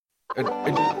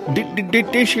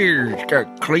This here's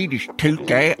Cletus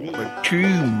Toothcat with Chew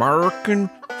Merkin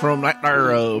from that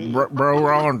there Bro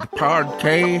Ron's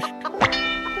podcast.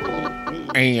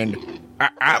 And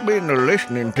I've been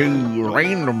listening to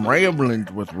Random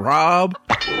Ramblings with Rob.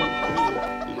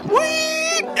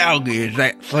 Wee dog, is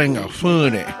that thing a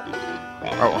funny?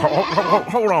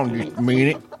 Hold on just a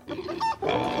minute.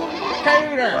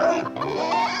 Tater!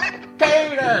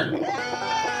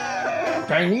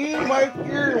 Can you make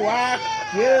your wife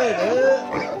shut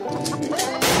up?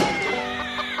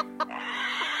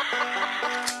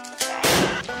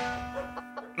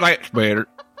 That's better.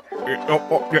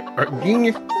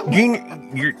 Genius,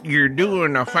 you're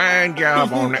doing a fine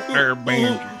job on that there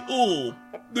banjo. Oh,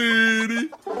 Daddy.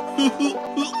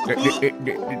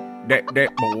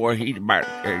 That boy, he's about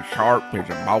as sharp as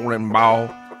a bowling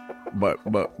ball. But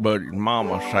his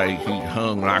mama say he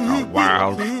hung like a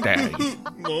wild stallion.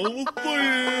 Mama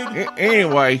said.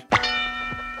 Anyway,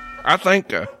 I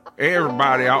think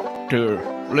everybody ought to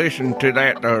listen to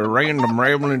that Random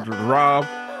Ramblings with Rob,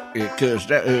 because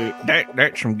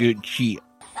that's some good shit.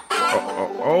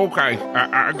 Okay,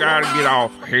 I gotta get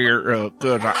off here,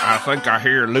 because I think I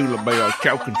hear Lula Bell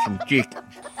choking some chickens.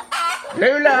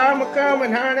 Lula, I'm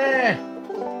a-coming, honey.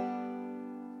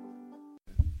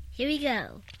 Here we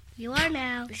go. You are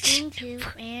now listening to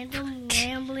Random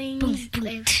Ramblings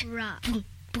with Rob.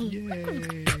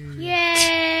 Yay!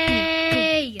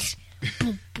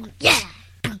 Yeah!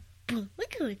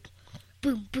 Look at it.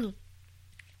 Boom, boom.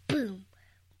 Boom.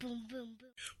 Boom, boom, boom.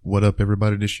 What up,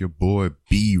 everybody? This your boy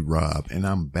B-Rob, and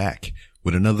I'm back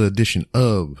with another edition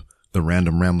of the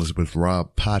Random Ramblings with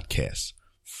Rob podcast.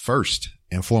 First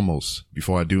and foremost,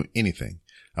 before I do anything,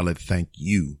 I'd like to thank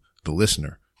you, the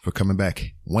listener, for coming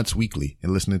back once weekly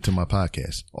and listening to my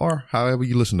podcast, or however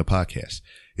you listen to podcasts.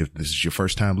 If this is your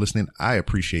first time listening, I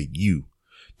appreciate you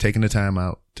taking the time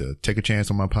out to take a chance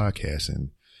on my podcast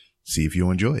and see if you'll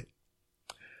enjoy it.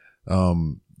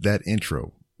 That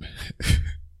intro,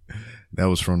 that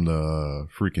was from the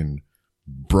freaking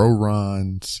Bro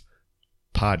Ron's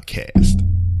podcast.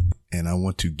 And I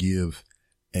want to give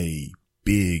a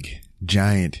big,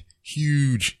 giant,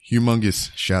 huge, humongous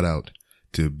shout out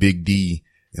to Big D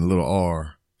and Little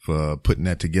R for putting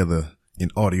that together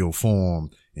in audio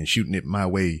form and shooting it my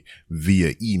way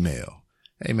via email.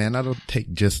 Hey man, I don't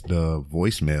take just the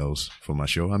voicemails for my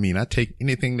show. I mean, I take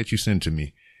anything that you send to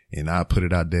me and I put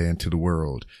it out there into the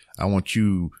world. I want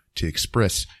you to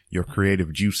express your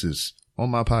creative juices on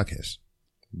my podcast.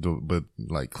 But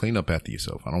like, clean up after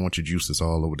yourself. I don't want your juices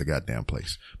all over the goddamn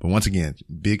place. But once again,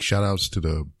 big shout outs to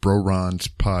the Bro Ron's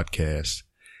podcast,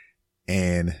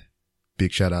 and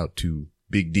big shout out to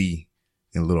Big D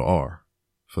and Little R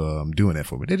for doing that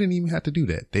for me. They didn't even have to do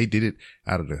that. They did it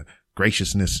out of the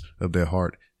graciousness of their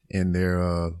heart and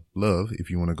their love, if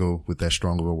you want to go with that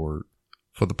strong of a word,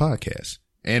 for the podcast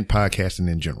and podcasting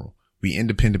in general. We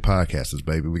independent podcasters,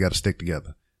 baby. We got to stick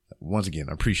together. Once again,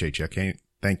 I appreciate you. I can't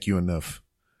thank you enough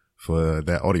for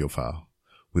that audio file.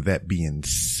 With that being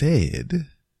said,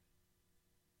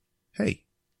 hey,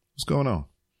 what's going on?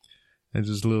 And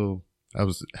just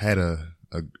had a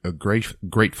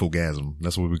grateful-gasm.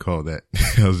 That's what we call that.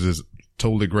 I was just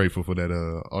totally grateful for that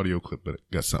audio clip, but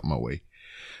got something my way.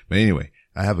 But anyway,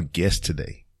 I have a guest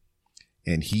today,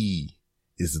 and he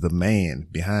is the man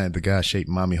behind the God-Shaped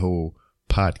Mommy Hole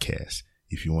podcast.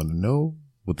 If you want to know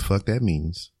what the fuck that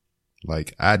means,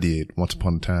 like I did once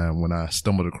upon a time when I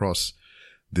stumbled across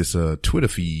this Twitter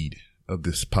feed of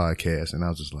this podcast, and I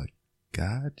was just like,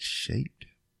 God-Shaped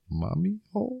Mommy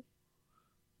Hole?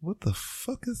 What the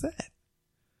fuck is that?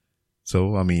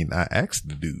 So, I mean, I asked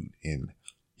the dude, and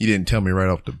he didn't tell me right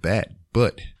off the bat,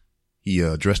 but he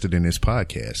addressed it in his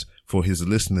podcast for his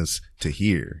listeners to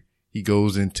hear. He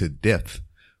goes into depth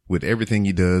with everything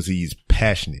he does. He's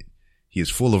passionate. He is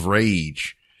full of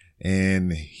rage,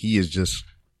 and he is just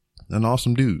an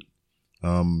awesome dude.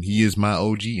 He is my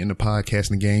OG in the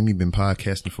podcasting game. He's been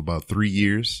podcasting for about 3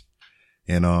 years,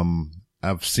 and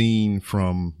I've seen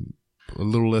from a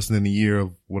little less than a year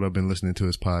of what I've been listening to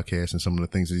his podcast and some of the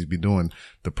things that he's been doing,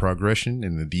 the progression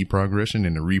and the deprogression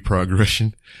and the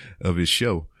reprogression of his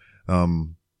show.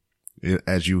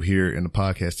 As you hear in the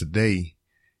podcast today,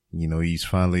 you know, he's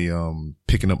finally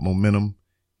picking up momentum.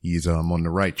 He's on the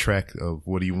right track of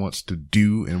what he wants to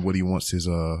do and what he wants his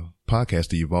podcast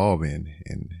to evolve in.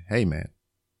 And hey man,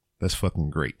 that's fucking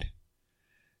great.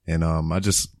 And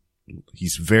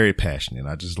he's very passionate.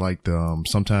 I just like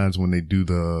sometimes when they do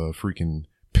the freaking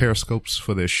periscopes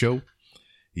for their show,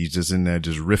 he's just in there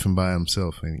just riffing by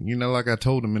himself. And you know, like I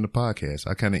told him in the podcast,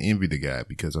 I kind of envy the guy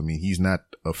because I mean, he's not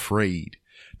afraid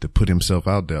to put himself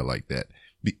out there like that.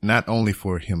 not only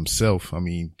for himself, I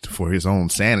mean, for his own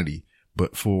sanity,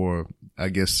 but for, I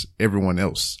guess, everyone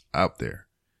else out there.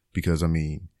 Because, I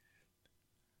mean,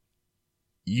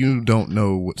 you don't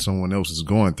know what someone else is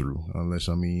going through unless,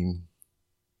 I mean,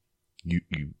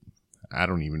 I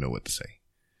don't even know what to say.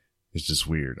 It's just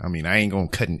weird. I mean, I ain't gonna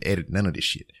cut and edit none of this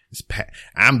shit.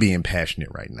 I'm being passionate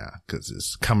right now because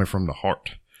it's coming from the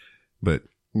heart. But,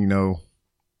 you know,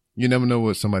 you never know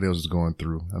what somebody else is going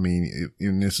through. I mean,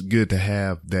 and it's good to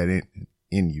have that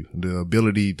in you, the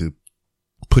ability to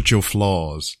put your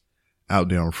flaws out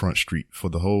there on Front Street for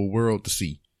the whole world to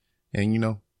see. And, you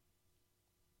know,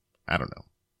 I don't know.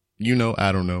 You know,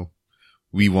 I don't know.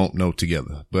 We won't know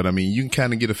together. But I mean, you can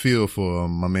kind of get a feel for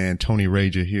my man Tony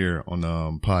Rager here on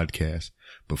the podcast.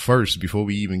 But first, before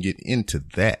we even get into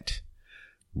that,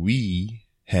 we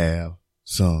have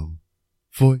some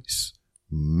voice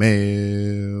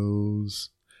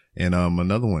mails. And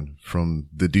another one from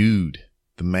the dude,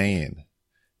 the man,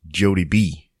 Jody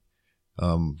B.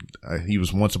 He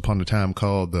was once upon a time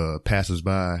called the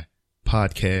Passersby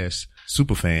Podcast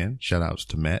Superfan. Shout outs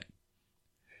to Matt.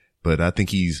 But I think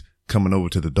he's coming over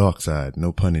to the dark side,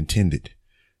 no pun intended,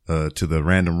 to the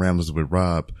Random Ramblers with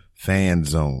Rob fan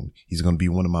zone. He's going to be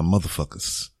one of my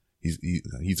motherfuckers.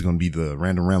 He's going to be the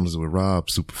Random Ramblers with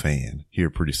Rob super fan here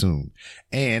pretty soon.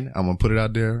 And I'm going to put it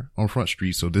out there on Front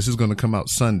Street. So this is going to come out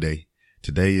Sunday.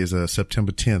 Today is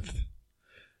September 10th.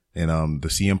 And the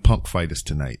CM Punk fight is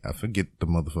tonight. I forget the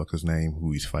motherfucker's name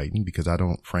who he's fighting because I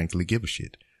don't frankly give a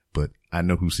shit. But I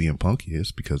know who CM Punk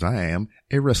is because I am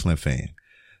a wrestling fan.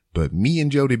 But me and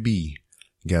Jody B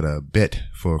got a bet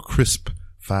for a crisp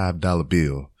 $5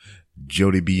 bill.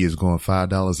 Jody B is going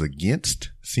 $5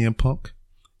 against CM Punk,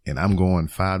 and I'm going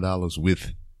 $5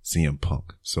 with CM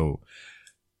Punk. So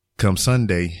come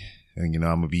Sunday, and you know,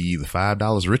 I'm going to be either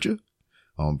 $5 richer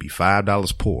or I'm going to be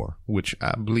 $5 poor, which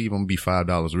I believe I'm going to be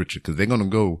 $5 richer because they're going to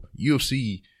go,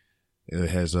 UFC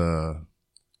has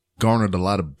garnered a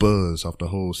lot of buzz off the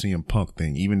whole CM Punk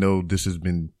thing, even though this has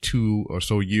been 2 or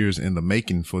so years in the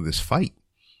making for this fight.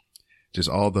 Just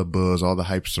all the buzz, all the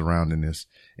hype surrounding this,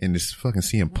 and this fucking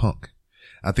CM Punk.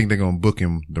 I think they're going to book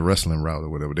him the wrestling route or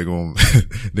whatever. They're going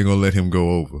to let him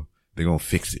go over. They're going to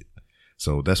fix it.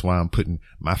 So that's why I'm putting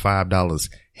my $5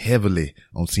 heavily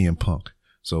on CM Punk.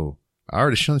 So I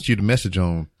already sent you the message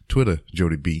on Twitter,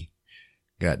 Jody B.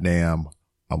 Goddamn,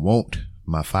 I want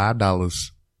my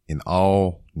 $5 in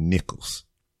all nickels.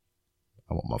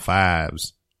 I want my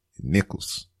 5s in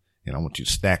nickels, and I want you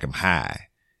to stack them high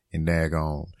and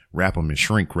daggone wrap them in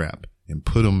shrink wrap and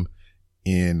put them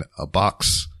in a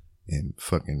box and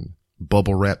fucking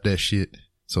bubble wrap that shit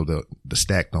so the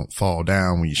stack don't fall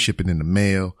down when you ship it in the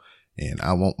mail. And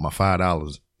I want my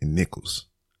 $5 in nickels.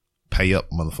 Pay up,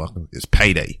 motherfucker. It's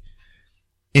payday.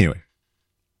 Anyway,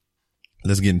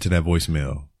 let's get into that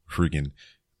voicemail. Freaking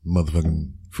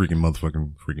motherfucking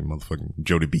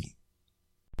Jody B.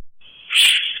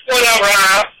 What up,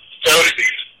 Rob? Jody B.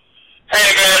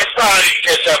 Hey, man, I'm sorry to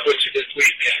catch up with you this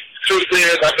weekend. Truth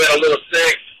is, I've been a little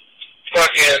sick.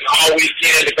 Fucking all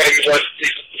weekend, the baby wasn't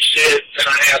decent for shit, and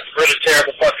I had some really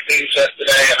terrible fucking news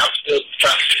yesterday, and I'm still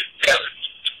trying to get it together.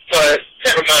 But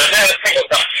never mind that. I'm gonna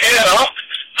talk your head off.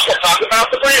 I'm gonna talk about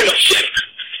the random shit.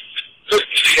 Listen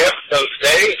to the episode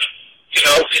today, you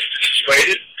know, get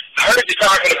situated. I heard you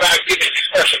talking about giving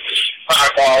expressions,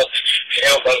 fireballs,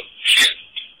 elbows, shit.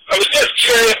 I was just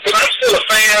curious, but I'm still a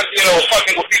fan, you know,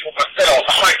 fucking with people myself.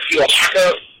 I like to do a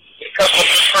lockup, a couple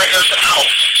of fingers, and I'll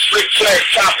reflex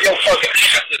top your fucking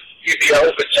ass and give you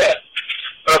an open chest.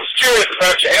 But I was curious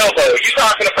about your elbow. You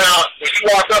talking about when you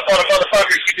walk up on a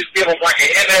motherfucker, you just give them like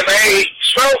an MMA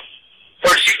stroke?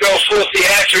 Or do you go full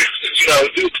theatrics and, you know,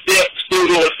 do the dip,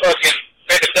 doodle, and fucking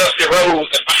make a Dusty Rose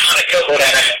and behind the elbow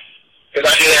that ass? Because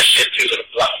I do that shit too, and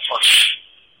it's a lot of fun.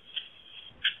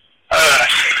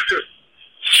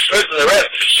 Listen to the rest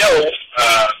of the show.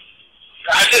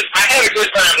 I had a good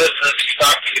time listening to you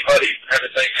talk to your buddies and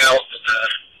everything else, and a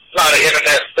lot of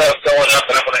internet stuff going up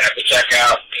that I'm going to have to check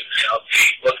out and, you know, see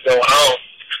what's going on.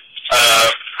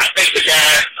 I think the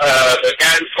guy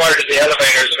who farted in the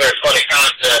elevator is a very funny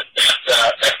concept.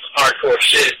 That's some hardcore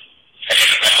shit.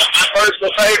 My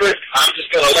personal favorite, I'm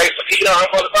just going to lay some heat on,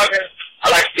 motherfucker. I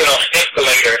like to get on an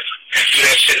escalator and do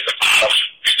that shit at the bottom.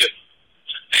 Just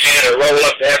and roll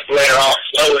up the escalator all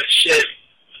slow and shit,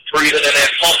 breathing in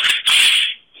that funk.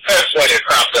 Best way to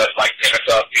crop up like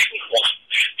NFL people want.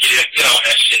 Get on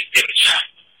that shit, give it a shot.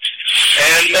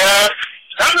 And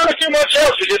not really too much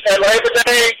else. We just had Labor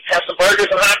Day, have some burgers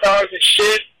and hot dogs and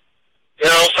shit. You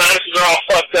know, sinuses are all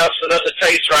fucked up, so nothing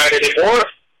tastes right anymore.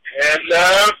 And,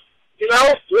 you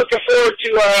know, looking forward to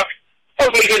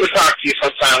hopefully getting to talk to you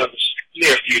sometime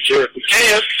near future if we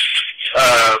can.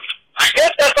 I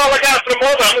guess that's all I got for the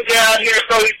moment. I'm gonna get out here and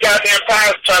throw these goddamn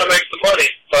tires and try to make some money.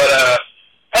 But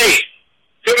hey,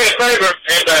 do me a favor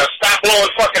and stop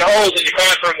blowing fucking holes in your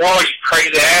bathroom wall, you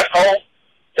crazy asshole.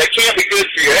 That can't be good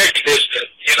for your air conditioning,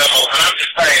 you know. And I'm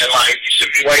just saying, like, you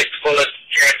shouldn't be wasting bullets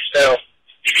if you're yourself.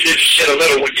 If you did shit a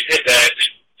little when you did that,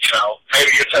 you know,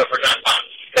 maybe you're tougher than I thought.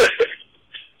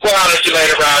 Well, I'll let you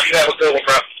later, Rob. You have a good one,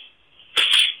 bro.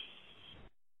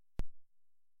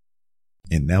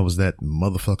 And that was that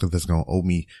motherfucker that's gonna owe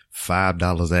me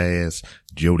 $5 ass,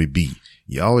 Jody B.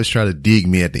 You always try to dig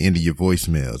me at the end of your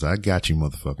voicemails. I got you,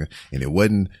 motherfucker. And it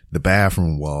wasn't the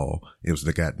bathroom wall. It was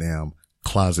the goddamn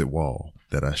closet wall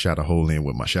that I shot a hole in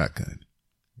with my shotgun.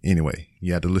 Anyway,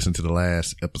 you had to listen to the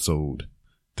last episode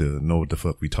to know what the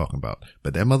fuck we talking about.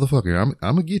 But that motherfucker, I'm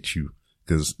gonna get you.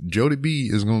 Cause Jody B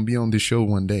is gonna be on this show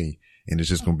one day. And it's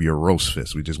just going to be a roast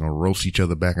fest. We're just going to roast each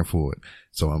other back and forth.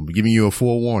 So I'm giving you a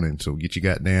forewarning. So get your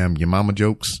goddamn, your mama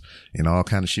jokes and all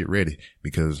kind of shit ready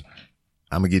because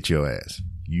I'm going to get your ass.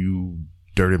 You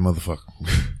dirty motherfucker.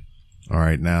 All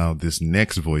right. Now this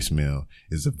next voicemail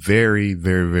is a very,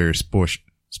 very, very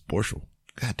special.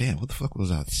 God damn. What the fuck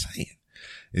was I saying?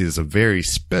 It is a very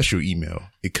special email.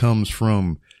 It comes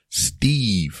from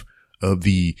Steve of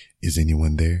the Is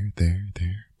Anyone There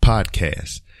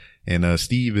podcast. And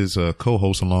Steve is a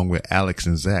co-host along with Alex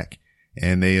and Zach.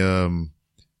 And they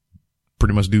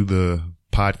pretty much do the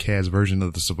podcast version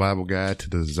of the survival guide to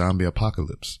the zombie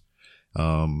apocalypse.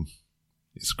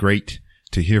 It's great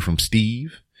to hear from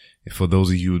Steve. And for those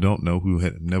of you who don't know, who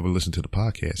have never listened to the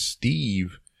podcast,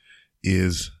 Steve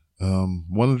is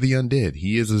one of the undead.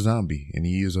 He is a zombie, and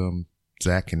he is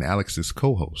Zach and Alex's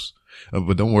co-host.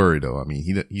 But don't worry though. I mean,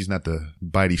 he's not the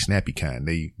bitey, snappy kind.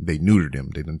 They neutered him.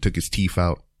 They done took his teeth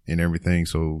out and everything,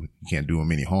 so you can't do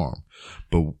him any harm.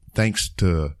 But thanks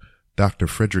to Dr.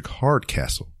 Frederick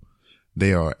Hardcastle,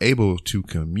 they are able to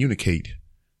communicate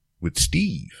with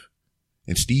Steve.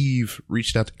 And Steve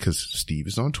reached out because Steve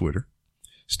is on Twitter.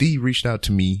 Steve reached out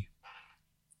to me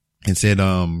and said,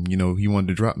 you know, he wanted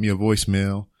to drop me a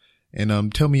voicemail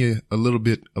and tell me a little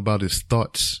bit about his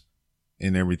thoughts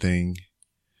and everything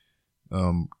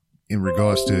in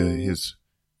regards to his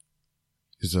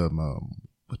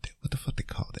what the fuck they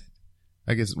call that?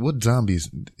 I guess what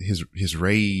zombies, his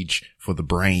rage for the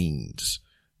brains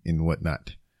and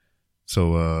whatnot.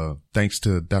 So, thanks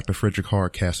to Dr. Frederick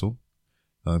Hardcastle,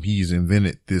 he's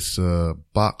invented this,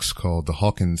 box called the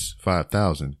Hawkins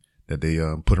 5000 that they,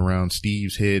 put around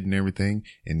Steve's head and everything.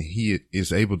 And he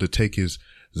is able to take his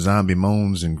zombie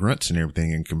moans and grunts and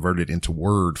everything and convert it into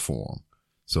word form.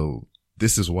 So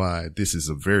this is why this is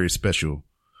a very special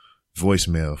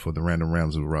voicemail for the Random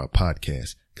Rambles with Rob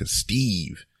podcast. Cause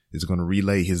Steve is going to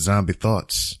relay his zombie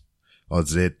thoughts or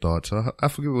Zed thoughts. I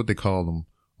forget what they call them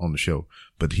on the show,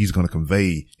 but he's going to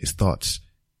convey his thoughts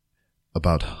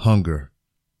about hunger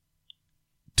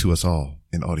to us all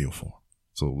in audio form.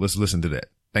 So let's listen to that.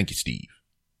 Thank you, Steve.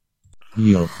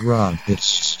 Yo, Rob, it's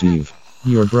Steve,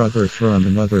 your brother from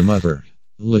another mother.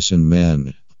 Listen,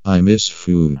 man, I miss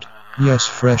food. Yes,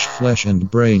 fresh flesh and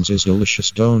brains is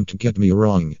delicious, don't get me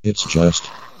wrong, it's just,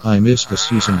 I miss the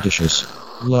seasoned dishes.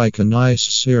 Like a nice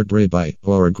seared ribeye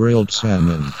or a grilled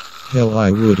salmon. Hell,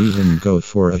 I would even go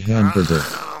for a hamburger.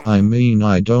 I mean,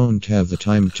 I don't have the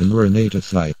time to marinate a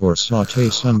thigh or saute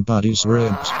somebody's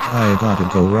ribs. I gotta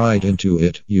go right into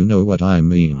it, you know what I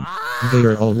mean.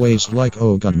 They're always like,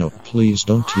 oh god no, please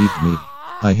don't eat me.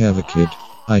 I have a kid.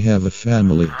 I have a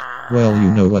family. Well, you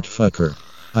know what, fucker.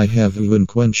 I have an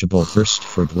unquenchable thirst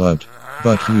for blood.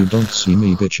 But you don't see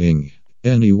me bitching.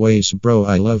 Anyways, bro,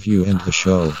 I love you and the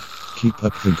show. Keep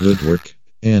up the good work.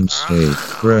 And stay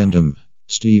random.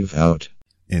 Steve out.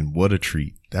 And what a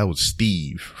treat. That was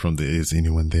Steve from the Is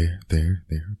Anyone There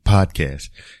podcast.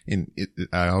 And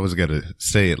I always got to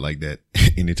say it like that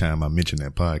anytime I mention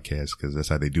that podcast because that's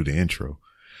how they do the intro.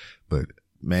 But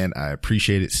man, I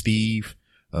appreciate it, Steve.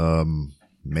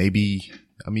 Maybe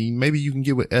you can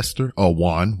get with Esther or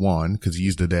Juan, cause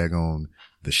he's the daggone,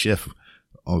 the chef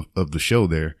of the show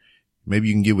there. Maybe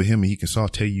you can get with him and he can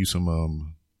saute you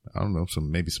some, I don't know,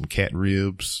 maybe some cat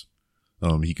ribs.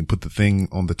 He can put the thing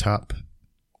on the top.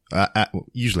 I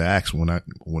usually ask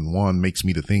when Juan makes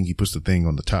me the thing, he puts the thing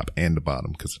on the top and the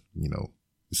bottom cause, you know,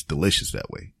 it's delicious that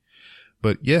way.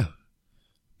 But yeah,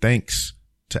 thanks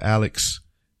to Alex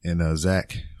and,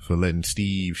 Zach for letting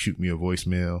Steve shoot me a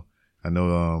voicemail. I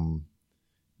know,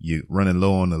 you're running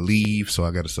low on the leave, so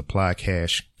I got a supply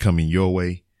cache coming your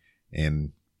way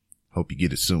and hope you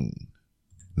get it soon.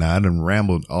 Now I done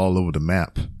rambled all over the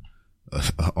map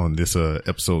on this,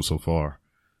 episode so far,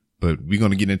 but we're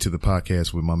going to get into the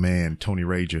podcast with my man, Tony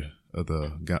Rager of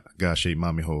the God Shaped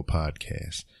Mommy Hole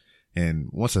podcast. And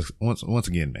once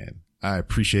again, man, I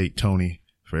appreciate Tony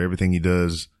for everything he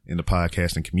does in the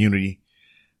podcasting community.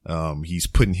 He's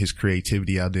putting his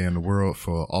creativity out there in the world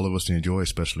for all of us to enjoy,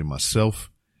 especially myself.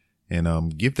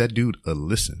 And give that dude a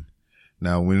listen.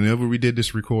 Now, whenever we did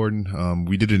this recording,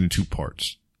 we did it in 2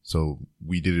 parts. So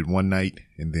we did it one night,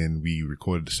 and then we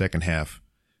recorded the second half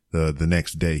the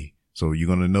next day. So you're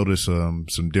going to notice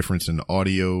some difference in the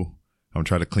audio. I'm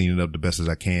trying to clean it up the best as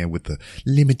I can with the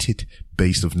limited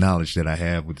base of knowledge that I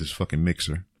have with this fucking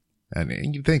mixer.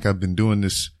 And you think I've been doing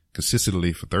this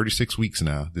consistently for 36 weeks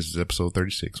now. This is episode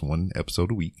 36, 1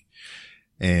 episode a week.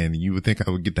 And you would think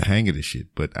I would get the hang of this shit,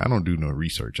 but I don't do no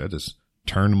research. I just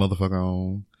turn the motherfucker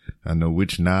on. I know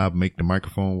which knob make the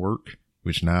microphone work,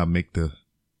 which knob make the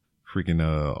freaking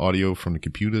audio from the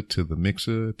computer to the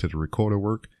mixer to the recorder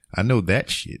work. I know that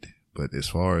shit. But as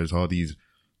far as all these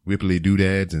whipply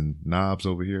doodads and knobs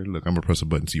over here, look, I'm gonna press a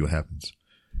button, see what happens.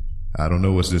 I don't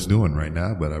know what's this doing right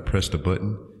now, but I pressed a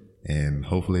button and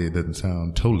hopefully it doesn't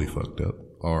sound totally fucked up,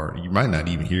 or you might not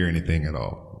even hear anything at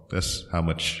all. That's how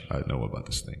much I know about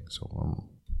this thing. So,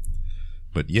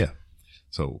 but yeah.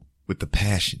 So with the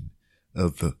passion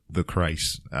of the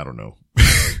Christ, I don't know.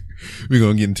 We're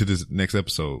going to get into this next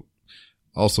episode.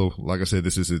 Also, like I said,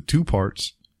 this is in 2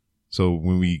 parts. So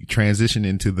when we transition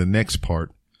into the next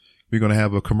part, we're going to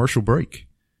have a commercial break.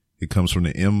 It comes from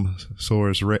the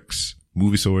M-Saurus Rex,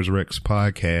 Moviesaurus Rex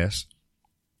podcast.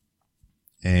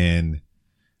 And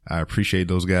I appreciate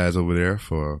those guys over there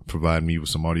for providing me with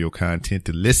some audio content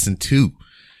to listen to.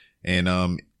 And,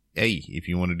 hey, if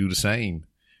you want to do the same,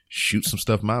 shoot some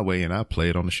stuff my way and I'll play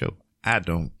it on the show. I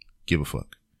don't give a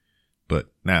fuck.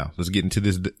 But now let's get into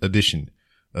this edition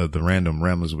of the Random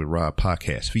Ramblers with Rob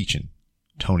podcast featuring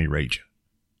Tony Rager.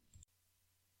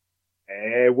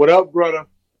 Hey, what up, brother?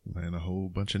 Man, a whole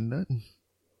bunch of nothing.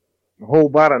 A whole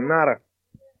lot of nada.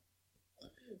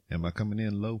 Am I coming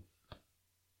in low?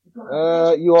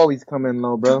 You always come in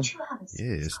low, bro.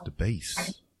 Yeah, it's the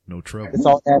bass. No trouble. It's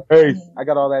all that bass. I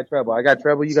got all that treble. I got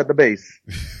treble, you got the bass.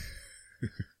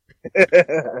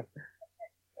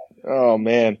 Oh,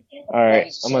 man. All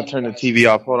right. I'm going to turn the TV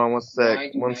off. Hold on 1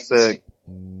 sec. 1 sec.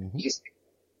 Mm-hmm.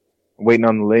 Waiting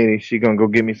on the lady. She going to go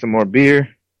get me some more beer.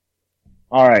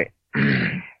 All right.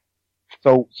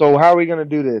 So how are we going to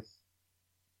do this?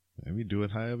 Maybe do it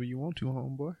however you want to,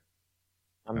 homeboy.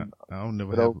 I don't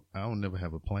never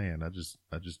have a plan. I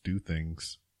just do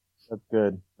things. That's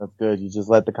good. That's good. You just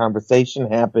let the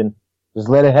conversation happen. Just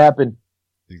let it happen.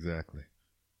 Exactly.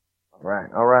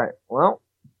 All right. Well,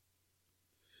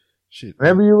 shit.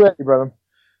 Whenever you're ready, brother.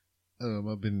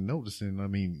 I've been noticing, I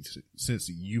mean, since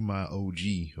you my OG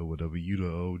or whatever, you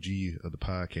the OG of the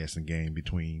podcasting game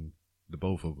between the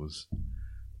both of us.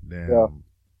 Damn. Yeah.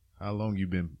 How long you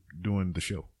been doing the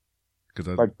show?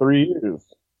 Like 3 years.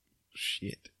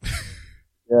 Shit.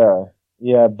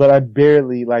 Yeah, but I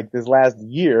barely, like this last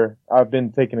year, I've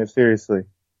been taking it seriously.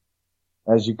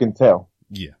 As you can tell.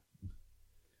 Yeah.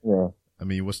 Yeah. I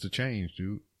mean, what's the change,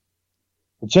 dude?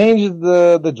 The change is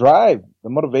the drive, the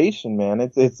motivation, man.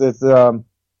 It's the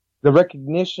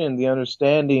recognition, the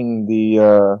understanding,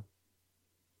 the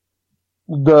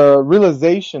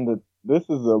realization that this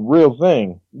is a real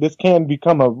thing. This can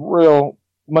become a real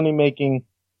money-making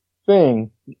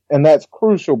thing. And that's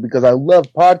crucial because I love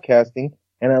podcasting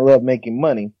and I love making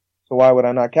money. So why would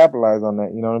I not capitalize on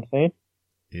that? You know what I'm saying?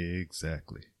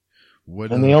 Exactly.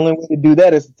 And the only way to do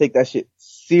that is to take that shit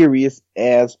serious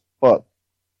as fuck.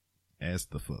 As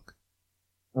the fuck.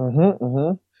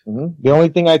 The only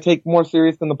thing I take more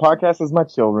serious than the podcast is my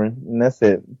children, and that's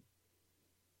it.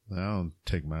 I don't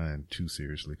take mine too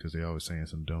seriously because they're always saying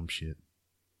some dumb shit.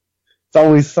 It's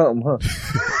always something, huh?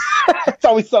 It's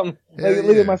always something.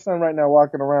 Look at my son right now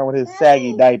walking around with his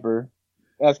saggy diaper,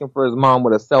 asking for his mom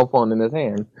with a cell phone in his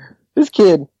hand. This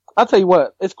kid, I'll tell you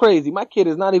what, it's crazy. My kid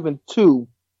is not even 2.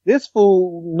 This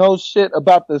fool knows shit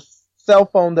about the cell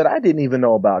phone that I didn't even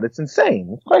know about. It's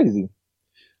insane. It's crazy.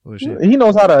 Well, shit. He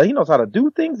knows how to do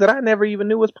things that I never even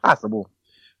knew was possible.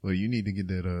 Well, you need to get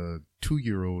that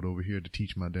 2-year-old over here to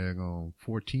teach my daggone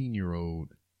 14-year-old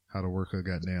how to work her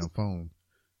goddamn phone.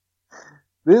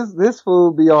 This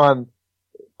fool be on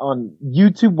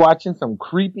YouTube watching some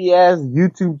creepy ass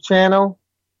YouTube channel.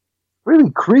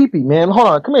 Really creepy, man. Hold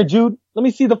on, come here, Jude. Let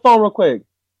me see the phone real quick.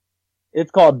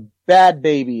 It's called Bad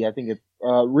Baby. I think it's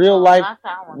real life.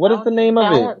 What is the name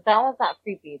of it? That one's not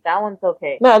creepy. That one's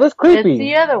okay. No, that's creepy. It's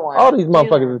the other one. All these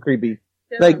motherfuckers are creepy.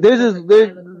 Like there's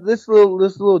this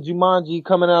little Jumanji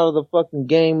coming out of the fucking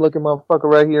game looking motherfucker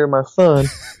right here, my son.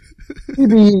 he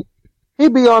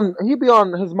be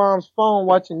on his mom's phone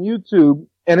watching YouTube,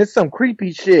 and it's some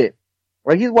creepy shit.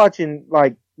 Like he's watching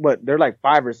like what? They're like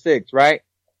 5 or 6, right?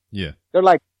 Yeah. They're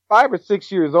like 5 or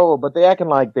 6 years old, but they acting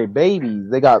like they babies.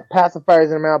 They got pacifiers in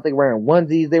their mouth. They wearing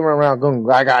onesies. They run around going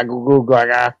gaga, goo goo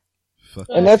gaga.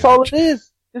 And that's all it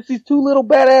is. It's these 2 little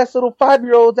badass little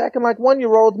 5-year-olds acting like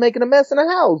 1-year-olds making a mess in the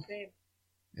house.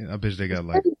 Yeah, I bet they got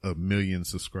like 1 million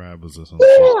subscribers or something.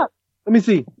 Yeah. Let me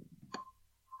see.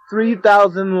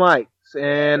 3,000 likes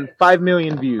and 5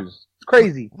 million views. It's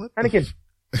crazy. Anakin.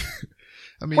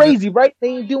 I mean, crazy, right? They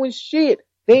ain't doing shit.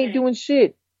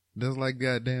 That's like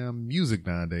goddamn music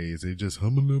nowadays. They just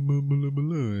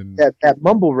and that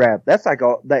mumble rap. That's like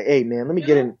hey man, let me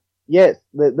get in. Yes,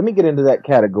 let me get into that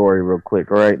category real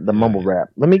quick. All right, the mumble rap.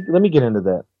 Let me get into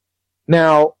that.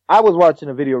 Now, I was watching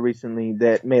a video recently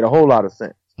that made a whole lot of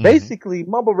sense. Mm-hmm. Basically,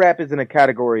 mumble rap is in a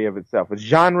category of itself, a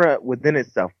genre within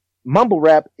itself. Mumble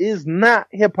rap is not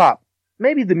hip hop.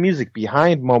 Maybe the music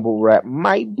behind mumble rap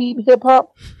might be hip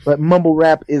hop, but mumble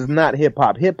rap is not hip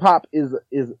hop. Hip hop is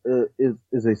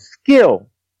a skill.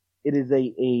 It is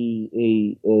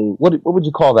a what would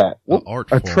you call that?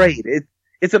 A trade.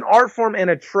 It's an art form and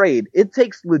a trade. It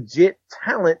takes legit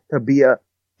talent to be a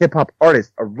hip hop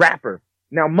artist, a rapper.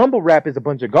 Now mumble rap is a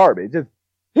bunch of garbage. Just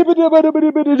I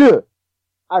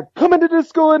come into this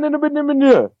school and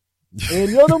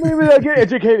y'all don't mean I get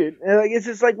educated. And like it's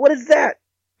just like, what is that?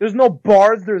 There's no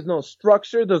bars, there's no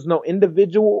structure, there's no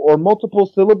individual or multiple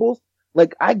syllables.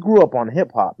 Like, I grew up on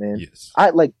hip hop, man. Yes.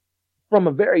 From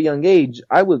a very young age,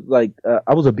 I was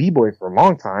I was a b-boy for a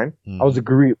long time. I was a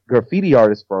graffiti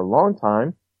artist for a long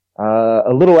time.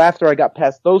 A little after I got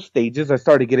past those stages, I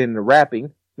started getting into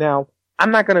rapping. Now,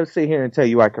 I'm not gonna sit here and tell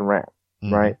you I can rap,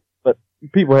 right? But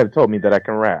people have told me that I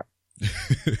can rap.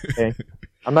 Okay?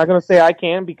 I'm not gonna say I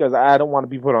can because I don't want to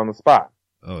be put on the spot.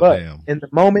 Oh, but damn. in the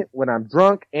moment when I'm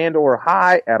drunk and or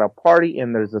high at a party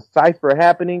and there's a cipher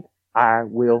happening, I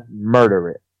will murder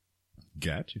it.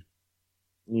 Got you.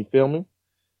 You feel me?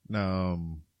 Now,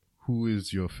 who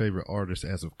is your favorite artist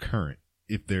as of current,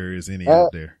 if there is any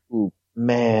out there?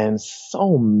 Man,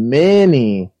 so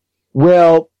many.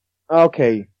 Well,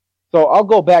 okay. So I'll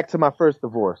go back to my first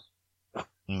divorce.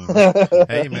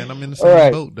 Hey, man, I'm in the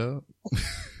same boat, dog.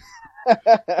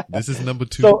 This is number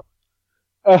 2. So,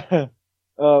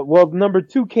 well, number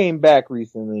 2 came back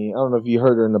recently. I don't know if you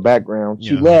heard her in the background.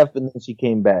 She left and then she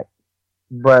came back.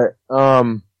 But,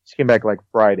 she came back like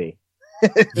Friday.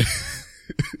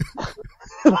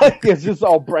 Like, it's just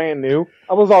all brand new.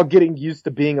 I was all getting used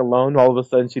to being alone. All of a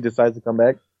sudden she decides to come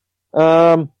back.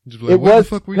 Just like, what the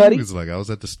fuck were you? It's like, I was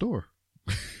at the store.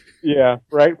 Yeah,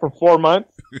 right? For 4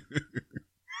 months.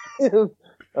 No,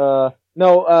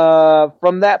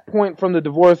 from that point, from the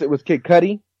divorce, it was Kid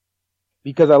Cudi.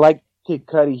 Because I like Kid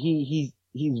Cudi. He's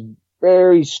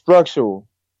very structural.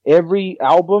 Every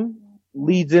album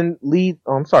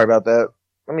I'm sorry about that.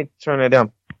 Let me turn that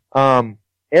down.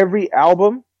 Every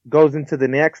album goes into the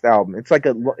next album. It's like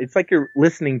you're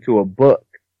listening to a book.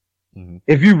 Mm-hmm.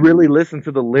 If you really listen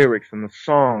to the lyrics and the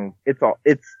song, it's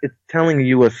telling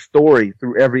you a story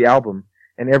through every album,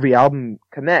 and every album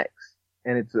connects,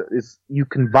 and it's you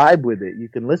can vibe with it. You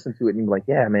can listen to it and you're like,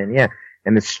 yeah, man, yeah.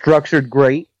 And it's structured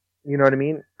great. You know what I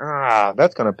mean?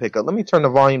 That's gonna pick up. Let me turn the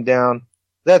volume down.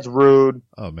 That's rude.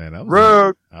 Oh man,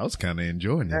 rude. I was kind of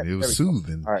enjoying it. It was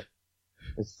soothing. All right.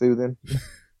 It's soothing.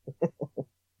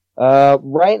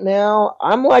 Right now,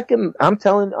 I'm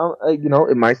telling,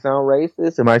 it might sound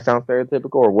racist, it might sound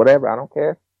stereotypical or whatever, I don't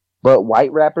care. But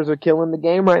white rappers are killing the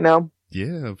game right now.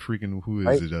 Yeah, freaking, who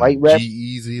is it? White rap,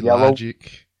 G-Eazy,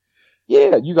 Logic.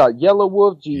 Yeah, you got Yellow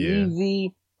Wolf,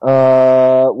 G-Eazy,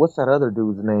 what's that other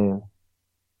dude's name?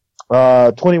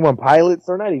 21 Pilots.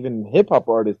 They're not even hip hop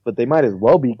artists, but they might as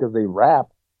well be because they rap.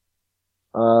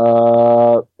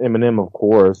 Eminem, of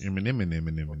course.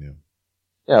 Eminem.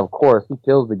 Yeah, of course. He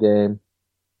kills the game.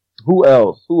 Who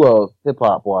else? Hip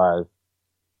hop wise?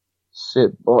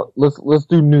 Shit. Let's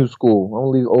do new school. I'm gonna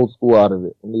leave old school out of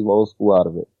it.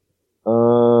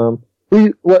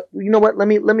 You know what? Let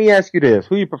me ask you this.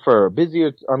 Who you prefer?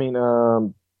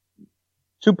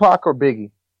 Tupac or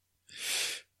Biggie?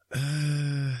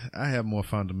 I have more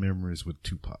fond memories with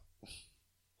Tupac.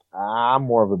 I'm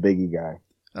more of a Biggie guy.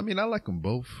 I mean, I like them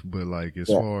both, but like as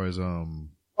far as Tupac's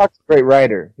a great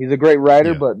writer. He's a great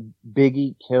writer, but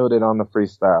Biggie killed it on the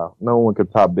freestyle. No one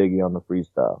could top Biggie on the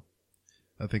freestyle.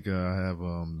 I think I have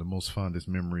the most fondest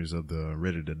memories of the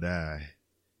Ready to Die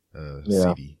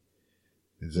CD.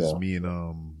 It's just me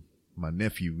and my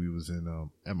nephew. We was in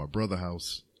at my brother's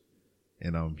house,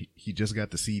 and he just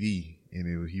got the CD,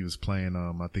 and he was playing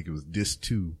I think it was Disc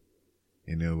 2,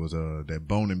 and it was that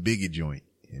Bone and Biggie joint,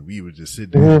 and we would just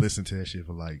sit there and listen to that shit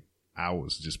for like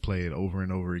hours, just play it over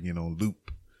and over again on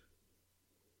loop.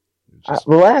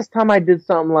 The last time I did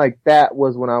something like that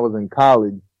was when I was in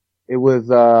college. It was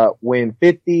when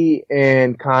 50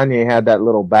 and Kanye had that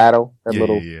little battle.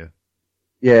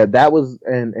 Yeah, that was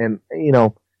and you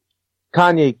know,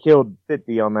 Kanye killed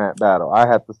 50 on that battle. I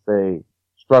have to say,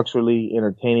 structurally,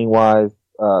 entertaining wise,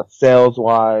 sales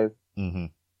wise,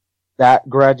 that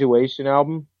Graduation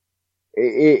album,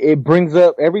 it brings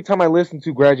up, every time I listen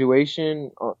to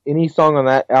Graduation, any song on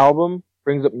that album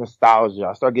brings up nostalgia.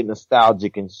 I start getting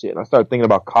nostalgic and shit. I start thinking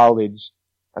about college.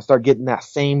 I start getting that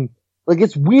same, like,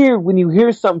 it's weird when you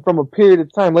hear something from a period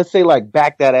of time. Let's say like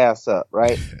Back That Ass Up,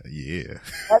 right? Yeah.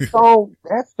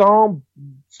 That song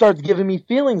starts giving me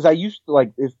feelings. I used to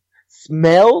like, it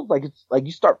smells like, it's like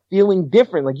you start feeling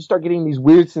different. Like you start getting these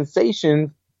weird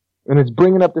sensations and it's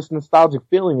bringing up this nostalgic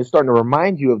feeling. It's starting to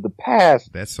remind you of the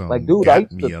past. That song like, dude,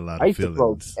 got me a lot of feelings. I used to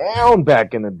throw feelings. down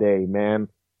back in the day, man.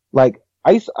 Like,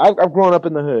 I've grown up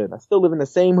in the hood. I still live in the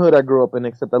same hood I grew up in,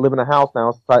 except I live in a house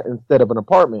now instead of an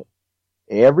apartment.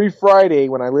 Every Friday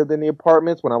when I lived in the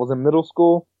apartments, when I was in middle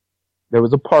school, there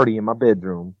was a party in my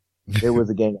bedroom. There was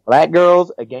a gang of black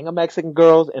girls, a gang of Mexican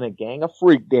girls, and a gang of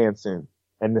freak dancing.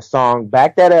 And the song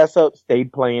Back That Ass Up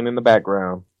stayed playing in the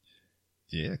background.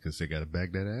 Yeah, because they got to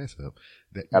back that ass up.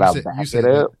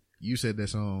 You said that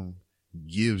song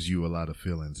gives you a lot of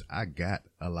feelings. I got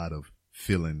a lot of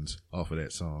feelings off of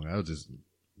that song. I was just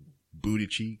booty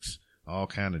cheeks, all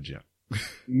kind of junk.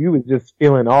 You was just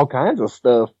feeling all kinds of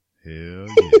stuff. Hell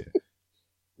yeah.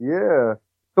 Yeah.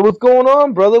 So what's going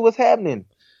on, brother? What's happening?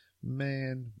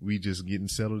 Man, we just getting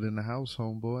settled in the house,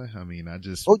 homeboy. I mean,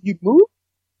 Oh, you moved?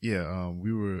 Yeah,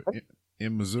 we were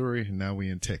in Missouri, and now we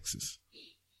in Texas.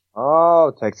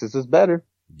 Oh, Texas is better.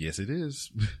 Yes, it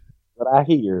is. But I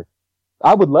hear.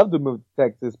 I would love to move to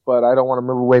Texas, but I don't want to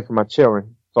move away from my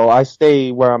children. So I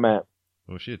stay where I'm at.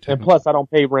 Oh shit. And plus I don't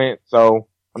pay rent, so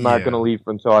I'm not going to leave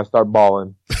until I start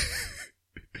balling.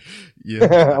 Yeah.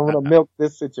 I'm going to milk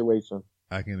this situation.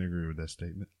 I can agree with that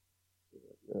statement.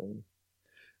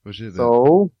 Well, shit.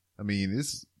 So, I mean,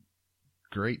 it's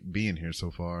great being here so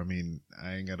far. I mean,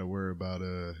 I ain't got to worry about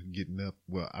getting up.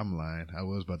 Well, I'm lying. I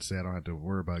was about to say I don't have to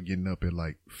worry about getting up at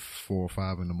like 4 or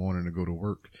 5 in the morning to go to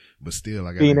work, but still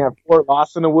I got being at Fort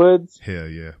Lost in the Woods. Hell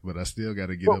yeah, but I still got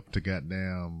to get up to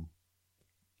goddamn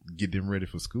get them ready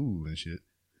for school and shit.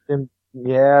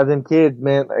 Them kids,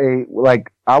 man.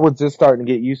 Like I was just starting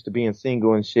to get used to being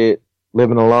single and shit,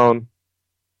 living alone,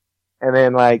 and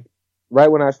then like right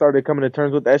when I started coming to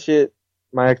terms with that shit,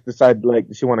 my ex decided like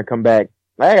she want to come back.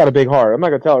 I got a big heart. I'm not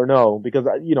gonna tell her no because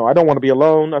I don't want to be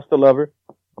alone. I still love her.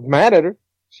 I'm mad at her.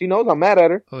 She knows I'm mad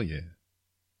at her. Oh yeah.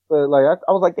 But like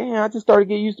I was like, damn, I just started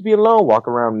getting used to being alone,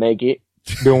 walking around naked,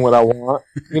 doing what I want.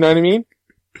 You know what I mean?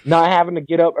 Not having to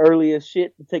get up early as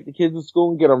shit to take the kids to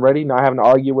school and get them ready. Not having to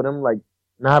argue with them. Like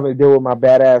not having to deal with my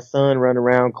badass son running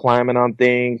around, climbing on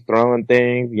things, throwing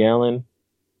things, yelling.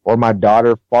 Or my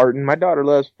daughter farting. My daughter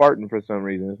loves farting for some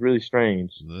reason. It's really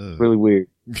strange. It's really weird.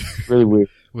 Really weird.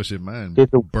 What's your mind?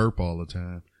 It's burp all the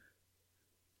time.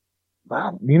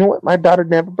 You know what? My daughter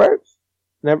never burps.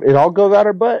 Never. It all goes out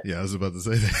her butt. Yeah, I was about to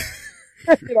say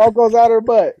that. It all goes out her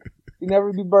butt. She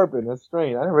never be burping. That's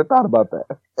strange. I never thought about that.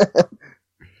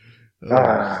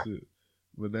 Shit.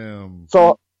 But damn.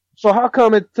 So how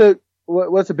come it took?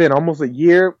 What's it been? Almost a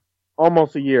year,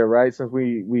 right? Since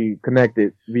we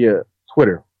connected via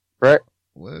Twitter. Right?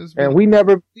 And we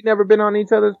never been on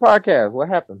each other's podcast. What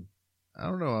happened? I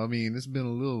don't know. I mean, it's been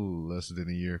a little less than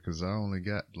a year because I only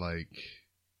got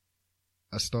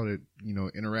I started,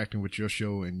 interacting with your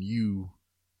show and you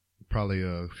probably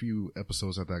a few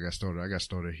episodes after I got started. I got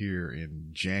started here in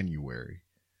January.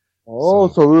 Oh,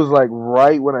 so it was like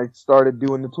right when I started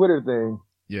doing the Twitter thing.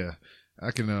 Yeah. I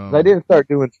can, I didn't start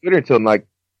doing Twitter until like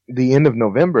the end of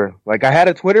November. Like I had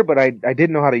a Twitter, but I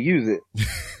didn't know how to use it.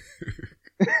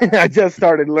 I just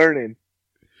started learning.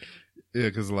 Yeah,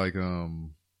 cause I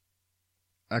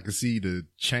could see the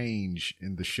change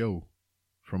in the show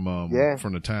from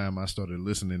the time I started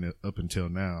listening up until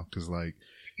now. Cause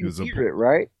it was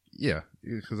right? Yeah.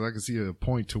 Cause I could see a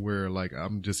point to where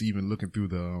I'm just even looking through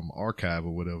the archive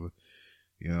or whatever.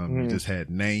 You just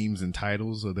had names and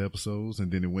titles of the episodes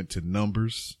and then it went to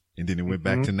numbers and then it went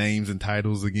back to names and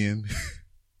titles again.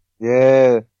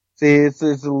 Yeah. See, it's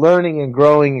a learning and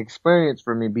growing experience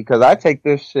for me because I take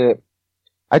this shit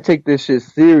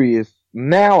serious.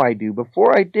 Now I do.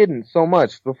 Before I didn't so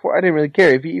much. Before I didn't really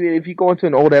care. If you go into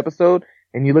an old episode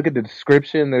and you look at the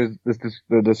description,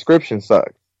 the description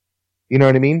sucks. You know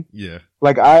what I mean? Yeah.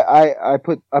 Like I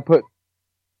put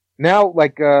now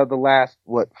the last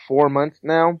 4 months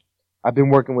now, I've been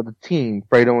working with a team,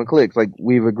 Fredo and Clicks. Like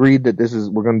we've agreed that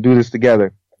we're gonna do this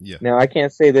together. Yeah. Now I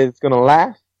can't say that it's gonna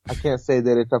last. I can't say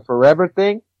that it's a forever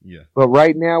thing. Yeah. But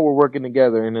right now we're working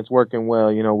together and it's working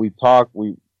well. You know, we talk,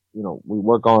 we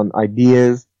work on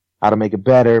ideas, how to make it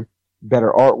better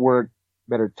artwork,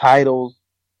 better titles,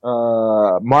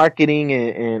 marketing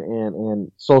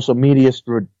and social media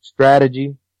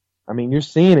strategy. I mean, you're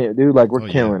seeing it, dude. Like we're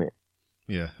killing it.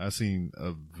 Yeah, I've seen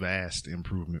a vast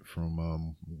improvement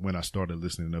from when I started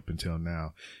listening up until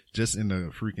now. Just in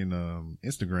the freaking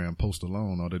Instagram post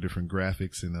alone, all the different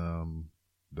graphics and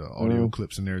the audio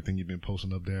clips and everything you've been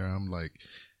posting up there. I'm like,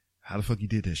 how the fuck you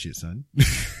did that shit, son?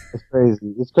 It's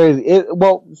crazy. It's crazy.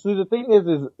 Well, see, the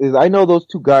thing is I know those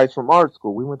two guys from art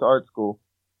school. We went to art school,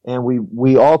 and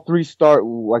we all three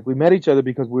we met each other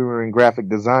because we were in graphic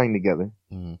design together.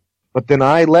 Mm-hmm. But then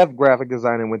I left graphic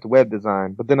design and went to web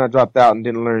design. But then I dropped out and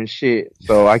didn't learn shit.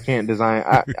 So I can't design.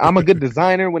 I'm a good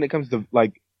designer when it comes to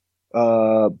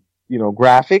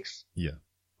graphics. Yeah.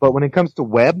 But when it comes to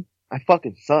web, I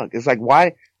fucking suck. It's like,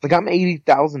 why? Like I'm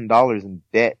 $80,000 in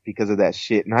debt because of that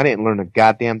shit. And I didn't learn a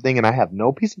goddamn thing. And I have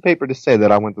no piece of paper to say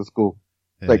that I went to school.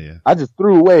 I just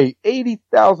threw away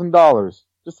 $80,000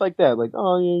 just like that. Like,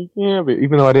 oh yeah, you can have it,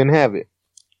 even though I didn't have it.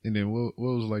 And then what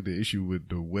was like the issue with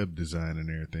the web design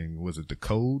and everything? Was it the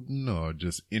coding or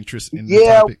just interest in the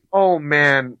topic? Oh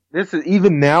man. This is,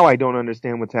 even now I don't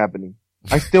understand what's happening.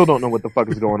 I still don't know what the fuck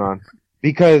is going on.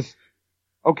 Because,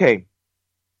 okay,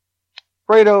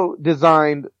 Fredo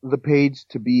designed the page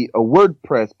to be a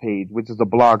WordPress page, which is a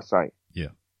blog site. Yeah.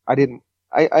 I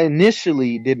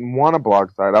initially didn't want a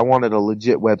blog site. I wanted a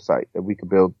legit website that we could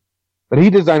build. But he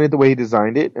designed it the way he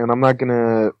designed it, and I'm not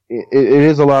gonna, it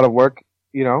is a lot of work.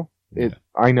 You know,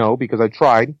 I know because I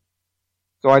tried.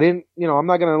 So I didn't, I'm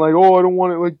not gonna like, oh, I don't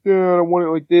want it like that. I want it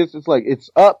like this. It's like, it's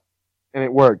up and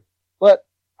it worked. But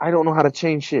I don't know how to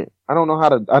change shit. I don't know how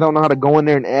to go in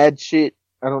there and add shit.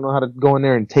 I don't know how to go in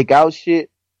there and take out shit.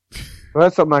 So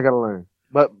that's something I gotta learn.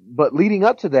 But leading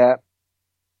up to that,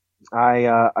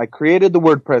 I created the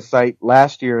WordPress site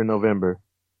last year in November.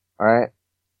 Alright?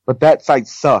 But that site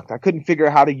sucked. I couldn't figure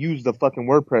out how to use the fucking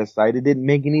WordPress site. It didn't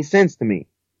make any sense to me.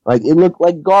 Like, it looked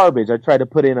like garbage. I tried to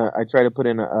put in a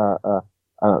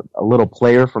little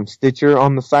player from Stitcher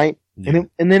on the site,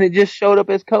 and then it just showed up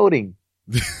as coding.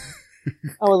 I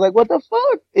was like, what the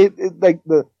fuck? It like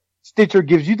the Stitcher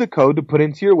gives you the code to put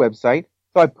into your website.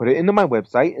 So I put it into my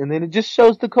website, and then it just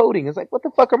shows the coding. It's like, what the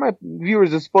fuck are my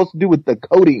viewers supposed to do with the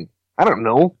coding? I don't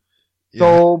know. Yeah.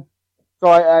 So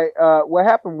I what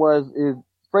happened is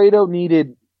Fredo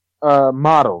needed,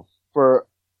 models for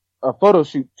a photo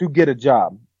shoot to get a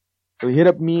job. So he hit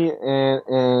up me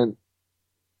and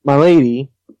my lady,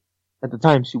 at the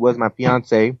time she was my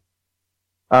fiance,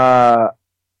 they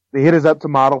hit us up to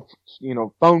model,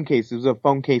 phone cases. It was a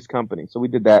phone case company. So we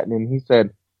did that. And then he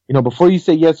said, before you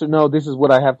say yes or no, this is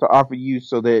what I have to offer you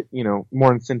so that,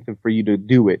 more incentive for you to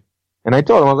do it. And I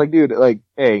told him, I was like, dude, like,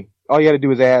 hey, all you gotta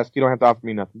do is ask. You don't have to offer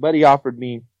me nothing. But he offered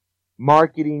me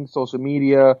marketing, social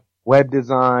media, web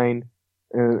design,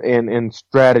 and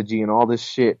strategy and all this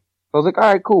shit. So I was like,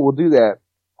 all right, cool, we'll do that.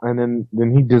 And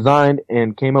then he designed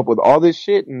and came up with all this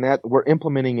shit, and that we're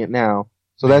implementing it now.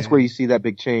 So that's where you see that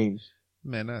big change.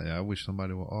 Man, I wish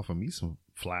somebody would offer me some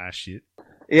fly shit.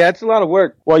 Yeah, it's a lot of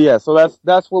work. Well, yeah, so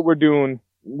that's what we're doing.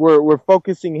 We're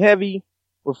focusing heavy.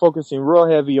 We're focusing real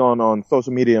heavy on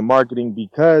social media and marketing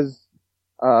because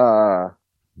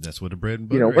that's what the bread and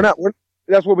butter.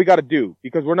 That's what we got to do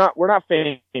because we're not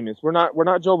famous. We're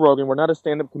not Joe Rogan. We're not a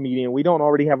stand-up comedian. We don't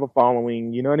already have a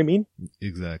following. You know what I mean?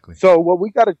 Exactly. So what we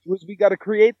got to do is we got to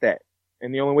create that.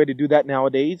 And the only way to do that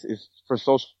nowadays is for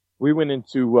social. We went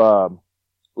into, I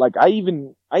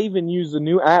even use a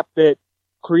new app that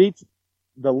creates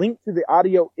the link to the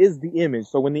audio is the image.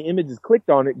 So when the image is clicked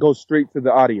on, it goes straight to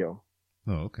the audio.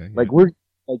 Oh, okay.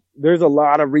 There's a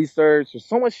lot of research. There's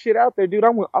so much shit out there, dude.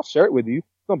 I'll share it with you.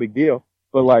 It's no big deal.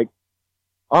 But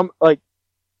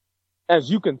as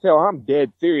you can tell, I'm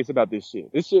dead serious about this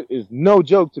shit. This shit is no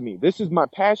joke to me. This is my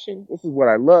passion. This is what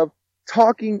I love.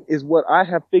 Talking is what I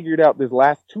have figured out this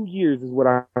last 2 years is what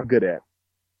I'm good at.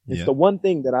 It's the one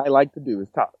thing that I like to do is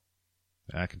talk.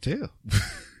 I can tell.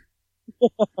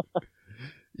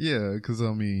 Yeah, because I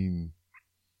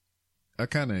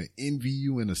kind of envy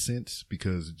you in a sense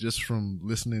because just from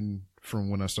listening from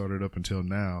when I started up until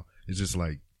now, it's just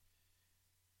like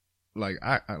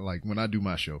I like when I do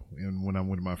my show and when I'm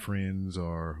with my friends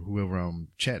or whoever I'm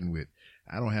chatting with,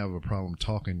 I don't have a problem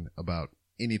talking about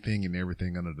anything and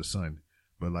everything under the sun.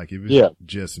 But like if it's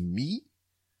just me,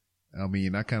 I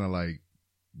kind of like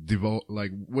devote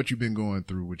like what you've been going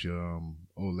through with your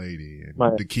old lady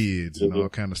and the kids and all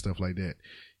kind of stuff like that.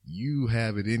 you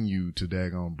have it in you to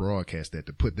daggone broadcast that,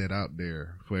 to put that out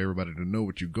there for everybody to know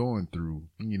what you're going through,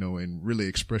 you know, and really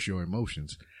express your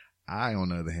emotions. I, on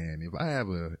the other hand,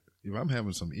 if I'm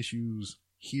having some issues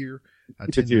here, I Keep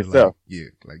it tend to to yourself.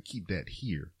 keep that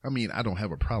here. I mean, I don't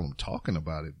have a problem talking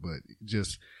about it, but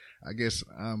just, I guess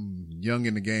I'm young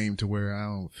in the game to where I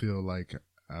don't feel like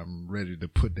I'm ready to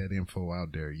put that info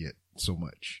out there yet so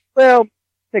much. Well,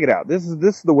 check it out. This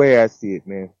is the way I see it,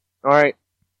 man. All right.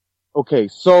 Okay.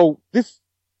 So this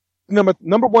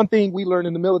number one thing we learn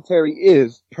in the military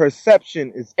is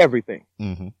perception is everything.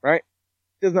 Mm-hmm. Right?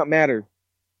 It does not matter.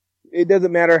 It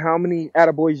doesn't matter how many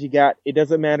attaboys you got. It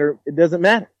doesn't matter. It doesn't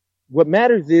matter. What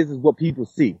matters is what people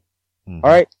see. Mm-hmm.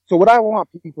 All right. So what I want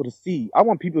people to see, I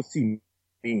want people to see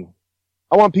me.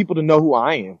 I want people to know who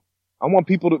I am. I want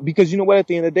people to, because you know what? At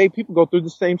the end of the day, people go through the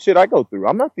same shit I go through.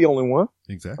 I'm not the only one.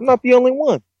 Exactly. I'm not the only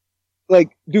one.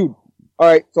 Like, dude. All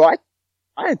right. So I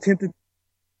attempted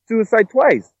suicide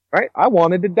twice. Right. I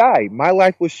wanted to die. My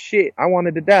life was shit. I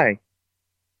wanted to die.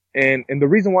 And the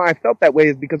reason why I felt that way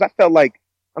is because I felt like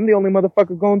I'm the only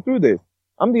motherfucker going through this.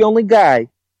 I'm the only guy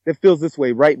that feels this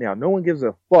way right now. No one gives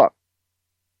a fuck.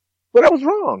 But I was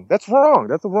wrong. That's wrong.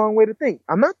 That's the wrong way to think.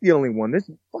 I'm not the only one. There's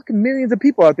fucking millions of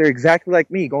people out there exactly like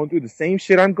me going through the same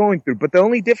shit I'm going through. But the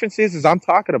only difference is I'm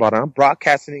talking about it. I'm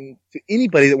broadcasting to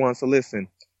anybody that wants to listen.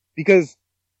 Because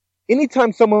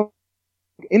anytime someone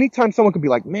can be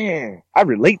like, man, I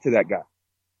relate to that guy.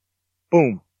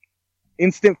 Boom.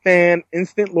 Instant fan,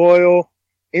 instant loyal,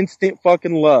 instant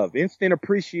fucking love, instant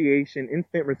appreciation,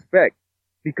 instant respect.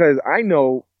 Because I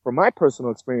know from my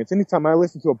personal experience, anytime I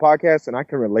listen to a podcast and I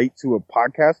can relate to a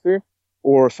podcaster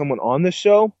or someone on the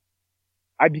show,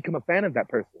 I become a fan of that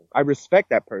person. I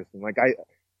respect that person. Like I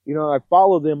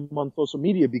follow them on social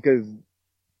media because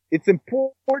it's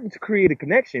important to create a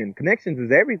connection. Connections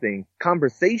is everything.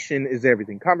 Conversation is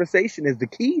everything. Conversation is the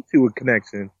key to a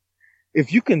connection.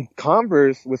 If you can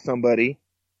converse with somebody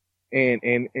and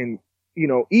you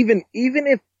know, even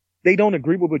if they don't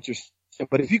agree with what you're saying,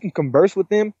 but if you can converse with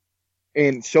them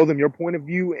and show them your point of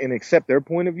view and accept their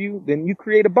point of view, then you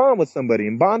create a bond with somebody.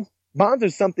 And bonds are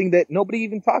something that nobody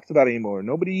even talks about anymore.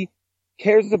 Nobody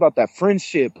cares about that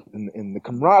friendship and the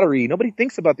camaraderie. Nobody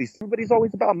thinks about these. Everybody's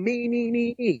always about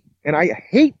me. And I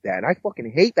hate that. I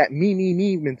fucking hate that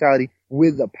me mentality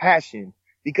with a passion.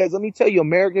 Because let me tell you,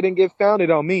 America didn't get founded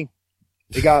on me.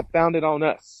 It got founded on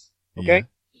us. Okay? Yeah.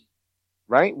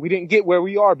 Right? We didn't get where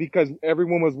we are because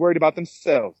everyone was worried about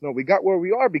themselves. No, we got where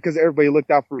we are because everybody looked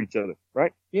out for each other.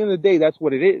 Right? At the end of the day, that's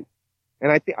what it is.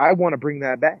 And I think I want to bring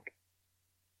that back.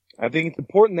 I think it's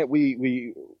important that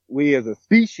we as a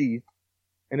species,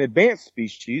 an advanced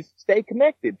species, stay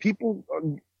connected. People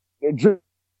are,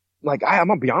 like, I'm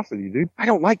gonna be honest with you, dude. I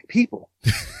don't like people.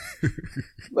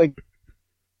 Like,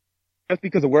 that's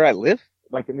because of where I live.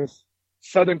 Like in this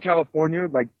Southern California,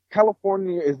 like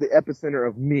California is the epicenter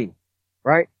of me,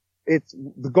 right? It's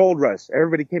the gold rush.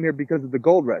 Everybody came here because of the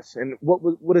gold rush. And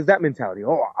what is that mentality?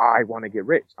 Oh, I want to get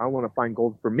rich. I want to find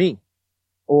gold for me.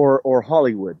 Or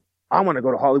Hollywood. I want to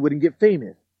go to Hollywood and get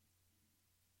famous.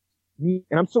 And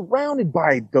I'm surrounded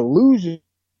by delusion,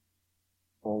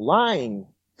 lying,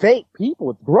 fake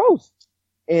people. It's gross.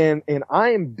 And I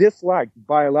am disliked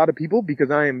by a lot of people because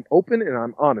I am open and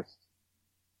I'm honest.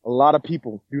 A lot of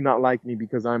people do not like me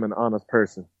because I'm an honest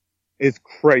person. It's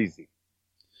crazy.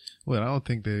 Well, I don't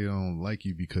think they don't like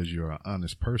you because you're an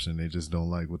honest person. They just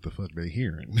don't like what the fuck they're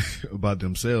hearing about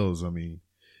themselves. I mean,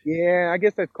 yeah, I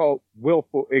guess that's called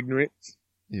willful ignorance.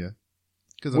 Yeah.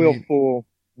 Willful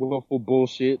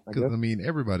bullshit. Because, I mean,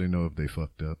 everybody know if they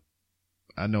fucked up.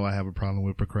 I know I have a problem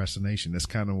with procrastination. That's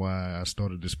kind of why I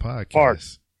started this podcast. Hard.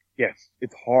 Yes,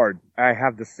 it's hard. I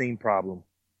have the same problem.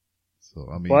 So,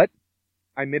 I mean. But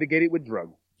I mitigate it with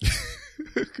drugs.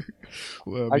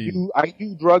 Well, I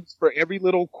do drugs for every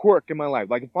little quirk in my life.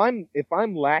 Like if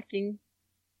I'm lacking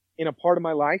in a part of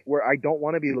my life where I don't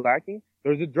want to be lacking,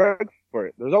 there's a drug for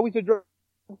it. There's always a drug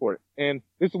for it. And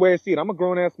this is the way I see it. I'm a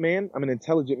grown ass man. I'm an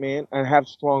intelligent man. I have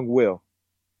strong will.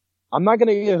 I'm not going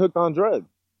to get hooked on drugs.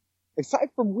 Aside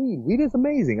from weed. Weed is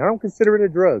amazing. I don't consider it a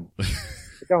drug. I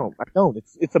don't.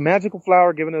 It's a magical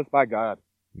flower given us by God.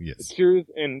 Yes. It cures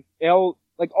and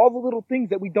like all the little things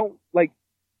that we don't like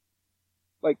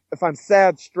if I'm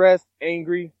sad, stressed,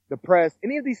 angry, depressed,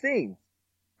 any of these things,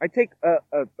 I take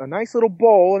a nice little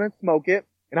bowl and I smoke it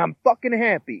and I'm fucking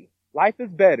happy. Life is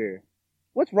better.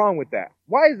 What's wrong with that?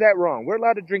 Why is that wrong? We're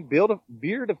allowed to drink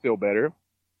beer to feel better.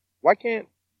 Why can't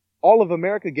all of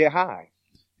America get high?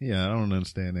 Yeah, I don't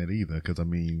understand that either. Because I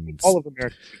mean, all of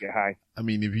America should get high. I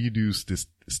mean, if you do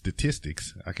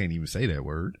statistics, I can't even say that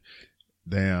word.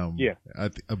 Damn. Yeah.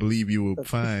 I believe you will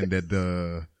find that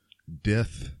the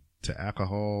death to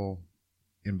alcohol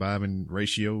imbibing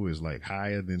ratio is like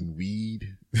higher than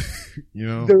weed. You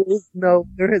know?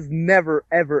 There has never,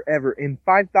 ever in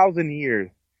 5,000 years,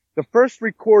 the first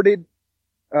recorded,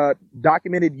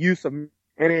 documented use of, and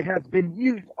it has been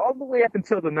used all the way up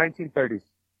until the 1930s.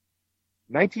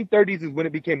 1930s is when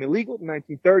it became illegal. The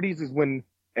 1930s is when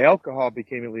alcohol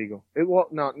became illegal.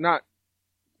 Not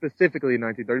specifically in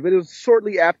 1930, but it was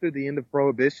shortly after the end of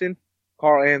Prohibition.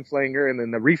 Carl Anslinger and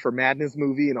then the Reefer Madness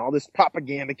movie and all this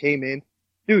propaganda came in.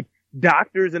 Dude,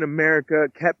 doctors in America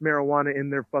kept marijuana in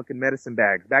their fucking medicine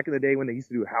bags. Back in the day when they used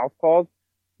to do house calls,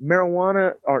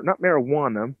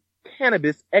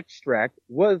 cannabis extract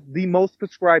was the most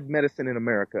prescribed medicine in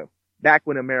America. Back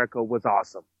when America was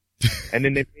awesome. And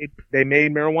then they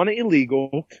made marijuana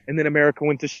illegal, and then America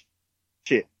went to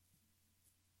shit.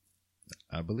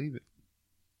 I believe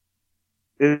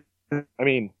I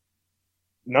mean,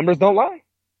 numbers don't lie.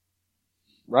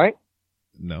 Right?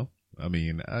 No. I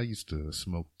mean, I used to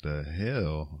smoke the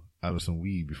hell out of some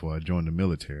weed before I joined the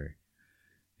military.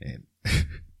 And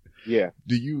yeah.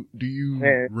 Do you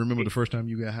remember the first time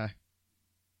you got high?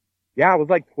 Yeah, I was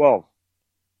like 12.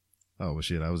 Oh, well,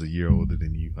 shit, I was a year older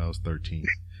than you. I was 13.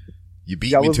 You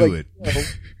beat me to it.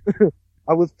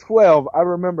 I was 12. I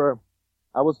remember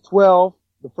I was 12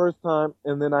 the first time,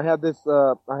 and then I had this,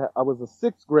 I was a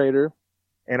 6th grader,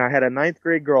 and I had a 9th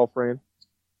grade girlfriend.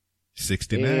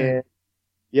 69. And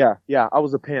yeah, I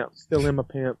was a pimp. Still am a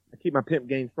pimp. I keep my pimp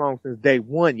game strong since day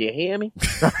one. You hear me?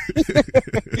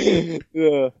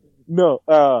 Yeah.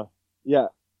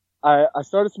 I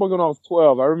started smoking when I was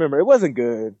 12. I remember it wasn't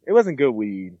good. It wasn't good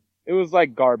weed. It was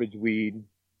like garbage weed.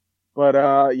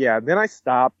 But, yeah, then I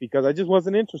stopped because I just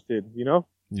wasn't interested, you know?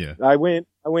 Yeah. I went,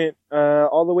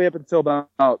 all the way up until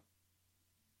about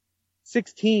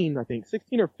 16, I think,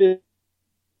 16 or 15.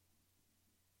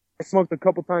 I smoked a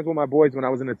couple times with my boys when I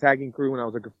was in a tagging crew, when I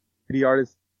was a graffiti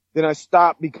artist. Then I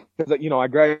stopped because, you know, I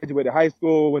graduated high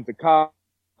school, went to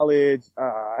college.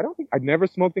 I'd never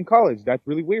smoked in college. That's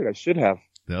really weird. I should have.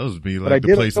 That would be like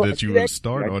the place that you would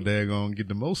start or daggone get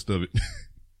the most of it.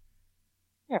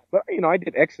 Yeah, but, you know, I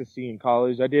did ecstasy in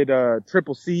college. I did,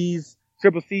 triple C's.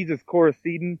 Triple C's is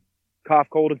Coricidin, cough,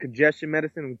 cold, and congestion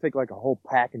medicine. We take like a whole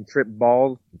pack and trip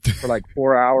balls for like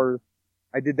 4 hours.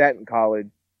 I did that in college.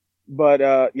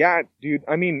 But, yeah, dude,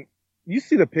 I mean, you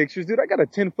see the pictures, dude. I got a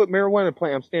 10-foot marijuana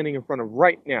plant I'm standing in front of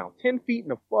right now. 10 feet in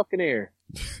the fucking air.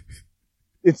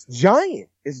 It's giant.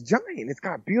 It's giant. It's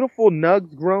got beautiful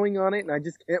nugs growing on it, and I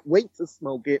just can't wait to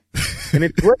smoke it. And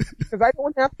it's great because I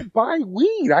don't have to buy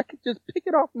weed. I could just pick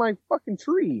it off my fucking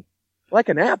tree like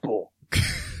an apple. You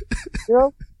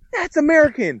know? That's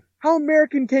American. How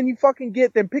American can you fucking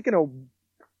get than picking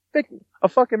a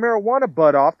fucking marijuana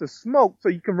bud off to smoke so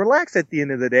you can relax at the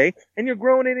end of the day, and you're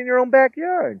growing it in your own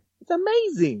backyard? It's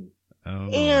amazing.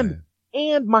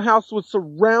 And my house was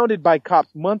surrounded by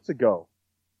cops months ago.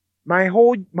 My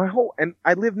whole, and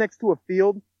I live next to a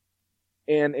field,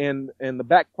 and the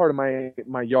back part of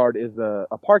my yard is a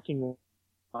parking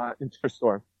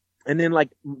store. And then like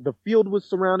the field was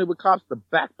surrounded with cops, the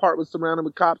back part was surrounded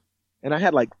with cops, and I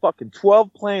had like fucking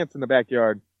 12 plants in the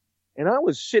backyard. And I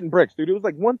was shitting bricks, dude. It was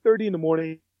like 1:30 in the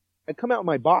morning. I come out in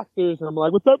my boxers and I'm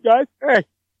like, "What's up, guys? Hey, what's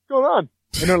going on?"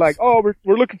 And they're like, "Oh,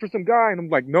 we're looking for some guy." And I'm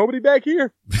like, "Nobody back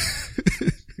here.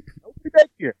 Nobody back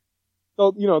here."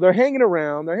 So, you know, they're hanging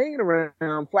around,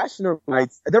 flashing their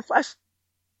lights. They're flashing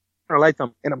their lights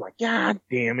on. And I'm like, God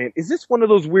damn it. Is this one of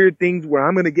those weird things where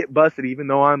I'm going to get busted even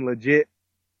though I'm legit?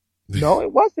 No,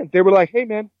 it wasn't. They were like, "Hey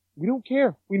man, we don't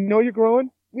care. We know you're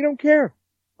growing. We don't care."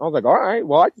 I was like, "All right.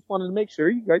 Well, I just wanted to make sure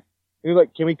you guys." He was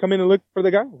like, "Can we come in and look for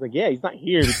the guy?" I was like, "Yeah, he's not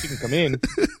here, but you can come in."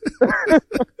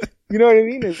 You know what I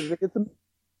mean? It's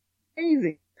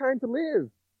amazing time to live.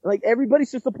 Like, everybody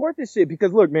should support this shit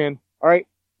because look, man, all right,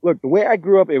 look, the way I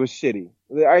grew up, it was shitty.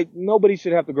 Nobody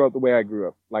should have to grow up the way I grew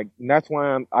up. Like, and that's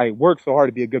why I work so hard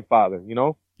to be a good father, you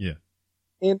know? Yeah.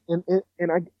 And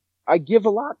I give a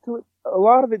lot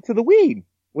of it to the weed.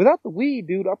 Without the weed,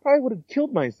 dude, I probably would have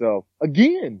killed myself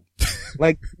again.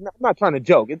 Like, I'm not trying to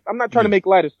joke. I'm not trying to make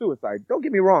light of suicide. Don't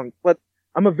get me wrong, but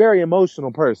I'm a very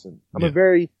emotional person. I'm a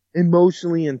very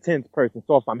emotionally intense person.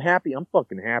 So if I'm happy, I'm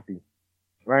fucking happy.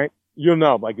 Right? You'll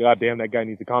know, like, God damn, that guy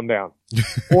needs to calm down.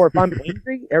 Or if I'm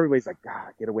angry, everybody's like,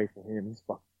 God, get away from him. He's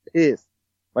fucking pissed.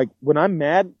 Like, when I'm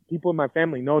mad, people in my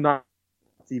family know not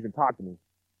to even talk to me.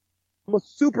 I'm a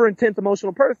super intense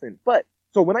emotional person. But,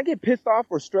 so when I get pissed off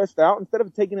or stressed out, instead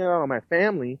of taking it out on my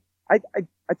family, I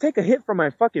take a hit from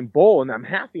my fucking bowl and I'm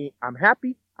happy, I'm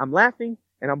laughing,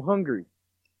 and I'm hungry.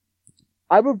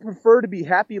 I would prefer to be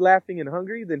happy, laughing, and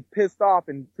hungry than pissed off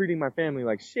and treating my family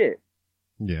like shit.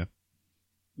 Yeah.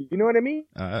 You know what I mean?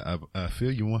 I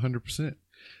feel you 100%.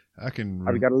 I can.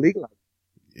 We got to legalize.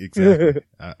 Exactly.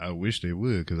 I wish they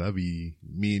would, because me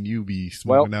and you be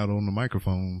smoking out on the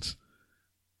microphones.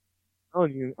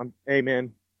 Hey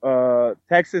man,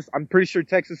 Texas, I'm pretty sure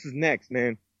Texas is next,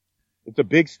 man. It's a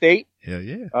big state. Hell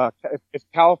yeah. If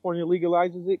California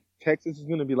legalizes it, Texas is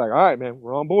going to be like, all right, man,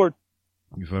 we're on board.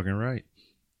 You're fucking right.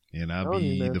 And I'll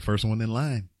be the first one in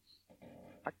line.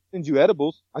 I can send you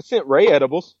edibles. I sent Ray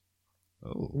edibles.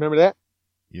 Oh. Remember that?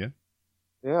 Yeah.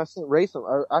 Yeah, I sent Ray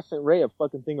I sent Ray a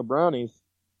fucking thing of brownies.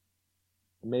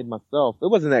 I made myself. It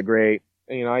wasn't that great.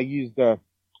 You know, I used, cause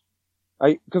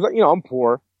I'm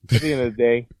poor at the end of the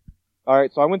day. All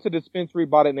right. So I went to the dispensary,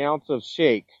 bought an ounce of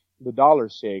shake, the dollar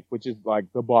shake, which is like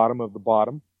the bottom of the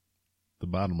bottom. The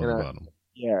bottom of the bottom.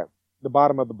 Yeah. The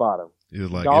bottom of the bottom. It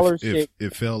was like dollar if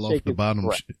it fell off the bottom,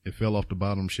 it fell off the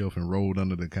bottom shelf and rolled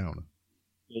under the counter.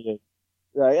 Yeah.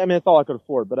 I mean, that's all I could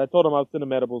afford, but I told him I was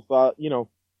sending edibles. So,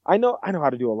 I know how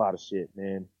to do a lot of shit,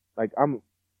 man. Like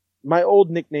my old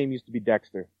nickname used to be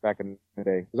Dexter back in the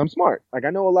day, because I'm smart. Like,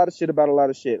 I know a lot of shit about a lot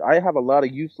of shit. I have a lot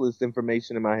of useless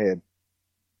information in my head.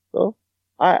 So,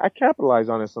 I capitalize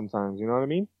on it sometimes, you know what I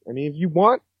mean? I mean, if you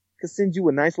want, I could send you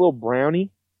a nice little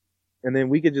brownie, and then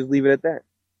we could just leave it at that.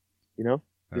 You know?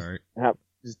 All right.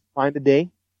 Just find a day.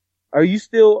 Are you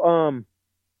still, IRR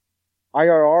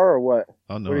or what?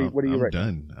 Oh no, what are you I'm right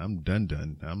done. Now? I'm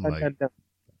done. I'm like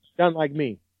done like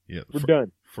me. Yeah. We're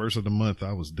done. First of the month,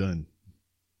 I was done.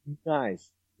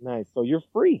 Nice. So you're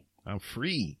free. I'm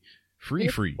free.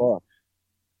 Free. All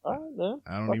right, man.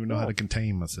 I don't even know how to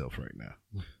contain myself right now.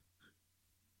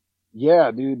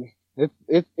 Yeah, dude.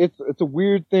 It's a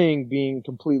weird thing being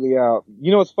completely out.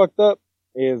 You know what's fucked up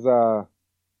is I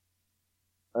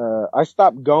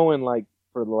stopped going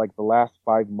for the last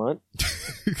 5 months.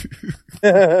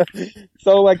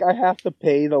 So I have to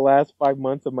pay the last 5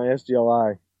 months of my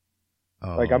SGLI.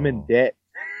 Oh. Like I'm in debt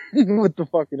with the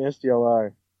fucking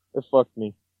SGLI. It fucked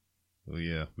me. Well,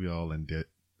 yeah, we all in debt.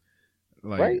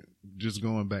 Like, right? Just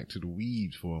going back to the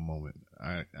weeds for a moment.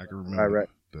 I can remember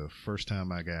the first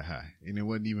time I got high, and it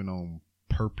wasn't even on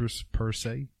purpose per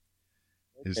se.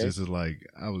 It's just like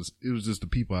it was just the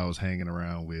people I was hanging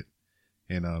around with,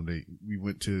 and we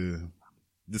went to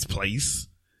this place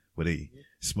where they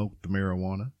smoked the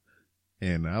marijuana,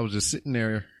 and I was just sitting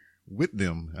there with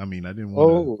them. I mean, I didn't want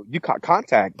to. Oh, you caught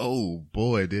contact. Oh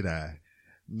boy, did I.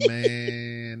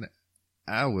 Man,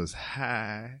 I was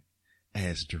high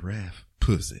as giraffe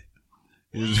pussy.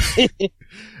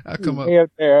 I come up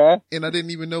there, huh? and I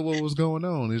didn't even know what was going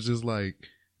on. It's just like,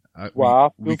 I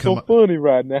feel so funny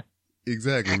right now.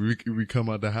 Exactly. We come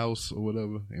out the house or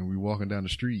whatever, and we walking down the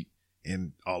street,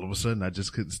 and all of a sudden I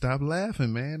just couldn't stop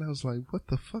laughing, man. I was like, what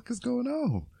the fuck is going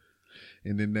on?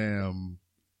 And then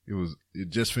it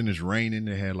just finished raining.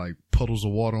 It had like puddles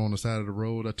of water on the side of the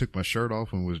road. I took my shirt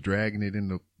off and was dragging it in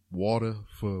the water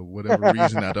for whatever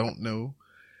reason. I don't know.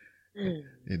 And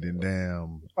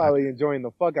then probably enjoying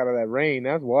the fuck out of that rain.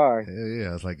 That's why.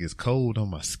 Yeah. It's like, it's cold on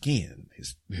my skin.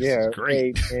 It's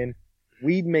great. And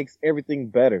weed makes everything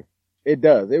better. It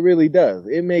does. It really does.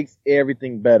 It makes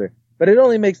everything better. But it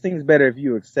only makes things better if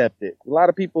you accept it. A lot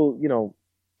of people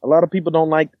don't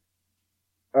like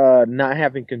not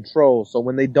having control. So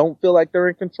when they don't feel like they're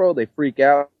in control, they freak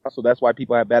out. So that's why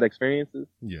people have bad experiences.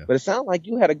 Yeah. But it sounded like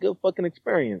you had a good fucking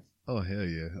experience. Oh hell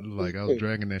yeah. Like I was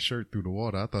dragging that shirt through the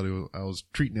water. I thought I was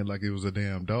treating it like it was a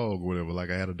damn dog or whatever.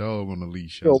 Like I had a dog on the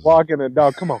leash. Still walking a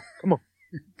dog. Come on.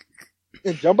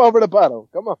 Jump over the puddle.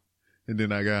 Come on. And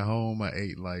then I got home. I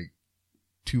ate like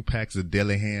 2 packs of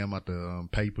deli ham out the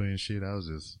paper and shit. I was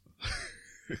just.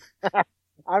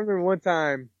 I remember one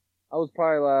time I was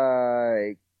probably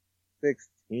like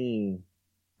 16,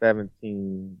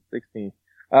 17, 16.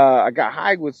 I got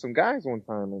high with some guys one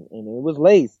time and it was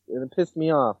laced and it pissed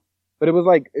me off. But it was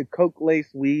like a coke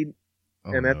laced weed.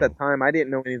 Oh, and at that time I didn't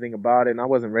know anything about it and I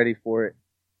wasn't ready for it.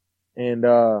 And,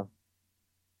 I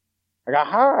got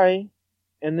high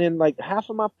and then like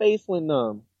half of my face went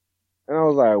numb. And I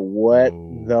was like, what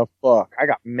the fuck? I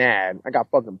got mad. I got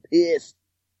fucking pissed.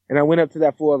 And I went up to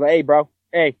that fool. I was like, hey bro,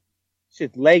 hey,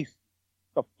 shit's laced.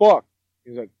 What the fuck?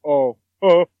 He's like, oh,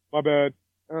 my bad.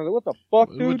 And I was like, what the fuck,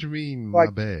 dude? What you mean, my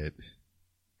bad?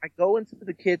 I go into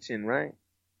the kitchen, right?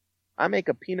 I make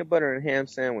a peanut butter and ham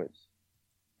sandwich.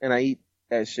 And I eat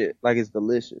that shit like it's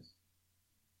delicious.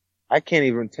 I can't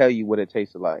even tell you what it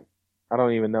tasted like. I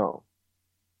don't even know.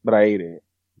 But I ate it.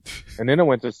 And then I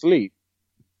went to sleep.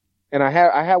 And I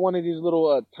had one of these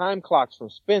little time clocks from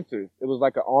Spencer's. It was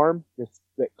like an arm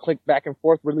that clicked back and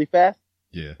forth really fast.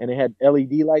 Yeah. And it had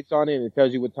LED lights on it and it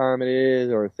tells you what time it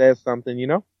is or it says something, you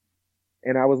know?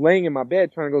 And I was laying in my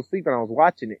bed trying to go to sleep and I was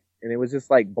watching it. and it was just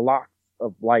like blocks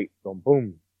of light going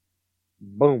boom,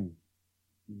 boom,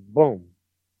 boom,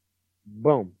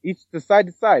 boom, each to side.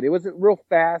 It wasn't real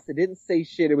fast. It didn't say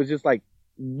shit. It was just like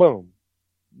boom,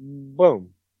 boom.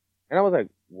 And I was like,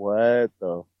 what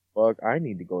the fuck? I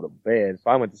need to go to bed. So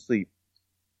I went to sleep.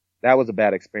 That was a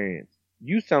bad experience.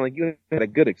 You sound like you had a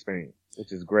good experience,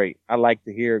 which is great. I like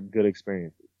to hear good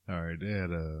experiences. All right. They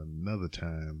had another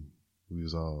time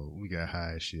we got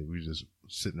high as shit. We was just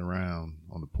sitting around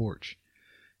on the porch,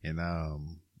 and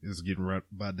it was getting right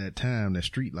about that time. That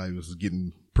street light was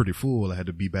getting pretty full. I had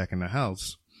to be back in the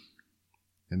house,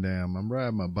 and I'm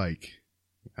riding my bike.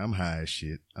 I'm high as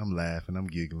shit. I'm laughing. I'm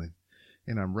giggling,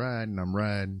 and I'm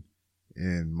riding,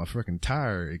 and my fucking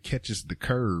tire, it catches the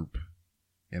curb,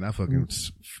 and I fucking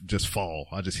just fall.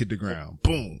 I just hit the ground.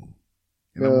 Boom.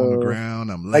 And I'm on the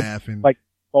ground. I'm laughing. Like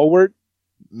forward?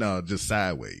 No, just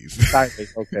sideways.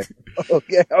 Sideways, okay.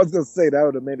 Okay, I was gonna say that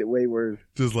would have made it way worse.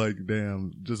 Just like,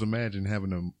 damn, just imagine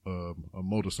having a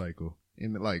motorcycle.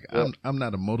 And like, Yeah. I'm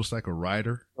not a motorcycle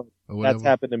rider or whatever. That's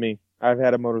happened to me. I've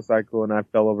had a motorcycle and I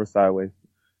fell over sideways.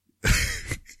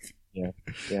 Yeah,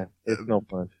 it's no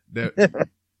fun.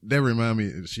 That remind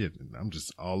me of shit. I'm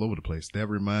just all over the place. That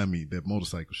remind me that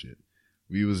motorcycle shit.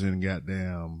 We was in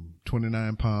goddamn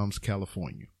 29 Palms,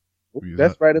 California.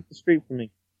 That's right up the street from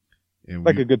me. And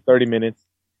Like a good 30 minutes.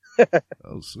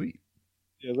 Oh, sweet.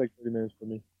 Yeah, it's like 30 minutes for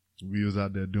me. We was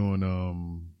out there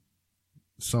doing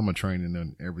summer training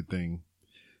and everything.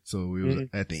 So we was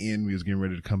at the end, we was getting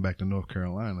ready to come back to North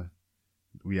Carolina.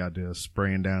 We out there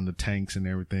spraying down the tanks and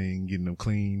everything, getting them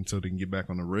clean so they can get back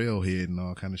on the railhead and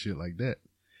all kind of shit like that.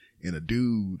 And a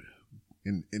dude,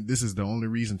 and this is the only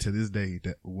reason to this day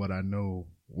that why I know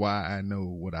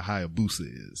what a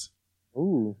Hayabusa is.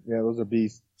 Ooh, yeah, those are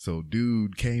beasts. So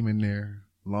dude came in there,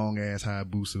 long ass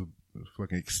Hayabusa,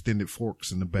 fucking extended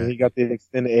forks in the back. And he got the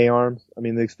extended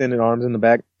the extended arms in the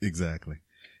back. Exactly.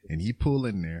 And he pull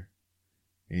in there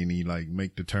and he like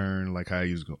make the turn like how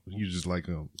he was just like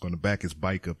going to back his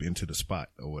bike up into the spot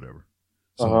or whatever.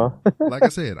 So like I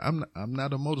said, I'm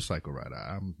not a motorcycle rider.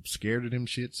 I'm scared of them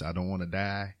shits. I don't want to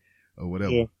die or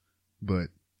whatever. Yeah. But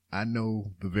I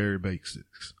know the very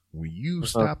basics. When you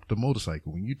stop the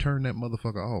motorcycle, when you turn that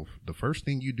motherfucker off, the first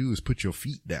thing you do is put your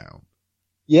feet down.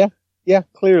 Yeah,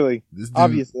 clearly.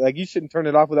 Obviously. Like, you shouldn't turn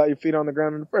it off without your feet on the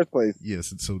ground in the first place.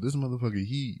 Yes, so this motherfucker,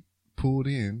 he pulled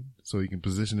in so he can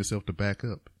position himself to back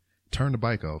up, turn the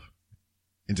bike off,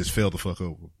 and just fell the fuck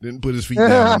over. Didn't put his feet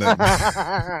down or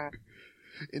nothing.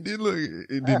 And then look,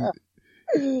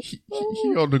 he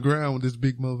on the ground with this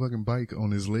big motherfucking bike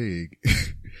on his leg.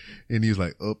 And he was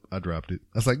like, oh, I dropped it.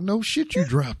 I was like, no shit, you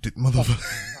dropped it, motherfucker.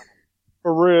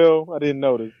 For real? I didn't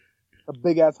notice. A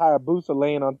big ass Hayabusa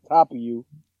laying on top of you.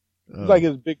 It's like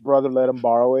his big brother let him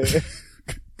borrow it.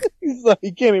 He's like,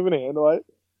 he can't even handle it.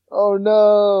 Oh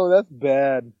no, that's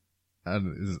bad.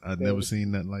 I'd never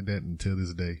seen nothing like that until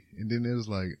this day. And then it was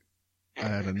like, I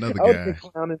had another guy. I was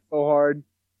clowning so hard.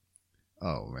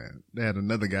 Oh man, they had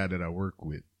another guy that I work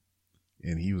with,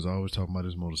 and he was always talking about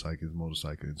his motorcycle.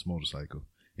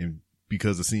 And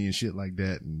because of seeing shit like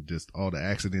that and just all the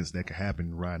accidents that could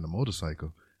happen riding a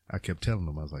motorcycle, I kept telling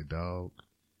him, I was like, dog,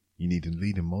 you need to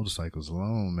leave them motorcycles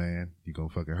alone, man. You're gonna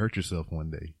fucking hurt yourself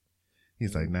one day.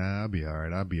 He's like, nah, I'll be all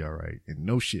right. And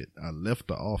no shit, I left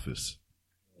the office.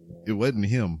 It wasn't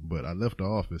him, but I left the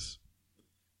office.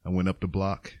 I went up the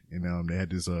block, and they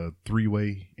had this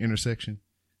three-way intersection.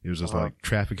 It was just like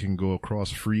traffic can go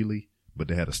across freely, but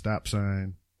they had a stop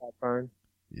sign. Stop sign?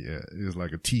 Yeah, it was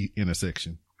like a T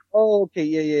intersection. Oh, okay,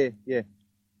 yeah.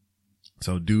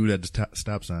 So dude had the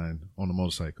stop sign on the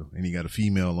motorcycle, and he got a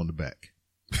female on the back.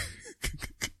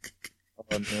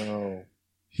 Oh no.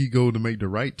 He go to make the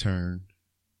right turn,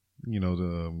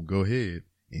 to go ahead,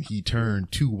 and he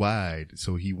turned too wide,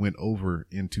 so he went over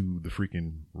into the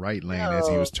freaking right lane as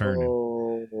he was turning.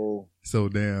 So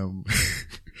damn.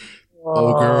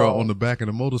 Old girl on the back of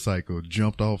the motorcycle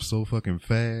jumped off so fucking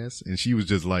fast, and she was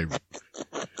just like,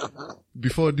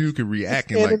 before a dude could react,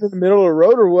 and like in the middle of the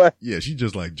road or what? Yeah, she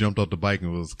just like jumped off the bike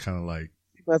and was kind of like.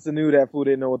 He must have knew that fool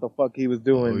didn't know what the fuck he was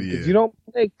doing. Oh, yeah. You don't.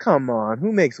 Hey, come on,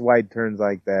 who makes wide turns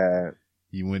like that?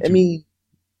 He went.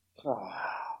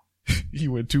 He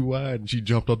went too wide, and she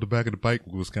jumped off the back of the bike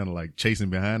and was kind of like chasing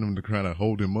behind him to try to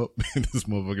hold him up, and this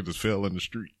motherfucker just fell in the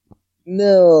street.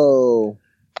 No.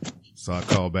 So I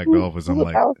called back the office. I'm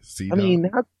like, see,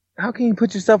 how can you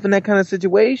put yourself in that kind of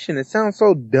situation? It sounds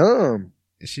so dumb.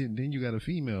 And shit, then you got a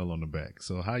female on the back.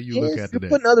 So how you look at that? You're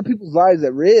putting other people's lives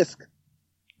at risk.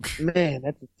 Man,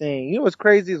 that's the thing. You know what's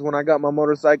crazy is when I got my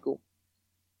motorcycle,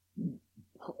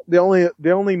 the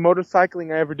only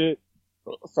motorcycling I ever did.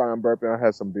 Sorry, I'm burping. I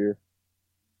had some beer.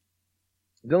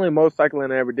 The only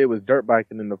motorcycling I ever did was dirt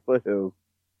biking in the foothills.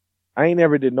 I ain't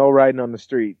never did no riding on the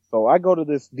street. So I go to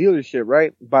this dealership,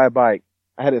 right? Buy a bike.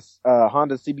 I had a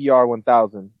Honda CBR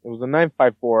 1000. It was a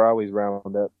 954. I always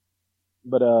round up.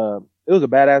 But it was a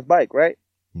badass bike, right?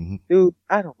 Mm-hmm. Dude,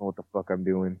 I don't know what the fuck I'm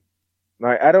doing.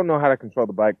 Like, I don't know how to control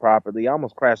the bike properly. I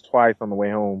almost crashed twice on the way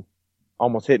home.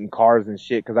 Almost hitting cars and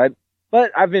shit.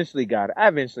 But I eventually got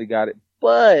it.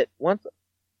 But once,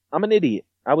 I'm an idiot.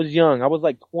 I was young. I was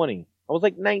like 20. I was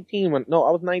like 19 I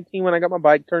was 19 when I got my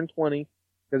bike, turned 20.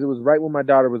 Because it was right when my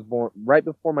daughter was born, right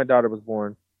before my daughter was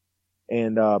born.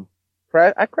 And,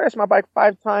 I crashed my bike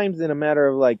 5 times in a matter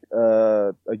of like,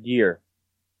 a year.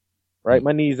 Right?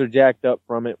 My knees are jacked up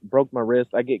from it. Broke my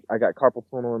wrist. I got carpal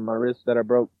tunnel in my wrist that I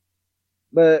broke.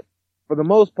 But for the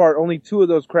most part, only 2 of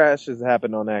those crashes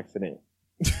happened on accident.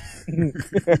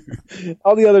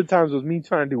 All the other times was me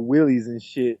trying to do wheelies and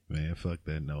shit. Man, fuck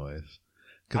that noise.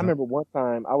 I remember one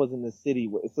time I was in the city.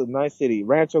 It's a nice city,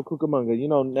 Rancho Cucamonga. You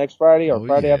know, next Friday or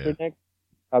Friday after next,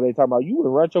 how they talk about you in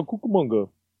Rancho Cucamonga.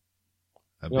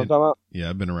 You know what I'm talking about? Yeah,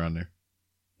 I've been around there.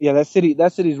 Yeah, that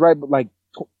city's right, like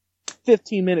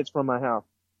 15 minutes from my house.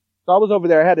 So I was over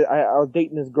there. I was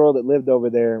dating this girl that lived over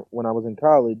there when I was in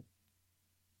college,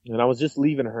 and I was just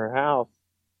leaving her house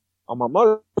on my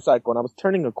motorcycle, and I was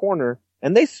turning a corner,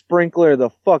 and they sprinkler the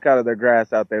fuck out of their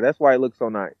grass out there. That's why it looks so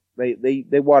nice. They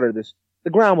water this. The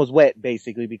ground was wet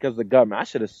basically because of the government. I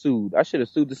should have sued.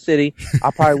 The city. I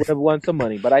probably would have won some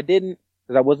money, but I didn't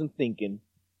because I wasn't thinking.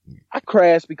 I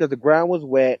crashed because the ground was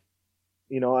wet,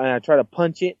 you know, and I tried to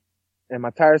punch it, and my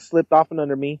tires slipped off and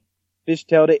under me.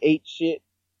 Fishtailed it, ate shit,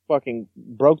 fucking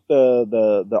broke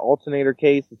the alternator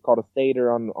case. It's called a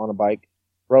stator on a bike.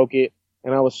 Broke it,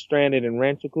 and I was stranded in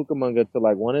Rancho Cucamonga till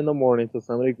like 1 a.m. till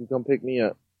somebody could come pick me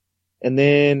up. And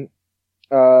then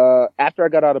after I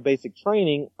got out of basic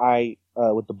training, I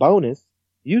with the bonus,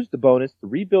 used the bonus to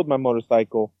rebuild my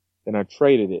motorcycle, then I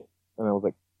traded it. And I was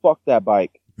like, fuck that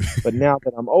bike. But now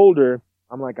that I'm older,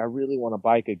 I'm like, I really want a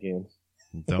bike again.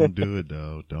 Don't do it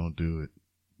though. Don't do it.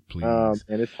 Please.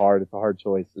 And it's hard. It's a hard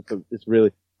choice. It's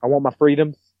really, I want my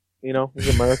freedoms, you know,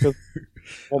 it's America.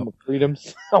 I want my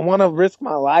freedoms. I want to risk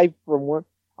my life for one.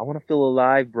 I want to feel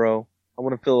alive, bro. I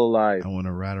want to feel alive. I want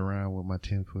to ride around with my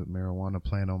 10-foot marijuana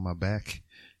plant on my back.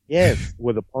 Yes,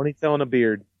 with a ponytail and a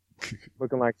beard.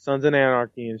 Looking like Sons of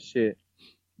Anarchy and shit.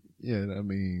 Yeah, I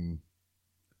mean,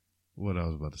 what I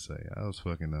was about to say. I was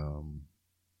fucking,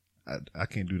 I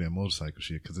can't do that motorcycle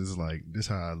shit because it's like, this is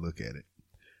how I look at it.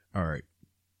 All right.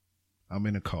 I'm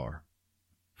in a car.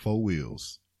 4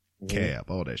 wheels. Cab.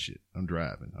 All that shit. I'm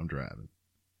driving.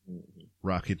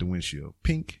 Rock hit the windshield.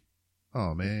 Pink.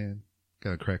 Oh, man.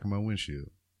 Got a crack in my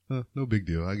windshield. No big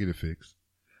deal. I get it fixed.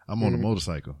 I'm on a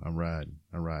motorcycle. I'm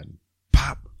riding.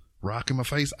 Pop. Rock in my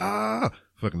face.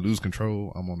 Fucking lose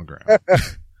control. I'm on the ground.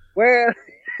 Where?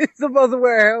 You're supposed to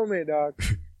wear a helmet, dog.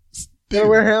 Gotta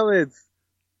wear helmets.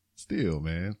 Still,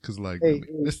 man. Cause like, Hey,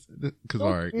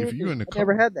 all right, if you're in the car.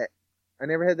 I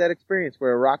never had that experience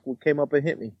where a rock came up and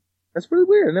hit me. That's really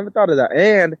weird. I never thought of that.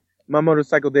 And my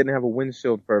motorcycle didn't have a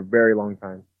windshield for a very long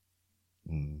time.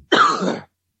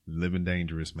 Living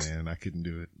dangerous, man. I couldn't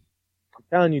do it. I'm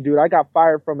telling you, dude, I got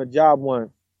fired from a job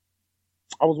once.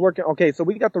 I was working, okay, so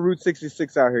we got the Route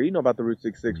 66 out here. You know about the Route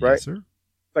 66, right? Yes, sir.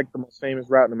 It's like the most famous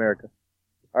route in America.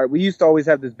 All right, we used to always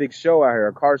have this big show out here,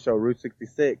 a car show, Route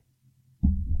 66.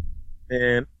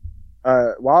 And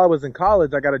while I was in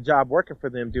college, I got a job working for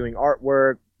them doing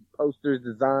artwork, posters,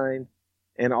 design,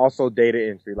 and also data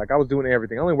entry. Like I was doing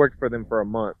everything. I only worked for them for a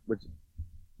month,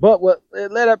 but what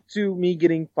it led up to me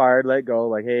getting fired, let go,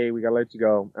 like, hey, we gotta let you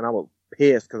go. And I was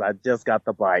pissed because I just got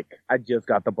the bike.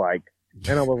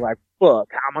 And I was like, fuck,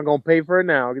 how am I gonna pay for it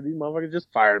now? Because these motherfuckers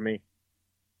just fired me.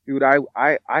 Dude, I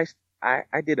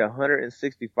did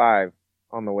 165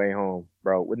 on the way home,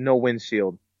 bro, with no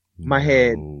windshield. My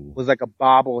head was like a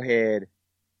bobblehead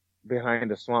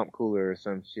behind a swamp cooler or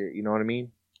some shit. You know what I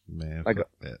mean? Man, like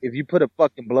that. If you put a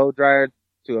fucking blow dryer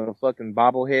to a fucking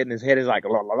bobblehead and his head is like,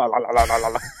 la, la, la, la, la, la,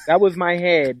 la. That was my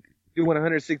head doing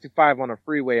 165 on a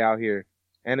freeway out here.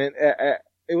 And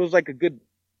it was like a good,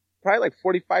 probably like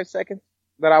 45 seconds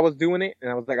that I was doing it. And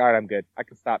I was like, all right, I'm good. I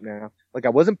can stop now. Like I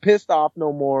wasn't pissed off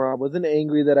no more. I wasn't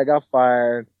angry that I got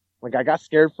fired. Like I got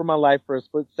scared for my life for a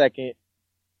split second.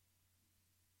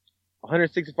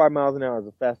 165 miles an hour is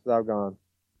the fastest I've gone.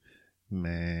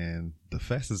 Man, the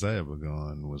fastest I ever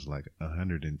gone was like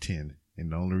 110.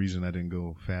 And the only reason I didn't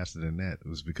go faster than that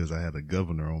was because I had a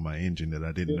governor on my engine that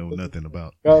I didn't know nothing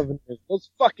about. Governors. Those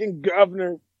fucking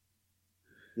governors.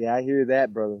 Yeah, I hear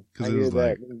that, brother. Cause it was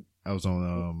like, I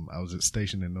was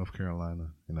stationed in North Carolina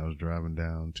and I was driving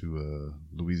down to,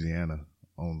 Louisiana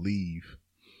on leave.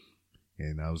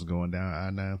 And I was going down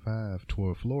I-95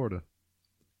 toward Florida.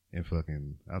 And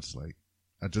fucking, I was like,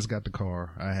 I just got the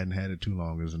car. I hadn't had it too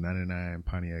long. It was a 99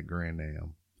 Pontiac Grand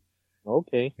Am.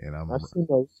 Okay. And I've seen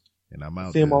those. And I'm out I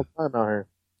see there. them all the time out here.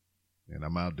 And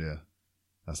I'm out there.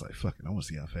 I was like, fuck it. I want to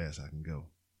see how fast I can go.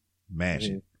 Mash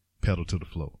it. Pedal to the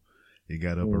floor. It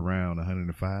got up around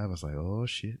 105. I was like, oh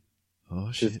shit.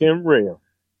 Oh shit. It's getting real.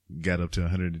 Got up to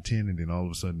 110 and then all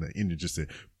of a sudden the engine just said,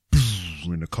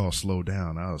 when the car slowed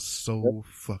down. I was so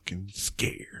fucking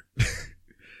scared.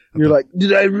 You're like,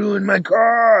 did I ruin my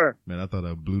car? Man, I thought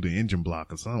I blew the engine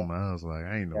block or something. I was like,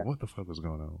 I ain't know what the fuck was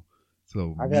going on.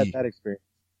 So I've had that experience.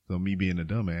 So me being a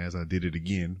dumbass, I did it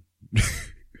again.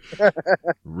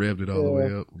 Revved it all the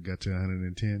way up, got to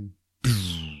 110,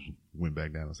 went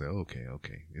back down and said, okay,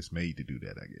 it's made to do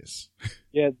that, I guess.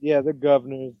 Yeah, they're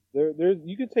governors. There's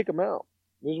you can take them out.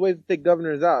 There's ways to take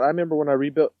governors out. I remember when I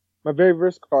rebuilt my very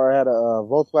first car, I had a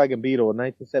Volkswagen Beetle, a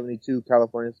 1972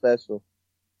 California Special.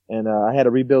 And, I had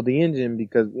to rebuild the engine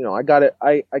because, I got it,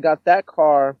 I got that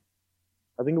car,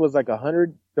 I think it was like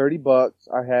 $130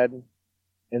 I had,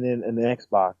 and then an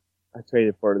Xbox I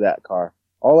traded for that car.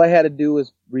 All I had to do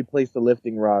was replace the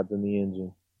lifting rods in the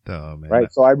engine. Oh, man.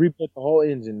 Right? So I rebuilt the whole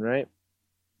engine, right?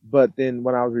 But then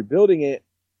when I was rebuilding it,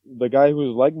 the guy who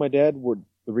was like my dad,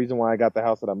 the reason why I got the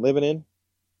house that I'm living in,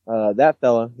 that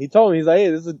fella, he told me, he's like,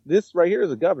 hey, this right here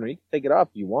is a governor. You can take it off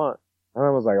if you want. And I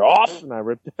was like, off, and I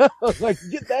ripped it out. I was like,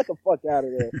 get that the fuck out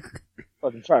of there.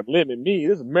 Fucking try to limit me.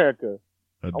 This is America.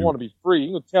 I want to be free.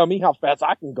 You can tell me how fast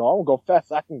I can go. I want to go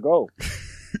fast as I can go.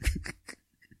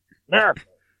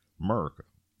 America.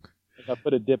 I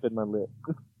put a dip in my lip.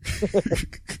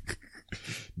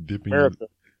 Dip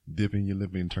in your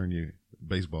lip and turn your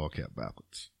baseball cap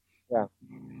backwards. Yeah.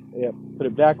 Put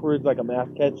it backwards like I'm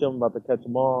about to catch them. About to catch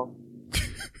them all.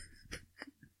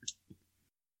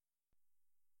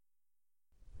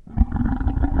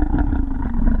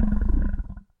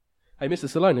 Hey, Mr.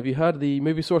 Salone, have you heard of the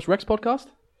Movie Source Rex podcast?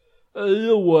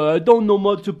 I don't know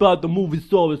much about the Movie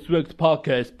Source Rex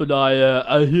podcast, but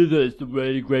I hear that it's a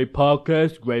really great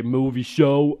podcast, great movie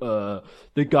show.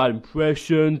 They got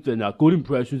impressions. They're not good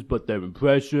impressions, but they're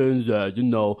impressions.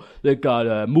 They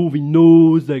got movie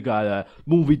news. They got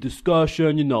movie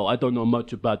discussion. I don't know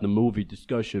much about the movie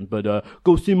discussion, but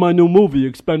go see my new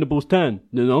movie, Expendables 10,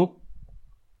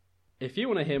 If you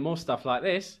want to hear more stuff like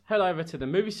this, head over to the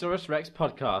Movie Source Rex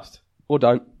podcast. Or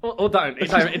don't. Or don't. It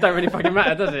don't really fucking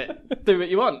matter, does it? Do what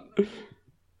you want.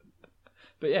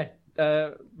 But yeah,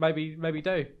 maybe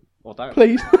do. Or don't.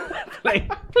 Please.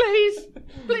 Please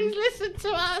listen to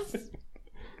us.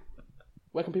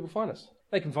 Where can people find us?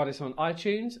 They can find us on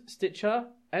iTunes, Stitcher,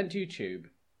 and YouTube.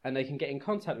 And they can get in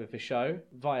contact with the show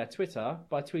via Twitter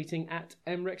by tweeting at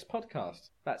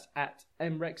MRexPodcast. That's at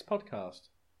MRexPodcast. Is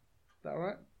that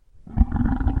alright?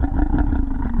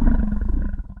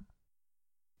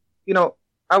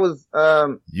 I was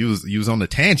You was on the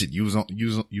tangent. You was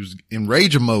in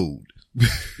rager mode.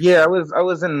 yeah, I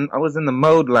was in the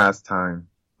mode last time,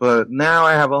 but now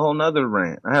I have a whole nother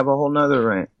rant.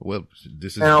 Well,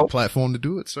 this is the platform to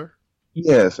do it, sir.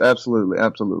 Yes, absolutely.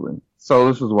 So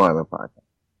this is why the podcast.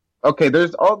 Okay,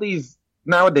 there's all these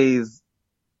nowadays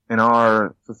in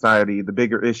our society. The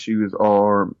bigger issues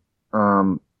are,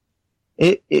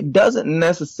 it doesn't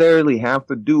necessarily have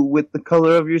to do with the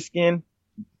color of your skin.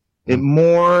 It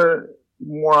more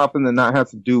often than not has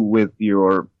to do with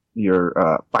your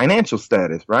financial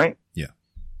status, right? Yeah.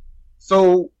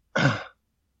 So, all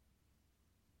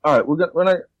right,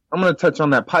 I'm gonna touch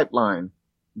on that pipeline,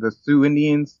 the Sioux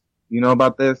Indians. You know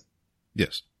about this?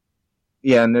 Yes.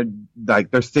 Yeah, and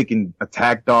they're sticking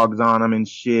attack dogs on them and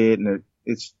shit, and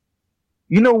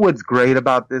what's great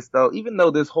about this though? Even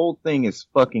though this whole thing is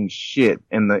fucking shit,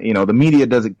 and the media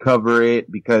doesn't cover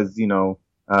it because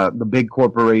the big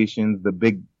corporations, the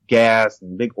big gas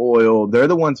and big oil, they're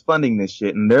the ones funding this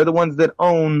shit, and they're the ones that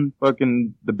own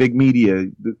fucking the big media,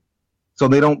 so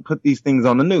they don't put these things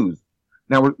on the news.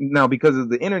 Now because of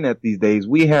the internet these days,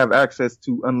 we have access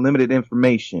to unlimited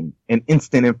information and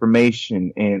instant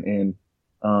information and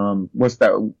what's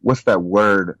that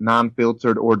word?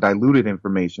 Non-filtered or diluted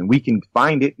information. We can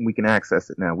find it and we can access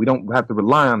it now. We don't have to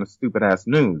rely on the stupid ass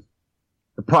news.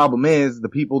 The problem is the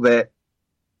people that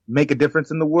make a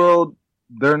difference in the world,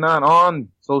 they're not on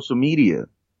social media.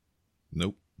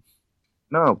 Nope.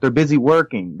 No, they're busy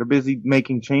working. They're busy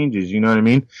making changes. You know what I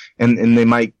mean? And they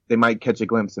might catch a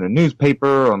glimpse in a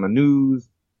newspaper, on the news,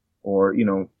 or,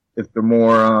 if they're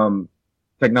more,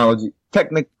 technologically,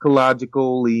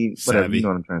 whatever, savvy. You know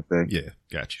what I'm trying to say? Yeah,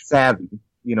 gotcha. Savvy.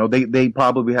 They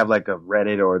probably have like a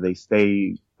Reddit, or they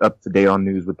stay up to date on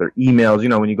news with their emails.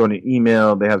 When you go to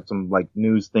email, they have some like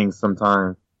news things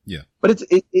sometimes. Yeah. But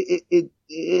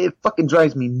it fucking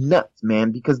drives me nuts,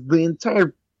 man, because the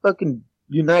entire fucking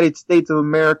United States of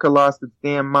America lost its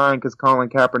damn mind because Colin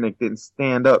Kaepernick didn't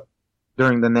stand up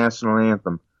during the national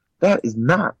anthem. That is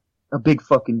not a big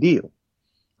fucking deal.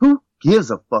 Who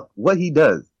gives a fuck what he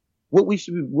does? What we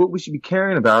should be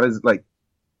caring about is like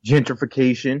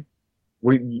gentrification,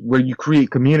 where you create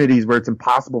communities where it's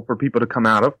impossible for people to come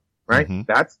out of, right?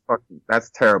 Mm-hmm. That's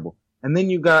terrible. And then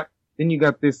you got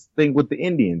this thing with the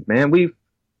Indians, man.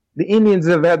 The Indians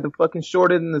have had the fucking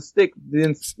short end of the stick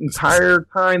the entire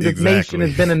time this nation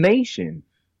has been a nation.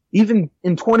 Even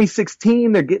in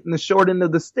 2016, they're getting the short end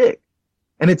of the stick.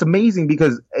 And it's amazing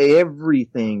because every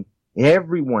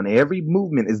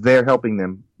movement is there helping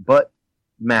them, but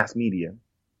mass media.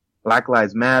 Black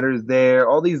Lives Matter is there.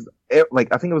 All these,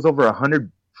 like, I think it was over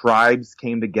 100 tribes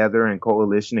came together in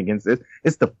coalition against this.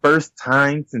 It's the first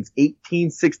time since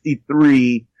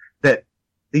 1863 that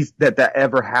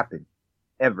ever happened.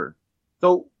 Ever.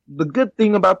 So the good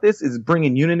thing about this is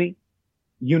bringing unity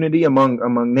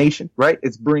among nations, right?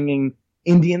 It's bringing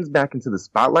Indians back into the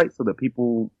spotlight so that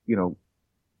people,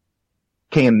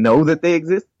 can know that they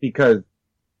exist, because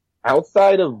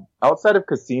outside of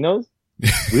casinos,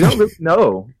 we don't really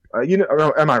know.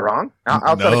 Am I wrong?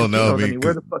 Outside of casinos, I mean,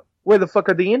 where the fuck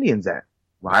are the Indians at?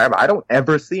 I don't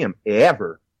ever see them,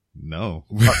 ever. No.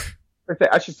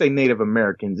 I should say Native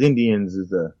Americans. Indians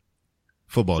is a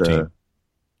football team.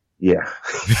 Yeah.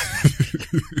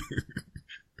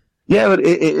 Yeah, but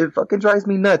it fucking drives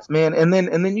me nuts, man. And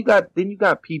then you got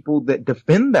people that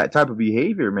defend that type of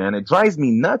behavior, man. It drives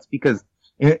me nuts because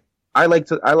I like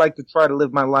to try to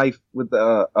live my life with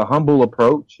a humble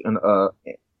approach and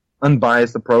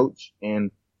unbiased approach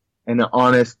and an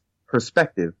honest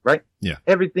perspective, right? Yeah.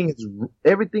 Everything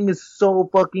is so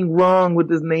fucking wrong with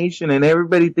this nation, and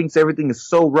everybody thinks everything is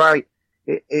so right.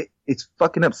 It's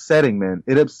fucking upsetting, man.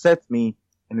 It upsets me,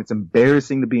 and it's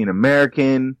embarrassing to be an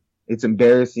American. It's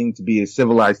embarrassing to be a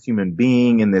civilized human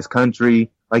being in this country.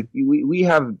 Like, we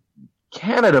have,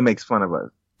 Canada makes fun of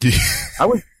us. I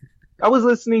was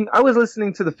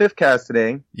listening to the Fifth Cast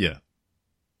today. Yeah.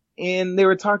 And they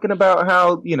were talking about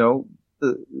how,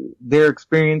 their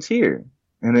experience here.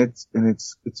 And it's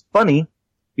funny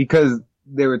because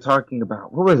they were talking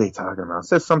about, what were they talking about? It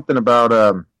says something about,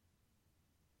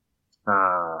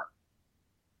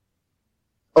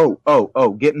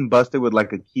 getting busted with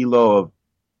like a kilo of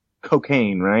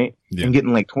cocaine, right? Yeah. And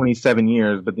getting like 27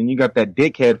 years. But then you got that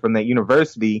dickhead from that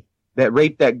university that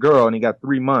raped that girl and he got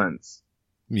 3 months.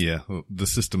 Yeah. The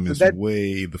system is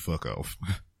way the fuck off.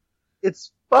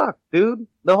 It's fucked, dude.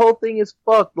 The whole thing is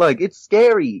fucked. Like, it's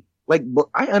scary. Like,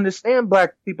 I understand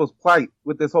black people's plight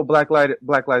with this whole Black Lives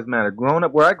Matter. Growing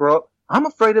up where I grew up, I'm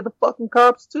afraid of the fucking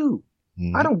cops too.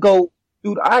 Mm-hmm. I don't go,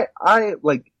 dude,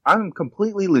 I'm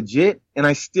completely legit and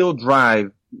I still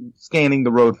drive scanning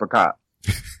the road for cops.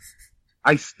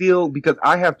 because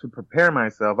I have to prepare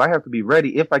myself. I have to be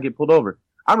ready if I get pulled over.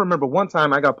 I remember one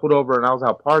time I got pulled over and I was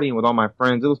out partying with all my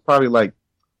friends. It was probably like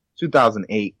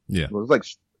 2008. Yeah. It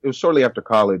was shortly after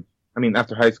college.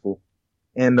 After high school.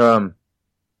 And,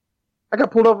 I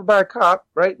got pulled over by a cop,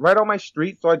 right on my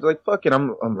street. So I was like, fuck it.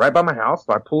 I'm right by my house.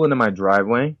 So I pull into my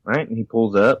driveway, right? And he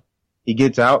pulls up. He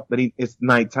gets out, but it's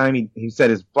nighttime. He said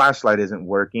his flashlight isn't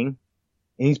working.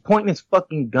 And he's pointing his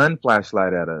fucking gun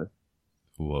flashlight at us.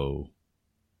 Whoa.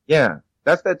 Yeah.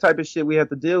 That's that type of shit we have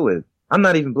to deal with. I'm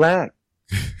not even black.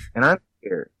 And I'm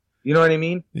scared. You know what I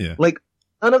mean? Yeah. Like,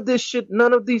 none of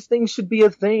these things should be a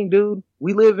thing, dude.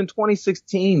 We live in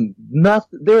 2016.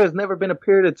 There has never been a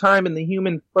period of time in the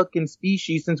human fucking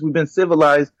species since we've been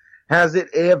civilized. Has it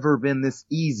ever been this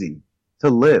easy to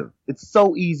live? It's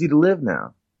so easy to live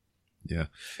now. Yeah.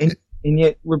 And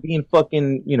yet we're being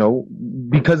fucking,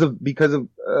 because of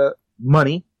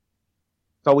money.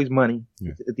 It's always money.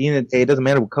 Yeah. At the end of the day, it doesn't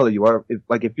matter what color you are.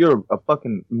 If you're a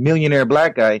fucking millionaire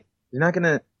black guy, you're not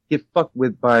gonna get fucked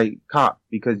with by cops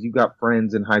because you got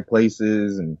friends in high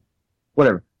places and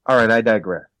whatever. All right, I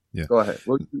digress. Yeah. Go ahead.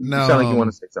 You No, sound like you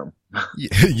want to say something.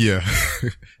 Yeah.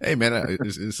 Hey man,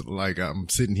 it's like I'm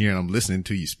sitting here and I'm listening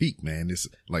to you speak, man. It's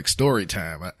like story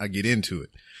time. I get into it.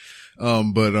 Cause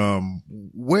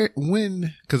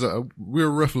we're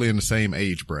roughly in the same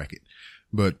age bracket,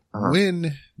 but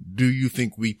when do you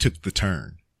think we took the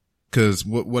turn? Cause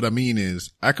what I mean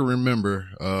is I can remember,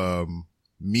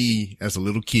 me as a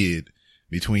little kid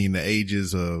between the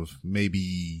ages of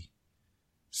maybe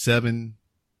 7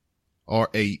 or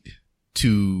 8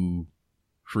 to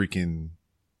freaking,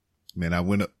 man, I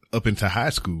went up into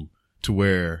high school to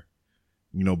where,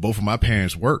 both of my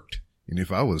parents worked. And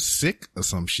if I was sick or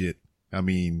some shit,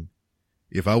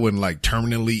 if I wasn't like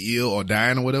terminally ill or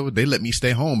dying or whatever, they let me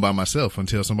stay home by myself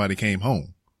until somebody came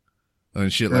home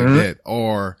and shit like that.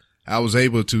 Or I was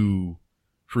able to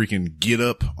freaking get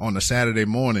up on a Saturday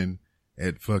morning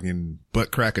at fucking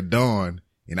butt crack of dawn,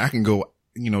 and I can go,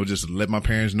 just let my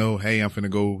parents know, hey, I'm finna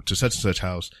go to such and such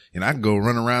house, and I can go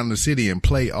run around the city and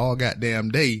play all goddamn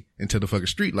day until the fucking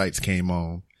street lights came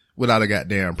on without a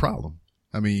goddamn problem.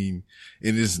 I mean,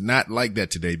 it is not like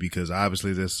that today because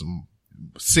obviously there's some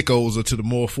sickos are to the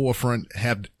more forefront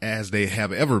as they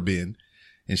have ever been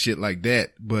and shit like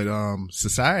that. But,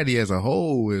 society as a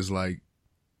whole is like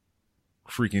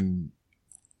freaking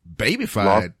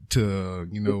babyfied to,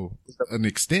 an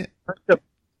extent.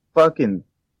 Fucking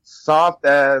soft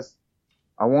ass.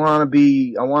 I want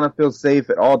to feel safe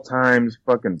at all times.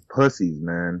 Fucking pussies,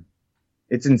 man.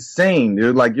 It's insane,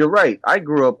 dude. Like, you're right. I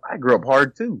grew up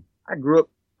hard too.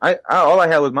 All I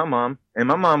had was my mom, and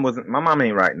my mom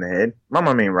ain't right in the head. My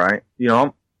mom ain't right.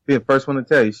 I'll be the first one to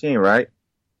tell you, she ain't right.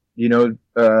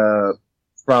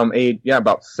 From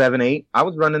about 7, 8, I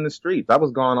was running the streets. I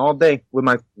was gone all day with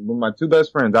my two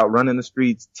best friends out running the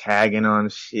streets, tagging on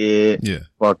shit. Yeah.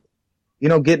 Fuck.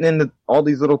 Getting into all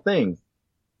these little things.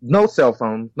 No cell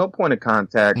phones, no point of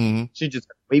contact. She just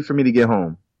wait for me to get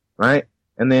home. Right?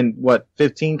 And then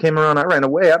 15 came around, I ran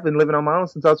away. I've been living on my own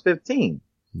since I was 15.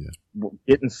 Yeah.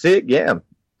 Getting sick, yeah.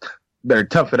 Better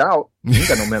tough it out. You ain't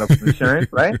got no medical insurance,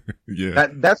 right? Yeah.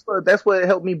 That's what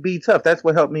helped me be tough. That's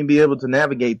what helped me be able to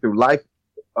navigate through life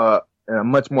in a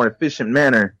much more efficient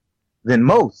manner than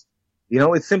most.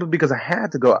 It's simply because I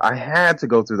had to go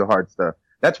through the hard stuff.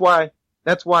 That's why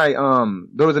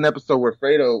there was an episode where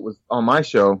Fredo was on my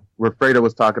show where Fredo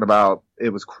was talking about it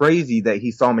was crazy that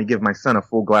he saw me give my son a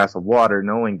full glass of water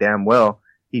knowing damn well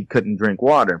he couldn't drink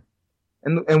water.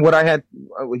 And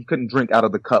he couldn't drink out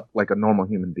of the cup like a normal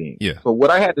human being. Yeah. So what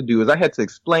I had to do is I had to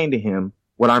explain to him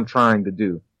what I'm trying to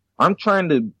do. I'm trying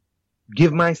to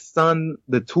give my son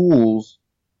the tools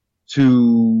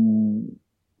to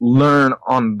learn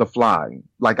on the fly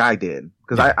like I did.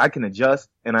 Because I can adjust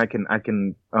and I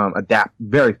can adapt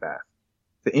very fast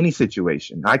to any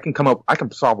situation. I can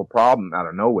solve a problem out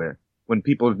of nowhere when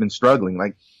people have been struggling.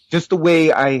 Like just the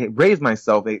way I raised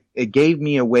myself, it gave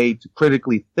me a way to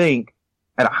critically think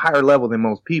at a higher level than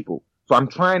most people. So I'm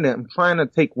trying to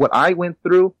take what I went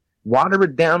through, water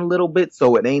it down a little bit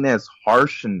so it ain't as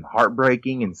harsh and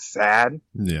heartbreaking and sad.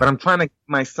 Yeah. But I'm trying to give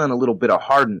my son a little bit of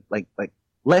harden, like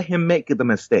let him make the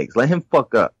mistakes. Let him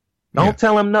fuck up. Don't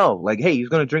tell him no. Like, hey, he's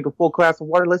going to drink a full glass of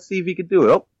water. Let's see if he can do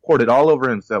it. Oh, poured it all over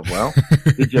himself. Well,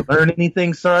 did you learn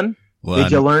anything, son? Well,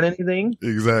 did you learn anything?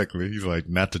 Exactly. He's like,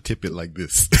 not to tip it like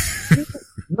this.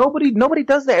 Nobody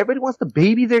does that. Everybody wants to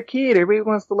baby their kid. Everybody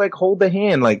wants to like hold the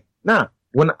hand. Like, nah.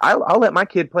 When I'll let my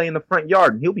kid play in the front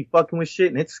yard and he'll be fucking with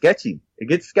shit and it's sketchy. It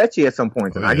gets sketchy at some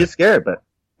points and I get scared. But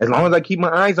as long as I keep my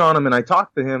eyes on him and I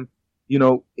talk to him,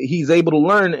 he's able to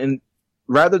learn. And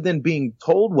rather than being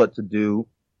told what to do,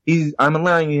 I'm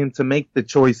allowing him to make the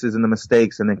choices and the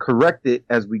mistakes and then correct it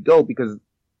as we go. Because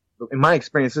in my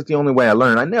experience, it's the only way I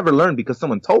learn. I never learned because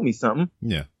someone told me something.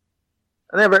 Yeah.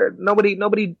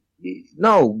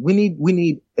 No, we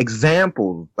need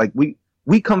examples. Like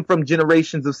we come from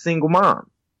generations of single moms.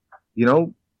 Yeah.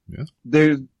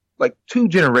 There's like 2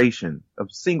 generations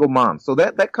of single moms. So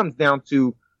that comes down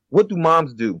to what do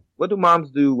moms do? What do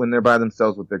moms do when they're by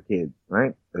themselves with their kids,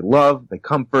 right? They love, they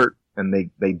comfort,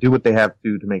 and they do what they have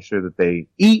to make sure that they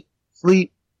eat,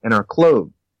 sleep, and are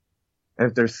clothed. And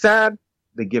if they're sad,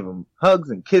 they give them hugs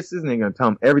and kisses and they're going to tell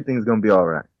them everything's going to be all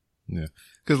right. Yeah.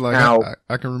 Cause like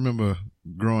I can remember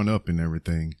growing up and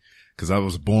everything cause I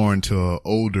was born to an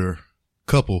older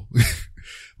couple.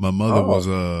 My mother was,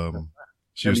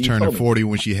 she was turning 40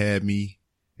 when she had me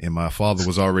and my father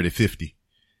was already 50.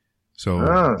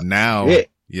 So now,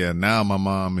 now my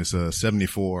mom is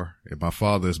 74 and my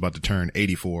father is about to turn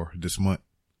 84 this month.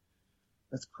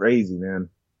 That's crazy, man.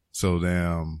 So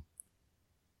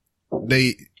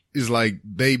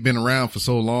they've been around for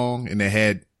so long and they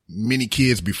had many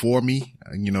kids before me.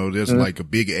 There's like a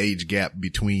big age gap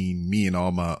between me and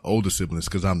all my older siblings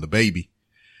because I'm the baby.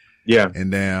 Yeah.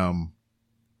 And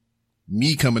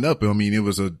me coming up, it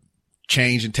was a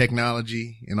change in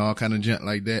technology and all kind of junk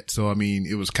like that. So,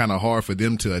 it was kind of hard for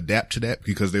them to adapt to that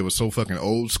because they were so fucking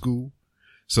old school.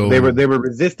 So they were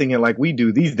resisting it like we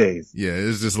do these days. Yeah.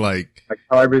 It's just like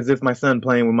how I resist my son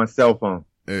playing with my cell phone.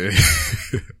 I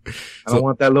don't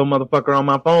want that little motherfucker on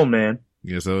my phone, man.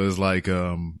 Yeah, so it's like,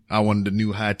 I wanted the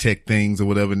new high tech things or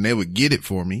whatever and they would get it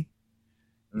for me.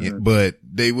 Yeah, but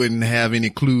they wouldn't have any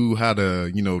clue how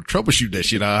to, troubleshoot that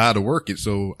shit, how to work it.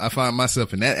 So I find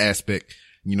myself in that aspect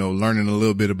learning a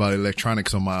little bit about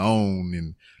electronics on my own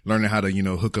and learning how to,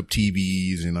 hook up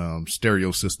TVs and,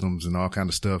 stereo systems and all kind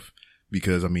of stuff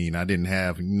because, I didn't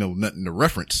have, nothing to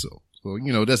reference. So,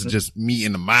 that's just me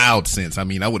in the mild sense. I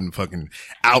wouldn't fucking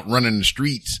out running the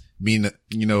streets being,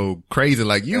 crazy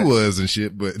like you was and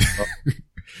shit, but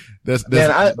that's just me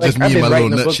I've in been my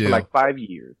writing little a book nutshell. for like 5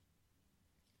 years.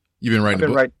 You've been writing a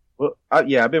book?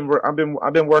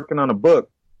 I've been working on a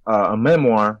book, a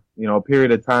memoir, a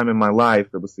period of time in my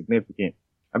life that was significant.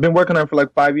 I've been working on it for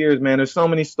like 5 years, man. There's so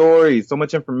many stories, so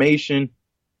much information.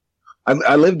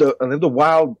 I lived a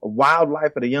wild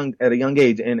life at a young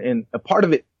age, and a part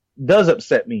of it does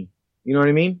upset me. You know what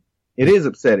I mean? It is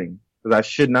upsetting because I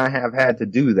should not have had to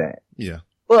do that. Yeah.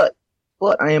 But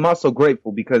I am also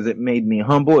grateful because it made me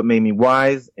humble, it made me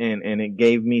wise, and it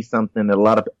gave me something that a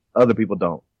lot of other people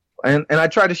don't. And I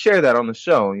try to share that on the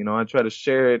show. I try to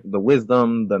share it, the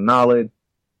wisdom, the knowledge.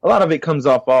 A lot of it comes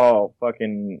off all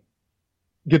fucking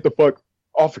get the fuck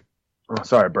off. Oh,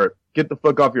 sorry, Bert. Get the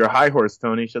fuck off your high horse,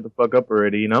 Tony. Shut the fuck up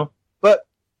already, But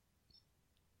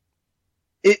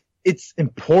it's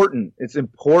important. It's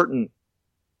important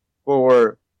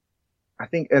for, I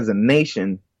think, as a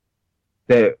nation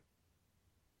that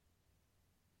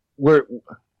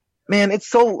it's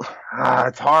so,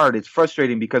 it's hard. It's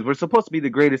frustrating because we're supposed to be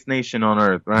the greatest nation on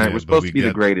earth, right? Yeah, we're supposed to be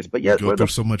the greatest, but yet go through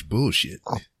so much bullshit.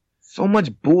 So much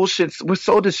bullshit. We're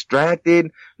so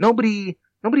distracted. Nobody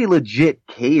legit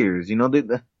cares,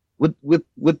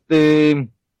 with the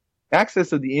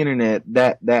access of the internet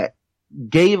that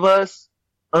gave us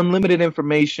unlimited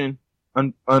information,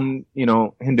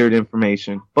 hindered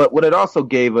information. But what it also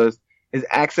gave us is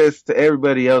access to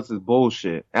everybody else's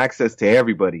bullshit. Access to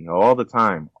everybody all the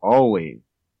time, always.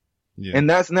 Yeah. And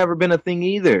that's never been a thing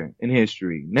either in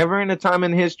history. Never in a time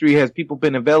in history has people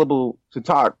been available to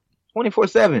talk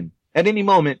 24/7 at any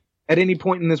moment, at any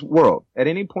point in this world, at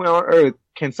any point on earth.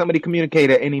 Can somebody communicate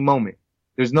at any moment?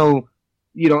 There's no,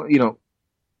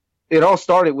 it all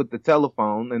started with the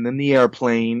telephone and then the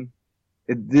airplane,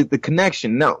 the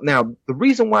connection. Now, the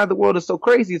reason why the world is so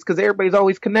crazy is because everybody's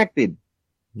always connected.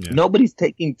 Yeah. Nobody's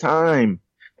taking time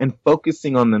and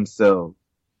focusing on themselves,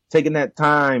 taking that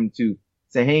time to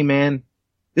say, hey man,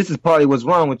 this is probably what's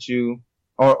wrong with you.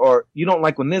 Or you don't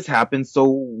like when this happens, so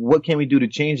what can we do to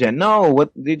change that? No,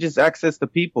 they just access the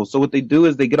people. So what they do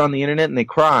is they get on the internet and they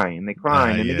cry and they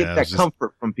get that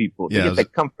comfort from people. They get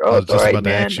that comfort. Oh, it's all right,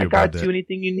 man. I got you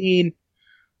anything you need.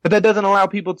 But that doesn't allow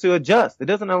people to adjust. It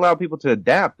doesn't allow people to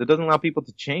adapt. It doesn't allow people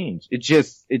to change. It's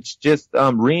just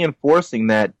reinforcing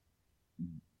that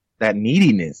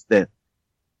neediness, that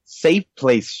safe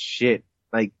place shit.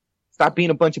 Like, stop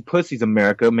being a bunch of pussies,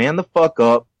 America. Man the fuck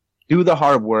up. Do the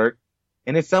hard work.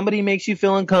 And if somebody makes you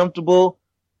feel uncomfortable,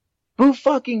 boo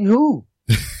fucking who?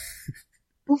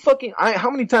 Boo fucking, how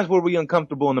many times were we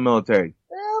uncomfortable in the military?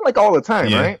 Like all the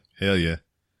time, right? Hell yeah.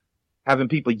 Having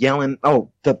people yelling,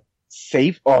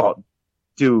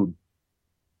 dude.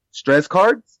 Stress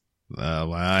cards?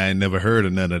 Well, I ain't never heard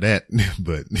of none of that,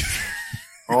 but.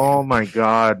 Oh my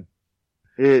God.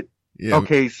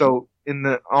 Okay, so in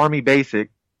the Army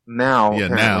Basic, now. Yeah,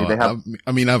 now. They have,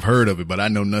 I've heard of it, but I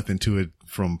know nothing to it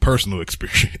from personal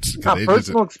experience. Not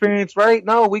personal experience, right?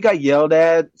 No, we got yelled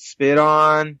at, spit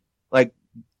on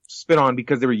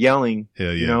because they were yelling.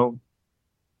 Hell yeah.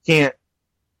 Can't,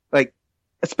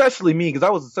 especially me, because I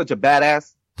was such a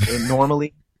badass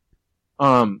normally.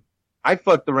 I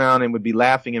fucked around and would be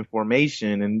laughing in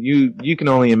formation, and you can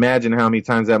only imagine how many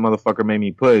times that motherfucker made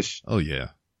me push. Oh yeah.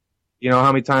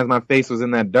 How many times my face was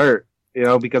in that dirt,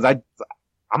 because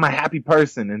I'm a happy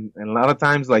person, and a lot of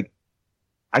times,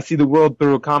 I see the world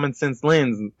through a common sense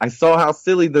lens. I saw how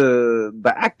silly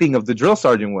the acting of the drill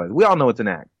sergeant was. We all know it's an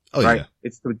act, right? Yeah.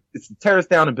 It's to tear us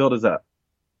down and build us up.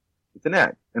 It's an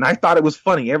act. And I thought it was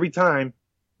funny every time,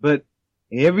 but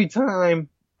every time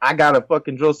I got a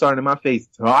fucking drill sergeant in my face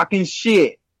talking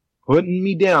shit, putting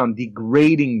me down,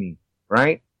 degrading me,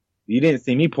 right? You didn't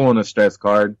see me pulling a stress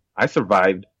card. I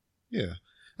survived. Yeah.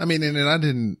 And I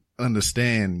didn't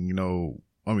understand,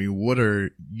 what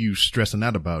are you stressing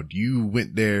out about? You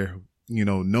went there,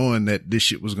 knowing that this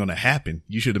shit was going to happen.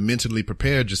 You should have mentally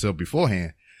prepared yourself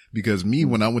beforehand. Because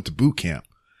when I went to boot camp,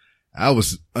 I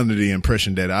was under the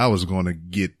impression that I was going to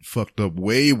get fucked up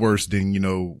way worse than,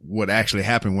 what actually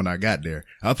happened when I got there.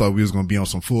 I thought we was going to be on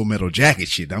some Full Metal Jacket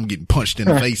shit. I'm getting punched in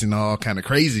the face and all kind of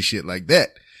crazy shit like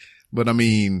that. But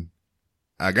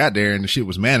I got there and the shit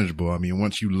was manageable.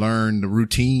 Once you learn the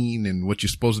routine and what you're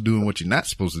supposed to do and what you're not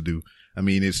supposed to do,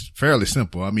 it's fairly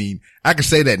simple. I can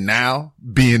say that now,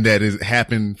 being that it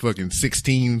happened fucking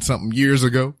 16 something years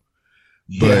ago.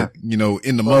 But, you know,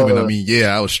 in the moment, I mean, yeah,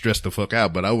 I was stressed the fuck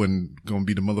out, but I wasn't going to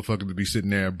be the motherfucker to be sitting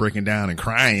there breaking down and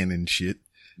crying and shit.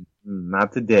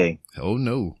 Not today. Oh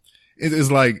no.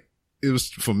 It's like, it was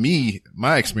for me,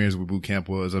 my experience with boot camp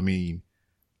was, I mean,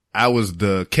 I was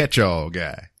the catch-all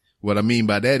guy. What I mean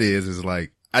by that is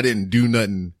like, I didn't do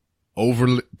nothing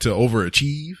to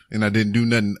overachieve, and I didn't do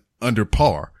nothing under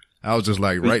par. I was just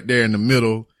like right there in the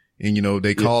middle, and you know,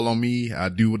 they call on me, I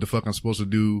do what the fuck I'm supposed to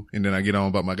do, and then I get on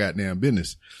about my goddamn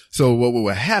business. So what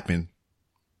would happen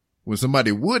when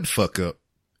somebody would fuck up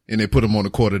and they put them on the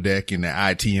quarterdeck and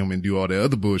they IT them and do all that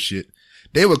other bullshit,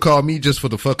 they would call me just for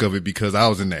the fuck of it because I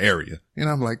was in the area. And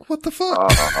I'm like, what the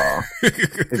fuck?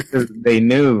 They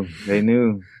knew.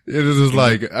 It was just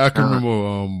like, I can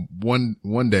remember,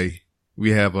 one day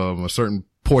we have, a certain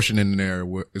portion in there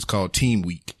where it's called Team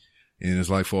Week. And it's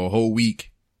like for a whole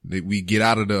week, we get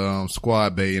out of the,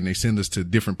 squad bay and they send us to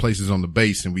different places on the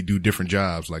base and we do different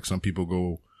jobs. Like some people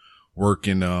go work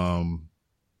in, the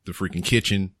freaking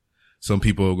kitchen. Some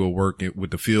people go work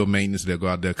with the field maintenance. They'll go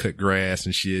out there, cut grass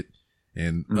and shit.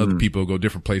 And other people go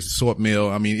different places, sort mail.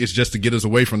 I mean, it's just to get us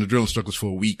away from the drill instructors for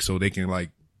a week so they can like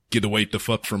get away the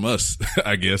fuck from us,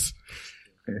 I guess.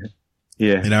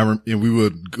 Yeah. And we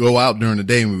would go out during the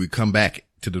day and we would come back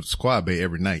to the squad bay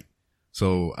every night.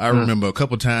 So I remember a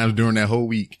couple times during that whole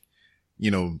week,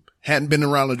 you know, hadn't been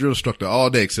around the drill instructor all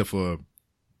day except for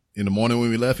in the morning when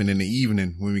we left and in the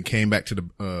evening when we came back to the,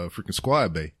 freaking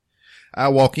squad bay. I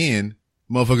walk in,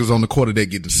 motherfuckers on the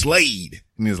quarterdeck getting slayed.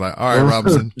 And he's like, all right,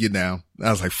 Robinson, get down.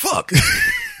 I was like, fuck.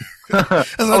 I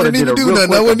didn't even do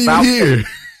nothing. I wasn't even here.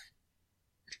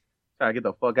 Try to get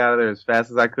the fuck out of there as fast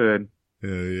as I could.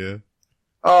 Yeah.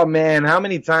 Oh man, how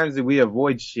many times did we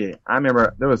avoid shit? I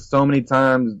remember there was so many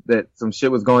times that some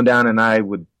shit was going down and I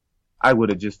would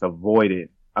have just avoided.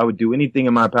 I would do anything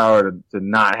in my power to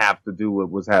not have to do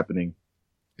what was happening.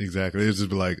 Exactly. It's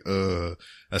just like,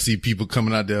 I see people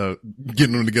coming out there,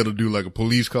 getting them together to do like a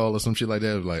police call or some shit like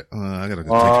that. It's like, I gotta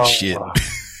go take a shit.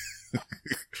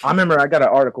 I remember I got an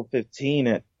Article 15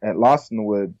 at Lost in the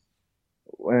Woods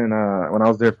when I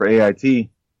was there for AIT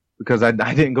because I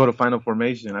didn't go to Final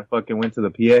Formation. I fucking went to the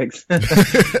PX.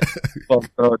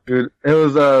 Oh, dude. It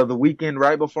was, the weekend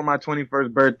right before my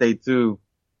 21st birthday too.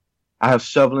 I was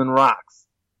shoveling rocks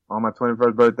on my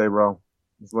 21st birthday, bro.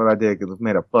 That's what I did because I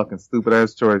made a fucking stupid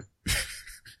ass choice.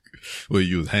 Well,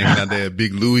 you was hanging out there at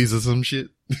Big Louie's or some shit?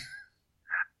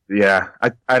 Yeah,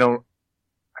 I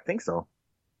think so.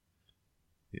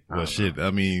 Well, shit.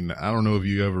 I mean, I don't know if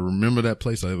you ever remember that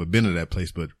place or ever been to that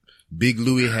place, but Big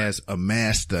Louie has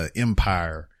amassed an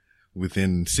empire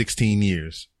within 16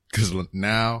 years. Cause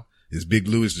now is Big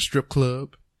Louie's the strip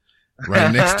club.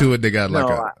 Right next to it, they got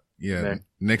like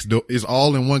next door. It's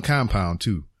all in one compound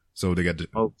too. So they got the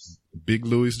Big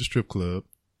Louie's the strip club.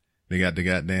 They got the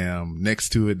goddamn next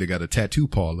to it. They got a tattoo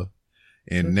parlor.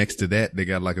 And next to that, they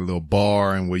got like a little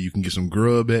bar and where you can get some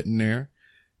grub at in there.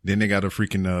 Then they got a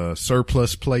freaking,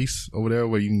 surplus place over there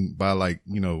where you can buy like,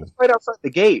 you know. It's right outside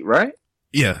the gate, right?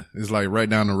 Yeah. It's like right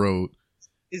down the road.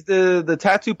 Is the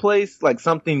tattoo place like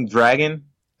something dragon?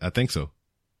 I think so.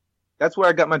 That's where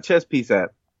I got my chest piece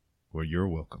at. Well, you're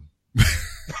welcome.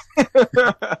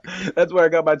 That's where I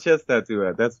got my chest tattoo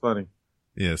at. That's funny.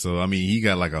 Yeah. So, I mean, he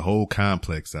got like a whole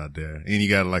complex out there and he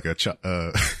got like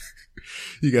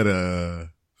you got a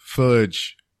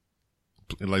fudge,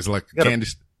 like candy.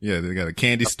 Yeah, they got a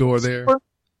candy store there.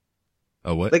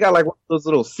 Oh, what? They got like one of those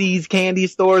little C's candy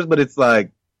stores, but it's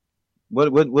like,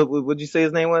 what'd you say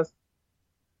his name was?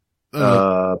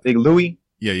 Big Louie?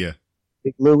 Yeah.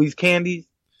 Big Louie's Candies?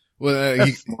 Well,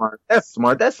 that's smart. That's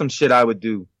smart. That's some shit I would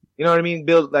do. You know what I mean?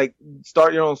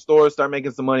 Start your own store, start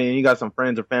making some money, and you got some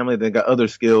friends or family that got other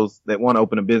skills that want to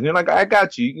open a business. You're like, I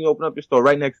got you. You can open up your store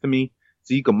right next to me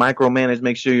so you can micromanage,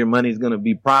 make sure your money's going to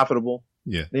be profitable.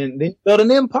 Yeah. Then build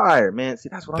an empire, man. See,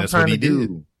 that's what I'm trying to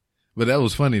do. But that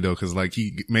was funny though, cause like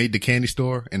he made the candy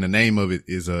store and the name of it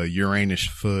is Uranus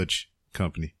Fudge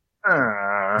Company.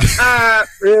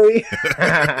 Really?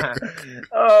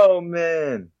 Oh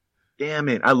man. Damn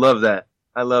it. I love that.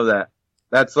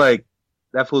 That's like,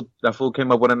 that fool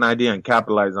came up with an idea and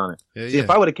capitalized on it. Yeah, See,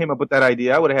 if I would have came up with that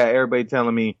idea, I would have had everybody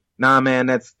telling me, nah man,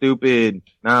 that's stupid.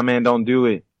 Nah man, don't do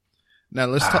it. Now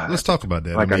let's talk about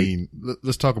that. Like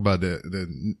let's talk about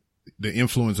the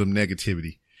influence of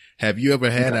negativity. Have you ever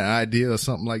had an idea or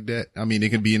something like that? I mean, it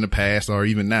can be in the past or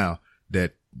even now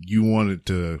that you wanted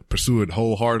to pursue it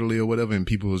wholeheartedly or whatever, and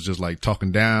people was just like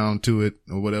talking down to it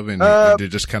or whatever, and they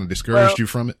just kind of discouraged you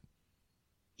from it.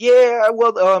 Yeah,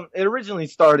 well, it originally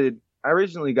started. I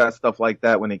originally got stuff like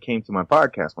that when it came to my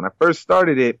podcast. When I first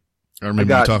started it, I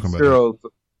remember you talking about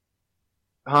that.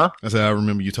 Huh? I said I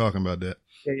remember you talking about that.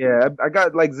 Yeah, I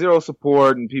got like zero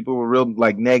support and people were real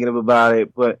like negative about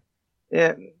it, but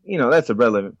yeah, that's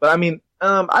irrelevant. But I mean,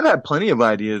 I've had plenty of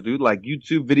ideas, dude, like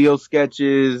YouTube video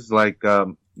sketches, like,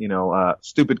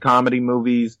 stupid comedy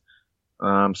movies.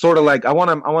 Sort of like I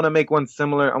want to make one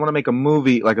similar. I want to make a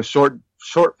movie, like a short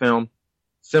film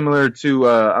similar to,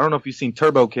 I don't know if you've seen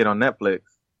Turbo Kid on Netflix.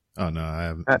 Oh no, I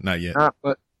haven't, not yet.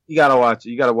 But you gotta watch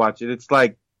it. It's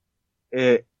like,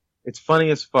 it's funny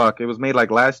as fuck. It was made like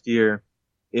last year.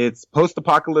 It's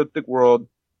post-apocalyptic world.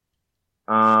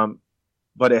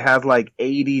 But it has like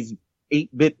 80s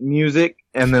 8-bit music,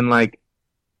 and then like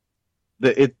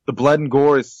the blood and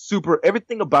gore is super.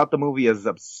 Everything about the movie is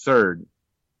absurd,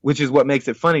 which is what makes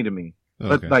it funny to me. Okay.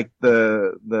 But like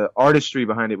the artistry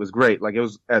behind it was great. Like it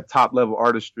was at top level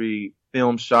artistry,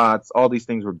 film shots, all these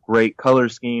things were great. Color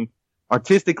scheme,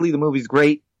 artistically, the movie's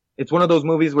great. It's one of those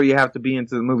movies where you have to be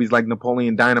into the movies like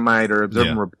Napoleon Dynamite or Observe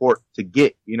and Report to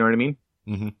get. You know what I mean?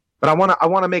 Mm-hmm. But I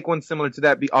want to make one similar to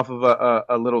that, be off of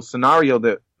a little scenario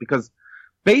because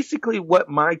basically what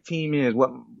my team is, what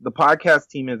the podcast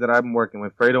team is that I've been working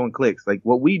with, Fredo and Clicks, like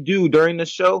what we do during the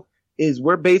show is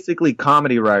we're basically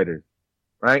comedy writers,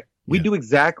 right? We do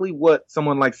exactly what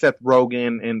someone like Seth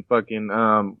Rogen and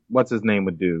fucking, what's his name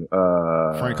would do?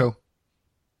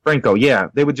 Franco, yeah.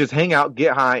 They would just hang out,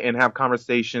 get high, and have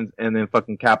conversations and then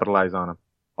fucking capitalize on them.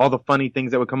 All the funny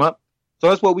things that would come up. So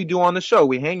that's what we do on the show.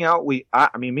 We hang out. Me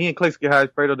and Clicks get high.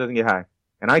 Fredo doesn't get high.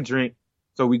 And I drink.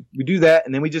 So we do that,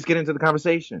 and then we just get into the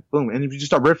conversation. Boom. And we just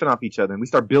start riffing off each other, and we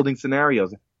start building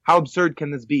scenarios. How absurd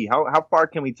can this be? How far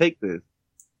can we take this?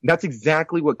 And that's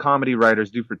exactly what comedy writers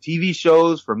do for TV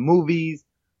shows, for movies,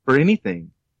 for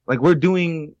anything. Like we're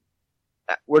doing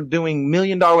 $1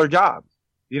 million jobs.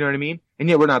 You know what I mean? And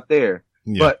yet we're not there.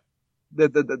 Yeah. But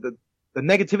the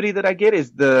negativity that I get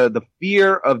is the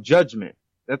fear of judgment.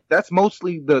 That's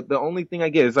mostly the only thing I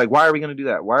get. It's like, why are we going to do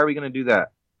that? Why are we going to do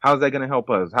that? How's that going to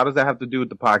help us? How does that have to do with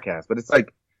the podcast? But it's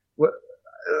like, what?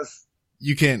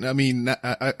 You can't, I mean,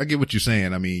 I get what you're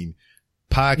saying. I mean,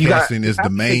 podcasting is the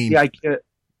main,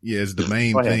 is the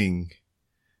main thing.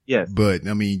 Yes. But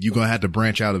I mean, you're going to have to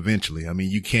branch out eventually. I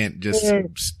mean, you can't just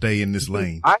stay in this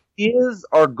lane. Ideas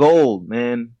are gold,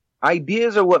 man.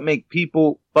 Ideas are what make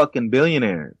people fucking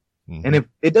billionaires. Mm-hmm. And if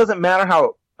it doesn't matter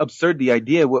how absurd the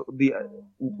idea,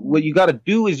 what you got to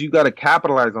do is you got to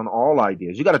capitalize on all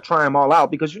ideas. You got to try them all out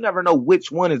because you never know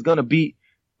which one is going to be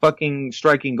fucking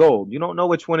striking gold. You don't know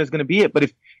which one is going to be it. But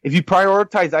if you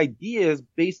prioritize ideas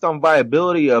based on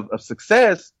viability of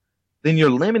success, then you're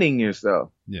limiting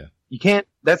yourself. Yeah. You can't,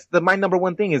 my number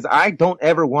one thing is I don't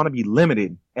ever want to be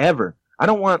limited, ever. I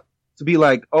don't want to be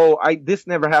like, this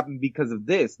never happened because of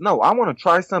this. No, I want to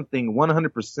try something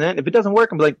 100%. If it doesn't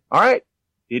work, I'm like, all right,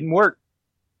 didn't work.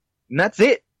 And that's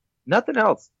it. Nothing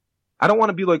else. I don't want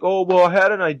to be like, I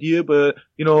had an idea, but,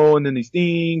 and then these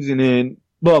things, and then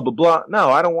blah, blah, blah. No,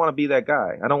 I don't want to be that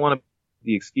guy. I don't want to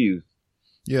be excused.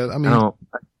 Yeah, I mean,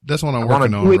 that's what I'm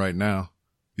working on right now.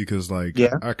 Because, I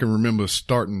can remember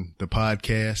starting the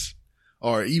podcast,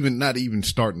 or not even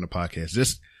starting the podcast,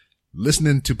 just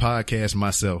listening to podcasts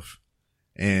myself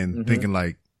and thinking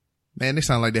like, man, they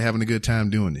sound like they're having a good time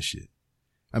doing this shit.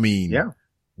 I mean,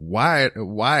 why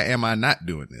am I not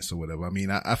doing this or whatever? I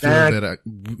mean, I feel that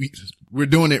we're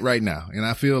doing it right now. And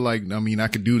I feel like, I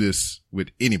could do this with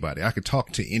anybody. I could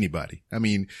talk to anybody. I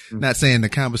mean, not saying the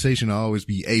conversation will always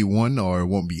be A1 or it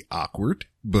won't be awkward,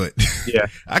 but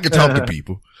I could talk to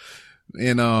people.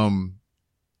 And,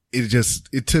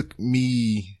 it took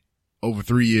me over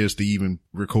 3 years to even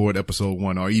record episode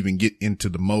 1 or even get into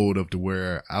the mode of to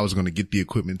where I was going to get the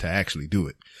equipment to actually do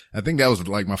it. I think that was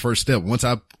like my first step. Once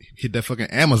I hit that fucking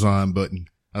Amazon button,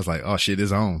 I was like, oh shit,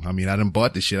 it's on. I mean, I done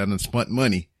bought this shit. I done spent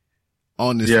money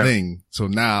on this thing. So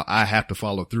now I have to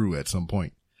follow through at some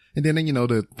point. And then,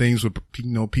 the things with,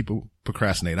 people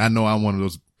procrastinate. I know I'm one of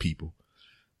those people.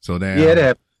 So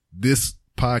now this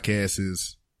podcast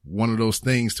is one of those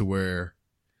things to where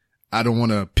I don't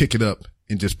want to pick it up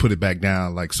and just put it back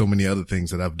down like so many other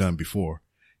things that I've done before.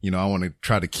 I want to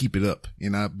try to keep it up.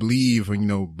 And I believe,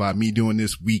 by me doing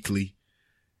this weekly,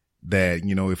 that,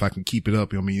 if I can keep it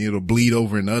up, it'll bleed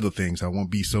over into other things. I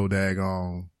won't be so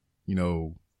daggone,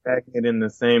 Stacking it in the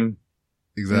same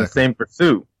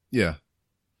pursuit. Yeah.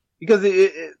 Because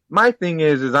my thing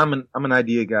is I'm an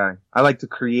idea guy. I like to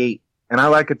create and I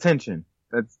like attention.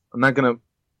 I'm not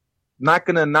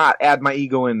gonna not add my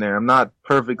ego in there. I'm not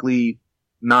perfectly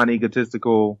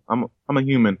non-egotistical. I'm a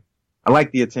human. I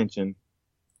like the attention.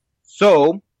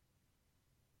 So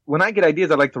when I get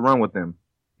ideas, I like to run with them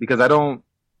because I don't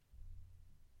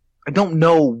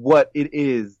know what it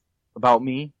is about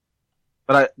me,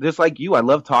 but just like you, I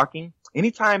love talking.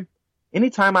 Anytime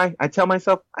anytime I tell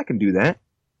myself I can do that,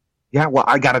 yeah, well,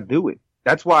 I gotta do it.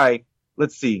 That's why,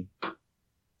 let's see.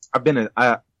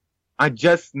 I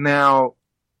just now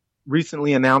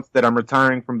recently announced that I'm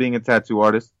retiring from being a tattoo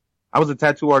artist. I was a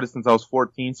tattoo artist since I was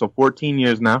 14, so 14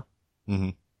 years now.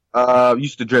 Mm-hmm.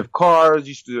 Used to drift cars,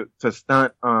 used to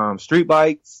stunt, street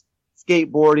bikes,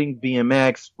 skateboarding,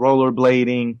 BMX,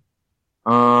 rollerblading.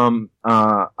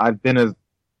 I've been a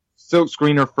silk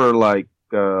screener for like,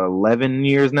 11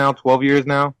 years now, 12 years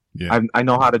now. Yeah. I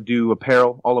know how to do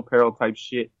all apparel type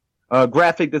shit.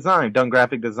 Graphic design, done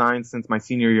graphic design since my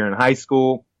senior year in high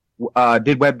school.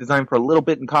 Did web design for a little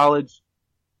bit in college.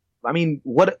 I mean,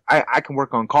 I can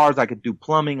work on cars. I could do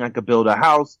plumbing. I could build a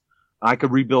house. I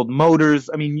could rebuild motors.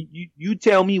 I mean, you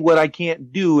tell me what I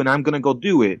can't do and I'm going to go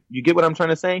do it. You get what I'm trying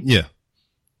to say? Yeah.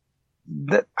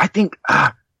 I think,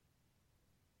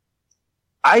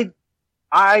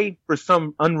 I, for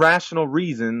some unrational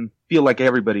reason, feel like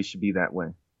everybody should be that way.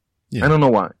 Yeah. I don't know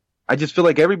why. I just feel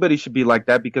like everybody should be like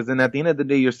that because then at the end of the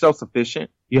day, you're self-sufficient.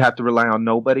 You have to rely on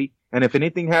nobody. And if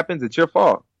anything happens, it's your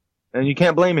fault. And you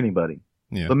can't blame anybody.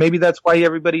 Yeah. But maybe that's why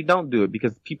everybody don't do it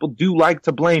because people do like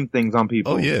to blame things on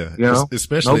people. Oh yeah. You know,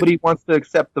 especially nobody wants to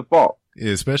accept the fault.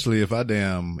 Yeah, especially if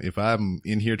I'm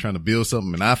in here trying to build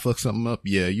something and I fuck something up,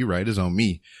 yeah, you're right, it's on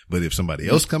me. But if somebody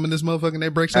else come in this motherfucker and they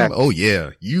break something, oh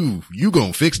yeah, you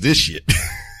gonna fix this shit.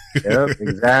 Yep,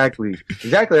 exactly.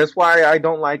 That's why I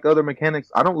don't like other mechanics.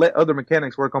 I don't let other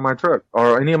mechanics work on my truck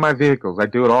or any of my vehicles. I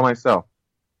do it all myself.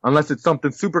 Unless it's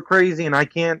something super crazy and I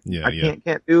can't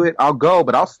do it, I'll go,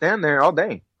 but I'll stand there all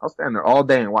day. I'll stand there all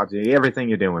day and watch everything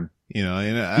you're doing. You know,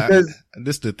 and because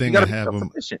this is the thing I have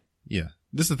with, this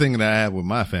is the thing that I have with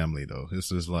my family though.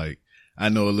 This is like, I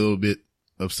know a little bit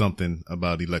of something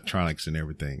about electronics and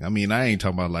everything. I mean, I ain't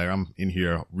talking about like I'm in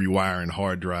here rewiring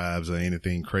hard drives or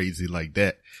anything crazy like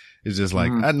that. It's just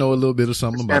like, I know a little bit of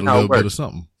something about a little bit of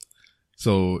something.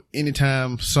 So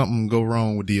anytime something go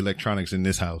wrong with the electronics in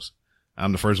this house,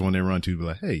 I'm the first one they run to be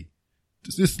like, hey,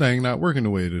 this thing not working the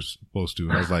way it's supposed to.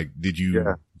 And I was like, did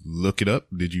you look it up?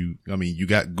 You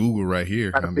got Google right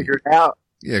here. Figure it out.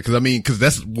 Yeah, cause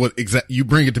that's what you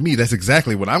bring it to me. That's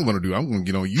exactly what I'm going to do. I'm going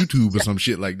to get on YouTube or some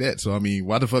shit like that. So, I mean,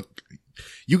 why the fuck?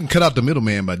 You can cut out the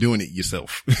middleman by doing it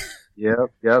yourself.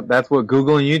 Yep. That's what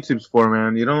Google and YouTube's for,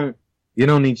 man. You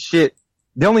don't need shit.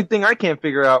 The only thing I can't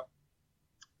figure out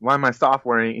why my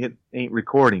software ain't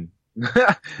recording.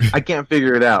 I can't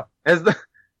figure it out.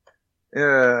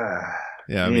 Yeah,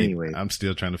 I mean, I'm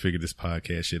still trying to figure this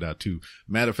podcast shit out too.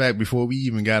 Matter of fact, before we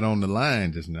even got on the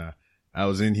line just now, I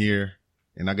was in here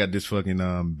and I got this fucking,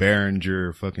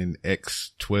 Behringer fucking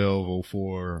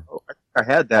X1204. Oh, I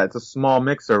had that. It's a small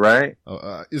mixer, right?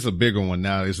 It's a bigger one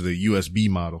now. It's the USB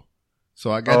model.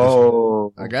 So I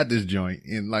got this joint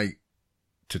and like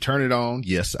to turn it on.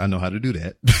 Yes, I know how to do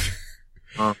that.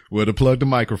 Where to plug the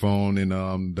microphone and,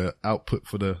 the output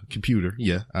for the computer.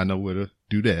 Yeah, I know where to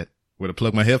do that. Where to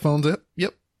plug my headphones up.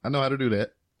 Yep, I know how to do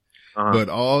that. But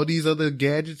all these other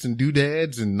gadgets and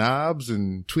doodads and knobs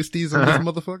and twisties on this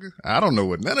mother, I don't know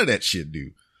what none of that shit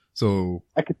do. So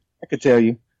I could tell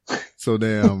you. So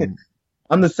damn.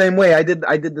 I'm the same way. I did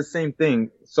the same thing.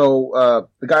 So,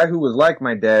 the guy who was like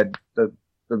my dad, the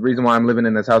reason why I'm living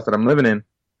in this house that I'm living in,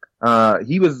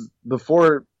 he was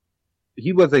an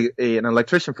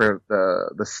electrician for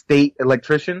the state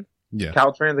electrician. Yeah.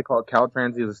 Caltrans, they call it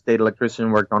Caltrans. He was a state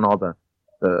electrician, worked on all the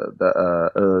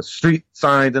street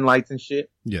signs and lights and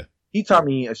shit. Yeah. He taught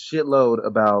me a shitload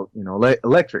about,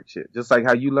 electric shit, just like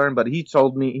how you learn, but he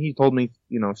told me,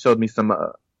 showed me some,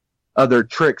 other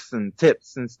tricks and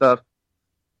tips and stuff.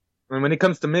 And when it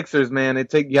comes to mixers, man,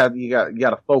 you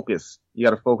gotta focus. You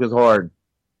gotta focus hard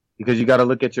because you gotta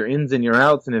look at your ins and your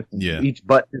outs. And if each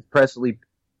button is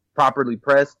properly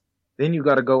pressed, then you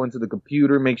got to go into the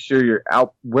computer, make sure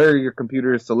where your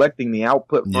computer is selecting the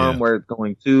output from, where it's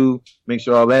going to, make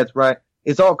sure all that's right.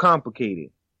 It's all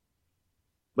complicated.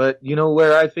 But you know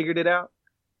where I figured it out?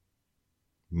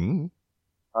 I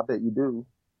bet you do.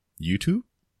 YouTube?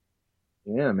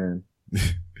 Yeah, man.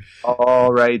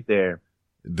 All right there.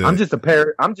 I'm just a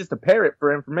parrot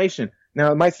for information.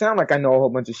 Now, it might sound like I know a whole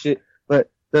bunch of shit,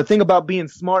 but the thing about being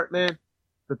smart, man,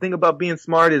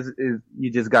 is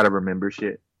you just got to remember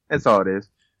shit. That's all it is.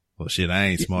 Well, shit, I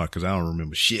ain't smart because I don't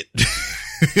remember shit.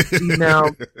 Now,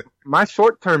 my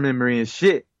short-term memory is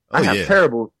shit. I have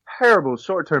terrible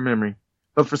short-term memory.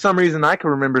 But for some reason, I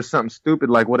can remember something stupid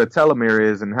like what a telomere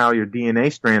is and how your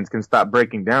DNA strands can stop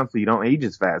breaking down so you don't age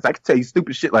as fast. I can tell you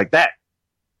stupid shit like that.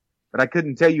 But I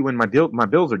couldn't tell you when my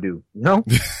bills are due, you know?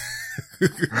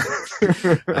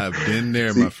 I've been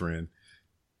there, my friend.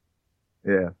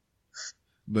 Yeah.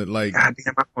 But like, God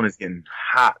damn, my phone is getting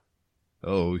hot.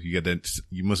 Oh, you got that?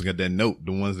 You must have got that Note,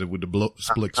 the ones that with the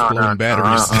exploding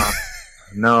batteries.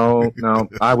 No,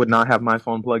 I would not have my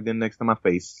phone plugged in next to my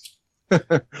face.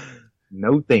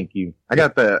 No, thank you. I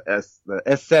got the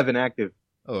S7 active.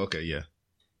 Oh, okay, yeah.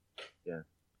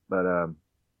 But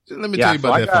let me tell you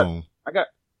about that phone.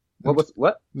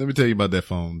 What? Let me tell you about that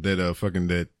phone.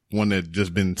 That one that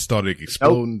just been started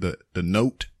exploding. Nope. The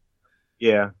Note.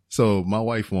 Yeah. So my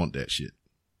wife want that shit,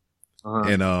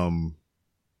 and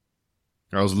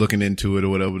I was looking into it or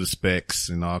whatever, the specs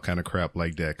and all kind of crap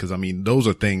like that. Cause I mean, those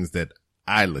are things that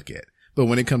I look at. But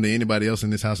when it come to anybody else in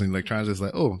this house in electronics, it's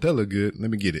like, oh, that look good.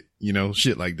 Let me get it.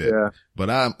 Shit like that. Yeah. But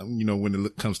when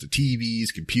it comes to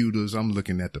TVs, computers, I'm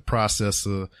looking at the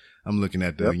processor. I'm looking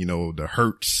at the, the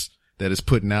hertz that it's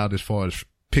putting out as far as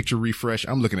picture refresh.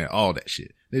 I'm looking at all that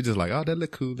shit. They're just like, oh, that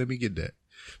look cool. Let me get that.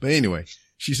 But anyway,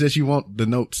 she says she want the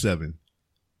Note 7.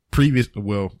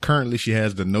 Currently she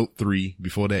has the Note 3.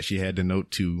 Before that, she had the Note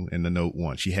 2 and the Note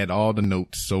 1. She had all the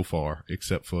Notes so far,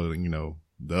 except for, the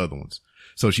other ones.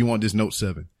 So she want this Note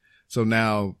 7. So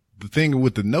now the thing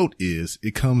with the Note is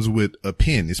it comes with a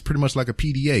pen. It's pretty much like a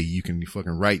PDA. You can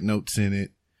fucking write notes in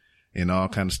it and all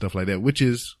kind of stuff like that, which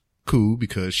is cool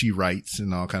because she writes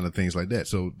and all kind of things like that.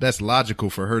 So that's logical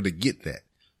for her to get that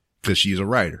because she's a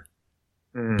writer.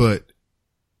 Mm. But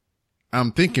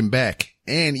I'm thinking back,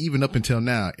 and even up until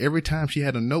now, every time she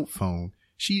had a Note phone,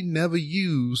 she never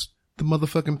used the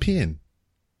motherfucking pen.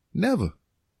 Never.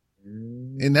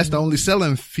 And that's the only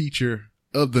selling feature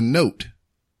of the Note.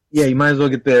 Yeah, you might as well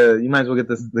get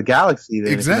the Galaxy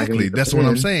then. Exactly. That's what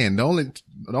I'm saying. The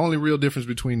only real difference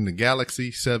between the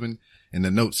Galaxy 7 and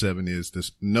the Note 7 is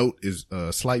this Note is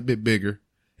a slight bit bigger.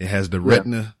 It has the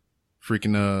Retina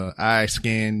freaking eye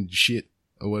scan shit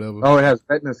or whatever. Oh, it has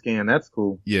Retina scan. That's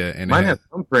cool. Yeah, and mine has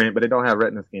thumbprint, but it don't have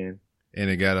Retina scan.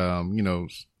 And it got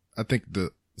I think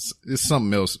it's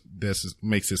something else that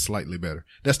makes it slightly better.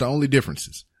 That's the only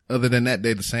differences. Other than that,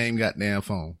 they're the same goddamn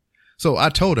phone. So I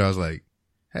told her, I was like,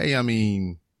 hey,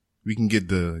 we can get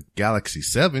the Galaxy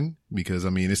 7 because,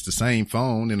 it's the same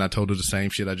phone. And I told her the same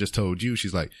shit I just told you.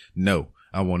 She's like, no,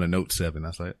 I want a Note 7. I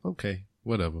was like, okay,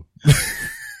 whatever.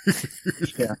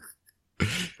 Yeah.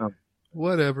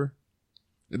 Whatever.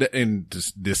 And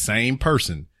the same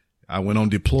person, I went on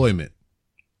deployment.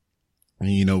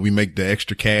 And, we make the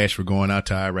extra cash for going out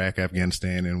to Iraq,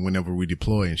 Afghanistan, and whenever we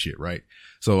deploy and shit, right?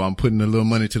 So I'm putting a little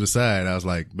money to the side. I was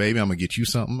like, baby, I'm going to get you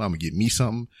something. I'm going to get me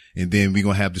something. And then we're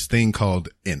going to have this thing called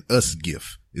an us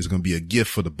gift. It's going to be a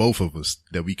gift for the both of us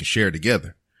that we can share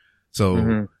together.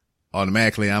 So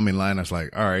automatically I'm in line. I was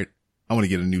like, all right, I want to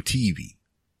get a new TV.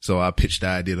 So I pitched the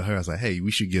idea to her. I was like, hey, we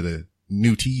should get a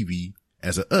new TV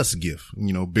as a us gift,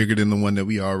 bigger than the one that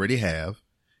we already have.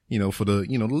 For the,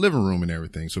 the living room and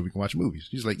everything so we can watch movies.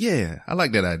 She's like, yeah, I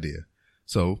like that idea.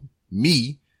 So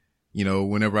me,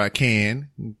 whenever I can,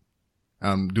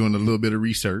 I'm doing a little bit of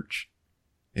research.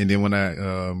 And then when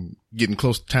I, getting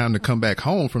close to time to come back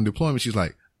home from deployment, she's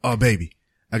like, oh baby,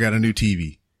 I got a new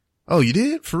TV. Oh, you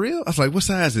did? For real? I was like, what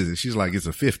size is it? She's like, it's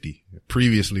a 50.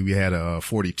 Previously we had a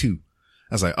 42.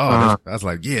 I was like, I was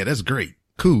like, yeah, that's great.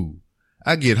 Cool.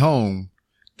 I get home.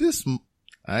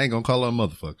 I ain't gonna call her a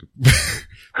motherfucker.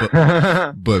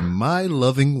 but my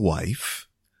loving wife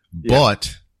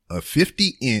bought a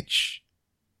 50-inch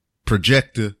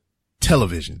projector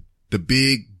television. The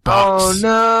big box. Oh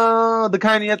no. The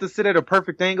kind you have to sit at a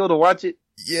perfect angle to watch it?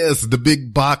 Yes, the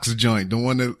big box joint. The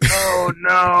one that. Oh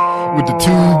no. With the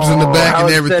tubes in the back How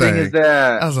and everything. How upsetting is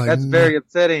that? I was like, that's very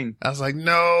upsetting. I was like,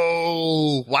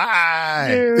 no,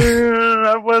 why?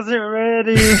 I wasn't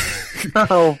ready.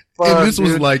 Oh, fuck, and this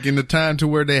was dude. like in the time to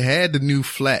where they had the new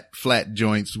flat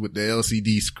joints with the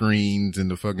LCD screens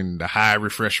and the high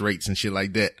refresh rates and shit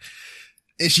like that.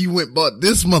 And she went bought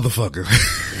this motherfucker.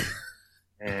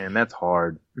 Man, that's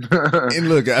hard. And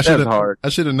look, I should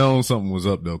have known something was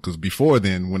up though, because before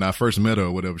then, when I first met her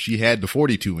or whatever, she had the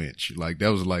 42-inch. Like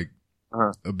that was like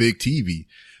a big TV,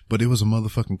 but it was a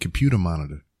motherfucking computer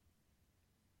monitor.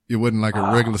 It wasn't like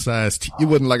a regular size. It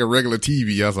wasn't like a regular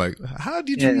TV. I was like, how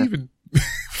did you even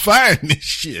find this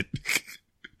shit?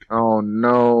 Oh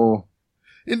no.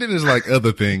 And then there's like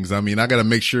other things. I gotta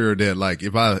make sure that like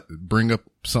if I bring up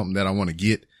something that I want to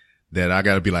get, that I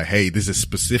gotta be like, hey, this is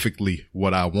specifically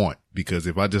what I want. Because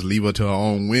if I just leave her to her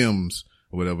own whims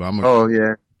or whatever, I'm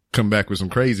gonna come back with some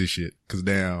crazy shit. Cause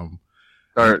damn.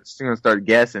 She's gonna start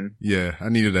guessing. Yeah. I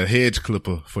needed a hedge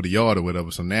clipper for the yard or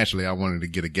whatever. So naturally I wanted to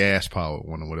get a gas powered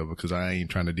one or whatever. Cause I ain't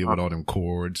trying to deal with all them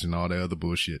cords and all that other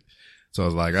bullshit. So I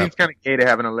was like, seems kind of gay to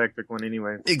have an electric one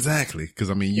anyway. Exactly. Cause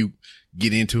you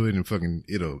get into it and fucking,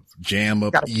 it'll jam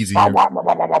up easier.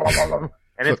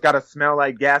 And it's gotta smell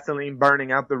like gasoline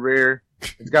burning out the rear.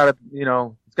 It's gotta,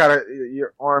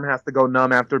 your arm has to go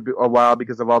numb after a while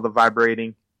because of all the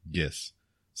vibrating. Yes.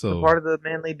 It's So part of the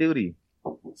manly duty.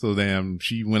 So damn,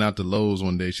 she went out to Lowe's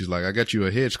one day. She's like, I got you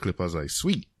a hedge clip. I was like,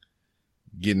 sweet.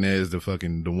 Getting there is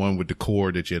the one with the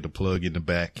cord that you had to plug in the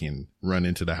back and run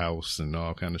into the house and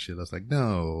all kind of shit. I was like,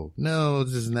 no,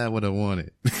 this is not what I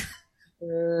wanted.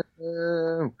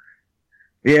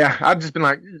 Yeah, I've just been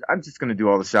like, I'm just gonna do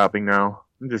all the shopping now.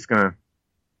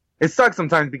 It sucks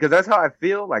sometimes because that's how I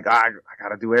feel. Like, I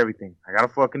gotta do everything. I gotta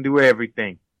fucking do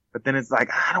everything. But then it's like,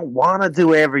 I don't want to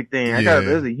do everything.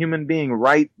 There's a human being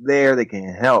right there that can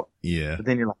help. Yeah. But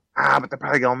then you're like, but they're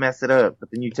probably going to mess it up.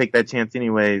 But then you take that chance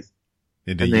anyways.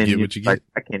 And then you get what you get.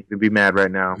 I can't even be mad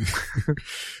right now.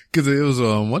 Cause it was,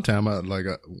 one time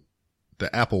the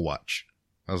Apple Watch.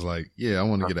 I was like, yeah, I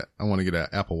want to get an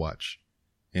Apple Watch.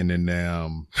 And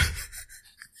then,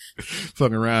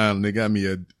 fucking around, they got me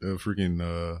a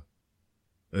freaking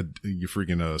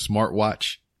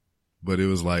smartwatch. But it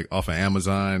was like off of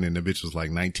Amazon and the bitch was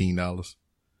like $19.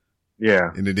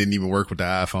 Yeah. And it didn't even work with the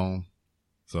iPhone.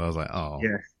 So I was like, oh,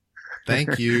 yeah.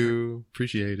 Thank you.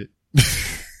 Appreciate it.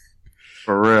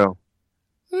 For real.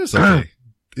 It's okay.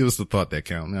 It was the thought that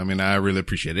counted. I mean, I really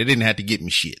appreciate it. It didn't have to get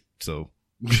me shit. So.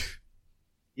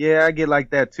 Yeah, I get like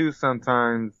that too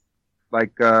sometimes.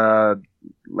 Like,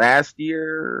 last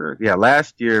year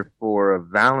for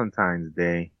Valentine's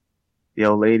Day. The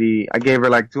old lady, I gave her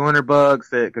like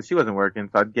 $200 cause she wasn't working.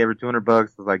 So I gave her $200. I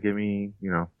was like, give me,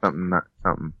 something.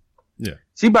 Yeah.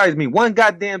 She buys me one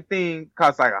goddamn thing,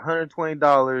 costs like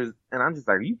 $120. And I'm just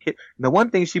like, are you kidding? The one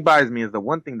thing she buys me is the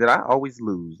one thing that I always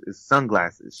lose is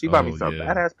sunglasses. She bought me some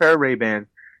badass pair of Ray-Bans.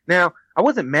 Now, I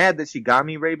wasn't mad that she got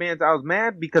me Ray-Bans. I was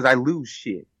mad because I lose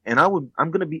shit. And I'm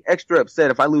going to be extra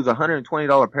upset if I lose a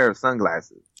 $120 pair of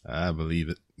sunglasses. I believe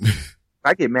it.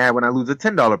 I get mad when I lose a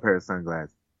 $10 pair of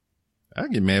sunglasses. I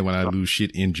get mad when I lose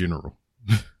shit in general.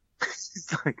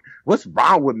 It's like, what's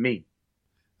wrong with me?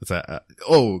 It's like,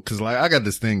 cause like I got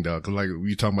this thing, dog. Cause like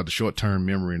we talking about the short-term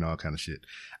memory and all kind of shit.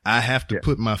 I have to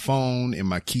put my phone and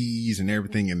my keys and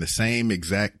everything in the same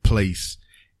exact place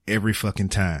every fucking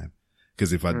time.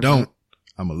 Cause if I don't,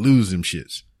 I'm gonna lose them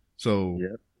shits. So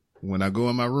when I go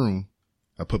in my room,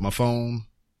 I put my phone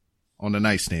on the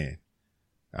nightstand.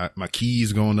 My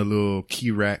keys go in the little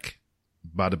key rack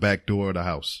by the back door of the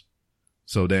house.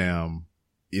 So damn,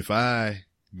 if I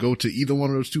go to either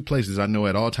one of those two places, I know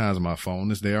at all times my phone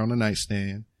is there on the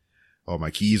nightstand or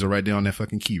my keys are right there on that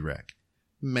fucking key rack.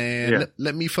 Man,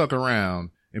 let me fuck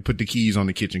around and put the keys on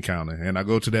the kitchen counter. And I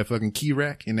go to that fucking key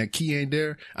rack and that key ain't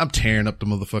there. I'm tearing up the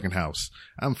motherfucking house.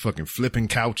 I'm fucking flipping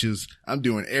couches. I'm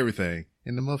doing everything.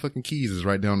 And the motherfucking keys is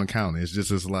right there on the counter. It's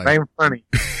just as like, ain't funny.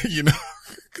 You know?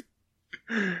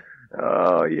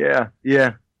 Oh yeah.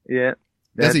 Yeah. Yeah.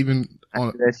 That's even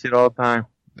on that shit all the time.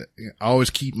 I always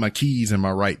keep my keys in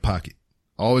my right pocket.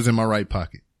 Always in my right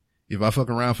pocket. If I fuck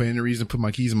around for any reason, put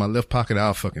my keys in my left pocket,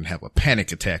 I'll fucking have a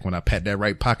panic attack when I pat that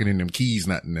right pocket and them keys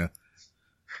not in there.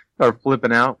 Start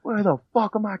flipping out. Where the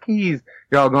fuck are my keys?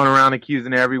 Y'all going around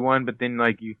accusing everyone, but then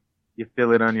like you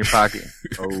feel it on your pocket.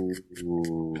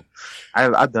 Oh,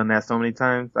 I've done that so many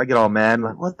times. I get all mad and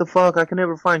like, what the fuck? I can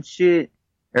never find shit.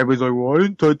 Everybody's like, well, I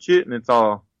didn't touch it. And it's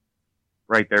all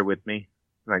right there with me.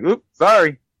 I'm like, oops,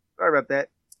 sorry about that.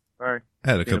 Sorry. I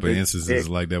had a couple of instances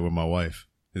like that with my wife.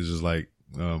 It's just like,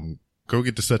 go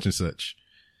get the such and such.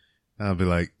 I'll be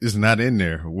like, it's not in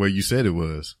there where you said it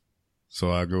was.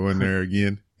 So I go in there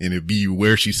again and it'd be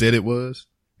where she said it was.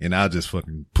 And I'll just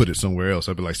fucking put it somewhere else.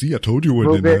 I'll be like, see, I told you it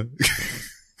wasn't in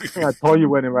there. I told you it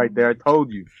wasn't right there. I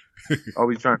told you.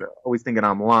 Always thinking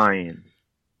I'm lying.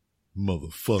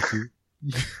 Motherfucker.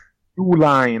 You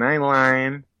lying. I ain't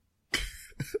lying.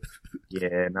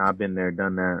 Yeah, I've been there,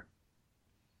 done that.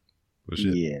 Well,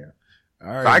 shit. Yeah.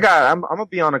 All right. So I'm gonna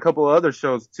be on a couple of other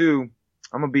shows too.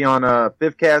 I'm gonna be on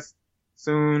Fifth Cast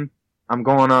soon. I'm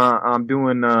doing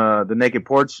the Naked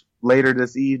Porch later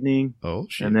this evening. Oh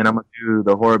shit. And then I'm gonna do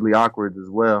the Horribly Awkward as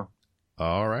well.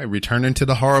 All right, returning to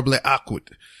the Horribly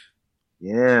Awkward.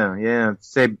 Yeah.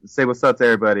 Say what's up to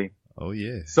everybody. Oh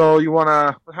yeah. So you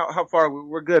wanna how far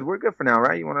we're good? We're good for now,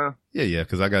 right? You wanna? Yeah,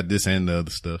 because I got this and the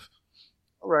other stuff.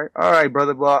 All right,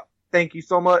 brother. Well, thank you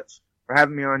so much for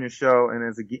having me on your show.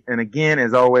 And again,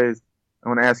 as always, I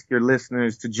want to ask your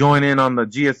listeners to join in on the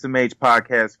GSMH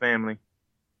podcast family.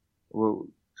 We'll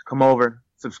come over,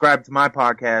 subscribe to my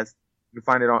podcast. You can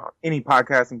find it on any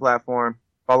podcasting platform.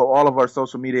 Follow all of our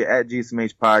social media at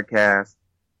GSMH podcast,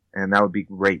 and that would be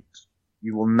great.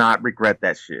 You will not regret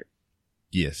that shit.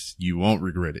 Yes, you won't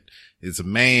regret it. It's a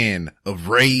man of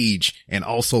rage and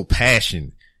also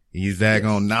passion. He's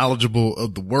daggone knowledgeable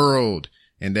of the world,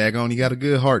 and daggone he got a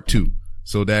good heart too.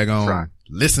 So daggone,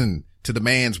 listen to the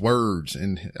man's words.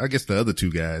 And I guess the other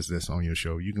two guys that's on your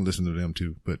show, you can listen to them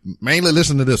too, but mainly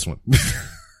listen to this one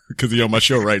because he's on my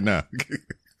show right now.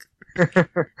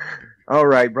 All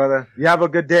right, brother. You have a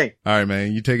good day. All right,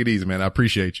 man. You take it easy, man. I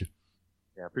appreciate you.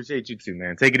 Yeah, I appreciate you too,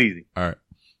 man. Take it easy. All right.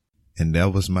 And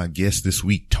that was my guest this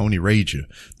week, Tony Rager,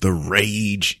 the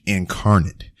Rage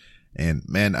Incarnate. And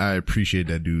man, I appreciate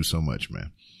that dude so much,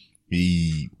 man.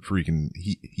 He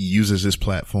uses his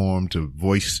platform to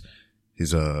voice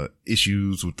his,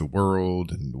 issues with the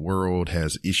world, and the world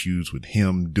has issues with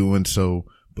him doing so,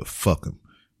 but fuck him.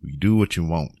 We do what you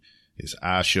want. It's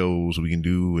our shows. We can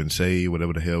do and say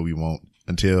whatever the hell we want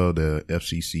until the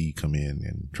FCC come in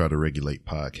and try to regulate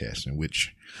podcasting,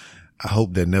 which I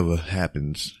hope that never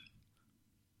happens.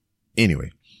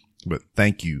 Anyway, but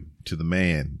thank you to the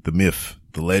man, the myth,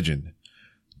 the legend,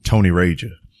 Tony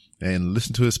Rager, and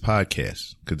listen to his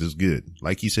podcast because it's good.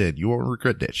 Like he said, you won't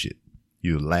regret that shit.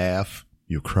 You'll laugh,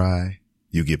 you'll cry,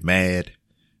 you'll get mad,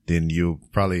 then you'll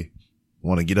probably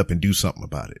want to get up and do something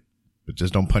about it. But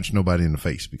just don't punch nobody in the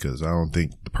face, because I don't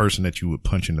think the person that you would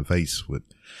punch in the face would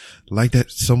like that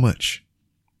so much.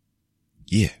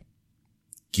 Yeah.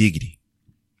 Giggity.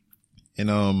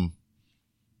 And,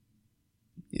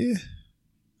 yeah,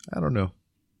 I don't know.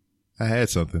 I had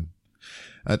something.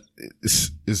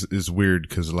 It's weird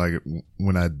because like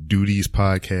when I do these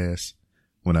podcasts,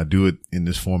 when I do it in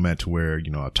this format to where,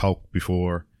 you know, I talk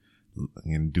before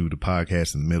and do the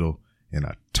podcast in the middle and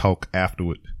I talk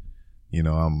afterward, you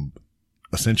know, I'm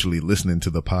essentially listening to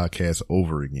the podcast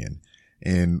over again.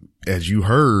 And as you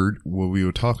heard what we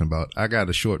were talking about, I got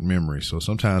a short memory. So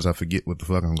sometimes I forget what the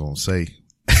fuck I'm going to say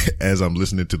as I'm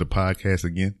listening to the podcast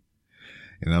again.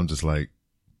 And I'm just like,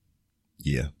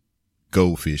 yeah,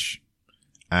 goldfish.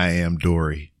 I am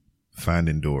Dory,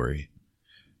 finding Dory.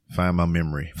 Find my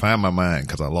memory, find my mind,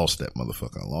 because I lost that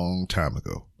motherfucker a long time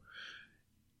ago.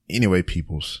 Anyway,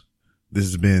 peoples, this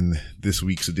has been this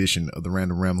week's edition of the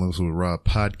Random Ramblings with Rob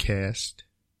podcast.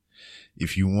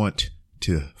 If you want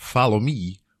to follow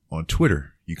me on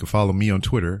Twitter, you can follow me on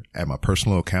Twitter at my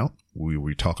personal account.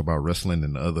 We talk about wrestling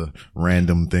and other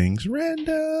random things.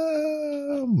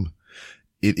 Random.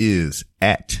 It is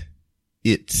at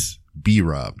It's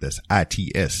B-Rob. That's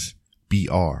ITSBROB.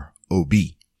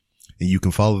 And you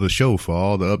can follow the show for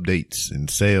all the updates and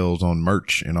sales on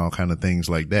merch and all kind of things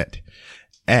like that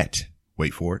at,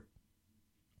 wait for it,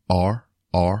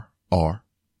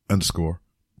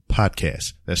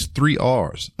 RRR_podcast. That's 3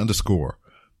 R's _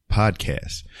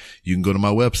 podcast. You can go to my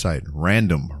website,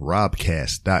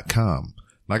 randomrobcast.com.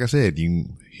 Like I said, you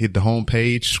can hit the home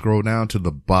page, scroll down to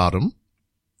the bottom,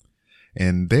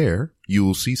 and there you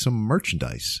will see some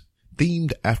merchandise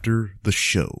themed after the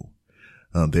show.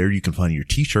 There you can find your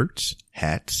t-shirts,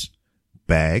 hats,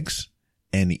 bags,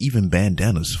 and even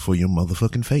bandanas for your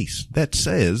motherfucking face that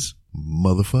says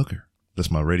motherfucker. That's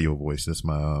my radio voice. That's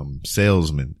my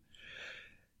salesman.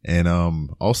 And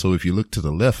also, if you look to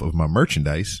the left of my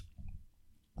merchandise,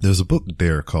 there's a book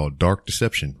there called Dark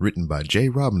Deception, written by Jay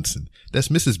Robinson. That's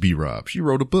Mrs. B. Rob. She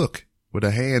wrote a book with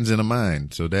her hands in her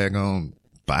mind. So daggone,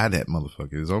 buy that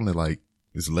motherfucker. It's only like,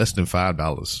 it's less than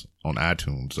 $5 on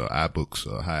iTunes or iBooks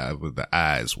or however the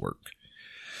eyes work.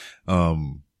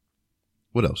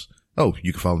 What else? Oh,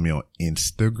 you can follow me on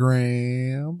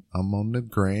Instagram. I'm on the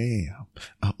gram.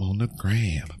 I'm on the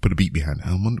gram. Put a beat behind it.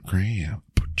 I'm on the gram.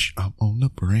 I'm on the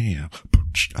gram.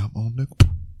 I'm on the.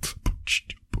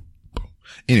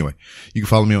 Anyway, you can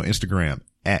follow me on Instagram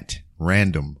at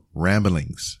Random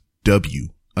Ramblings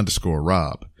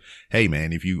W_Rob. Hey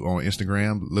man, if you on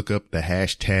Instagram, look up the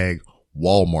hashtag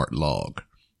Walmart log.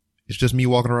 It's just me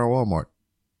walking around Walmart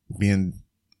being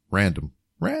random.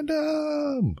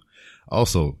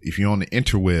 Also, if you're on the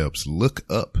interwebs, look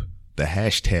up the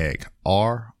hashtag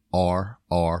RRRPC.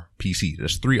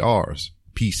 That's 3 R's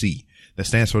PC. That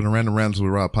stands for the Random Ramblings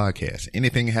with Rob podcast.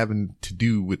 Anything having to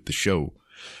do with the show,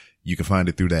 you can find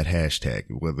it through that hashtag,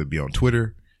 whether it be on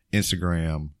Twitter,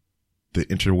 Instagram, the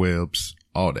interwebs,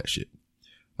 all that shit.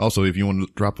 Also, if you want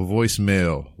to drop a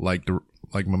voicemail like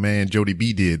my man Jody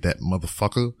B did, that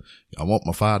motherfucker, I want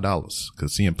my $5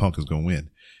 because CM Punk is going to win.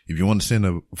 If you want to send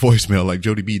a voicemail like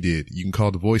Jody B did, you can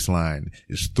call the voice line.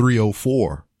 It's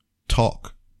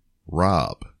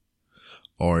 304-TALK-ROB.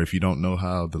 Or if you don't know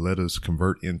how the letters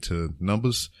convert into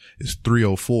numbers, it's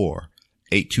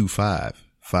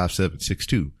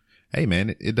 304-825-5762. Hey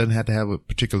man, it doesn't have to have a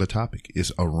particular topic.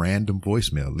 It's a random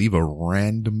voicemail. Leave a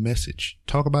random message.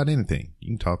 Talk about anything. You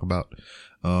can talk about,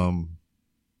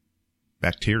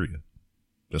 bacteria.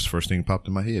 That's the first thing that popped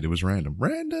in my head. It was random.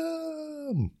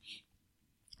 Random.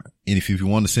 And if you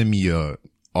want to send me a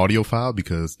audio file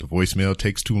because the voicemail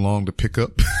takes too long to pick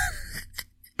up,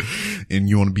 and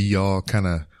you want to be all kind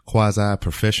of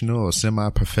quasi-professional or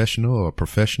semi-professional or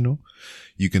professional,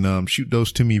 you can shoot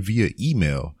those to me via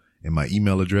email. And my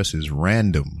email address is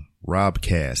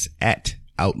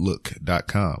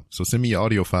randomrobcast@outlook.com. So send me your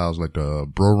audio files like the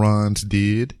Brorons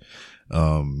did.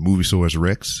 Movie Source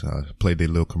Rex, played their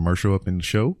little commercial up in the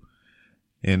show.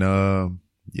 And,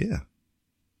 yeah,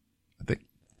 I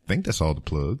think that's all the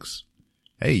plugs.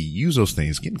 Hey, use those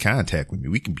things. Get in contact with me.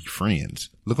 We can be friends.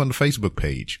 Look on the Facebook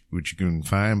page, which you can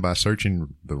find by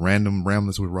searching the Random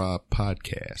Ramblings with Rob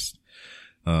podcast.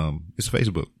 It's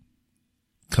Facebook.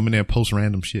 Come in there and post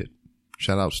random shit.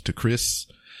 Shout outs to Chris.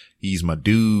 He's my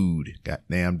dude.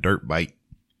 Goddamn dirt bike.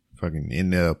 Fucking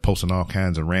in there posting all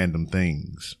kinds of random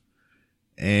things.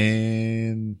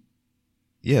 And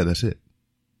yeah, that's it.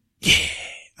 Yeah,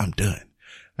 I'm done.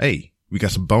 Hey, we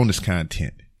got some bonus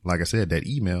content. Like I said, that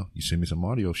email, you send me some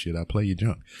audio shit, I play your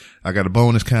junk. I got a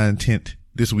bonus content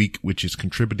this week, which is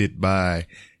contributed by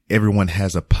Everyone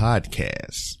Has a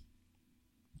Podcast.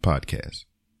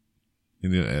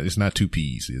 It's not two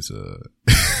P's. It's I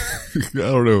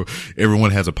don't know. Everyone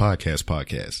Has a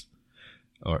Podcast.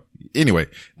 Or anyway,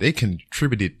 they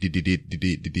contributed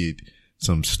did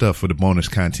some stuff for the bonus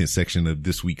content section of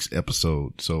this week's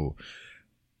episode. So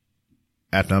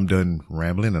after I'm done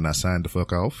rambling and I sign the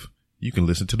fuck off, you can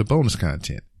listen to the bonus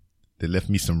content. They left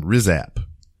me some Rizap.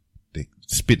 They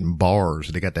spitting bars.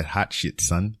 They got that hot shit,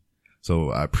 son. So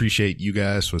I appreciate you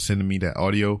guys for sending me that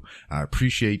audio. I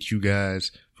appreciate you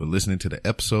guys for listening to the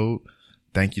episode.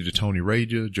 Thank you to Tony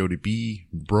Rager, Jody B,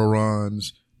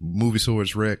 Brorons, Movie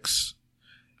Source Rex,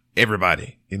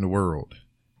 everybody in the world.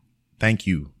 Thank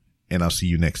you, and I'll see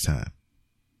you next time.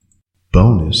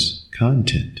 Bonus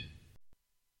content.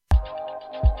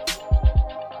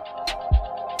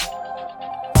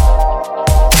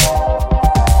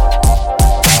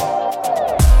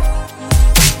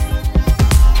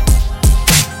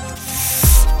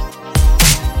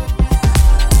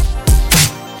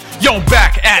 Yo, I'm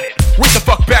back at it. Right the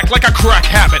fuck back like a crack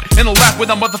habit. In the lap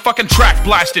with a motherfucking track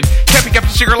blasting. Can't pick up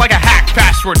the cigarette like a hack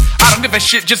password. I don't give a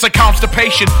shit, just like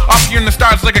constipation. Up here in the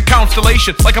stars like a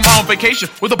constellation. Like I'm on vacation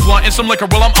with a blunt and some liquor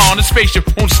while I'm on a spaceship.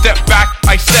 Won't step back,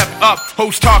 I step up.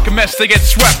 Host talk a mess, they get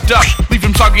swept up. Leave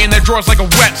them soggy in their drawers like a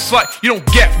wet slut. You don't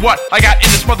get what I got in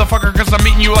this motherfucker, cause I'm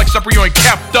eating you like supper you ain't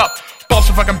kept up. Balls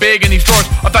are fucking big in these drawers.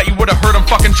 I thought you would've heard them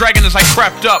fucking dragging as I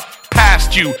crept up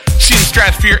past you. Seen the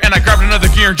stratosphere and I grabbed another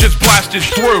gear and just blasted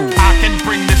through. I can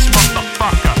bring this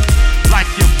motherfucker like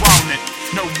you want it.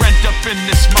 No rent up in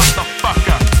this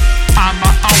motherfucker.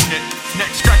 I'ma own it.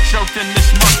 Next stretch out in this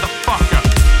motherfucker.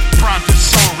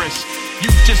 Brontosaurus,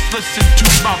 you just listen to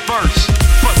my verse,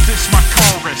 but this my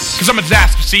chorus. Cause I'm a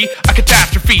disaster, see? A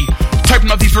catastrophe. Typing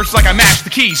out these verses like I mashed the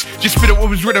keys. Just spit out what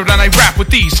was riddled and I rap with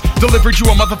these. Delivered you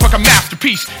a motherfucking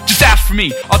masterpiece. Just ask for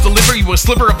me, I'll deliver you a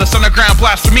sliver of the underground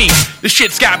blasphemy. This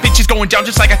shit's got bitches going down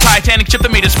just like a Titanic ship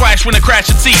that made a splash when it crashed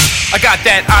at sea. I got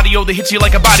that audio that hits you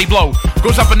like a body blow.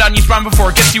 Goes up and down your spine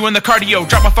before it gets you in the cardio.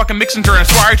 Drop a fucking mix and turn a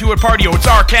squire to a partio. It's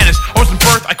Arcanus, I wasn't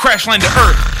birth, I crash landed to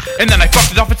earth. And then I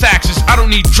fucked it off its axis. I don't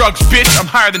need drugs, bitch, I'm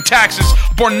higher than taxes.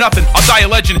 Born nothing, I'll die a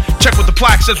legend. Check what the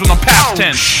plaque says when I'm past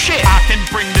 10. Shit. I can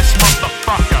bring this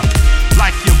motherfucker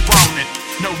like you want it.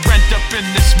 No rent up in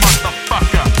this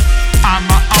motherfucker.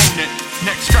 I'ma own it.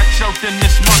 Next stretch out in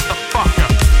this motherfucker.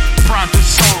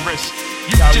 Brontosaurus,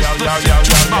 you just listen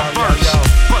to my verse,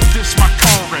 but this my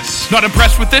chorus. Not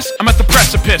impressed with this? I'm at the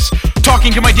precipice.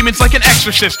 Talking to my demons like an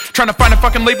exorcist. Trying to find a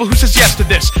fucking label who says yes to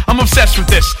this. I'm obsessed with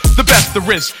this, the best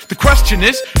there is. The question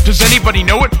is, does anybody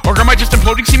know it? Or am I just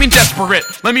imploding seeming desperate?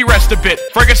 Let me rest a bit,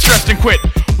 before I get stressed and quit.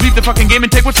 Leave the fucking game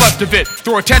and take what's left of it.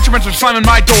 Throw a tantrum and start slamming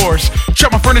my doors.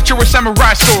 Shut my furniture with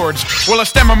samurai swords. Well, I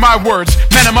stammer my words.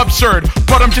 Man, I'm absurd,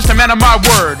 but I'm just a man of my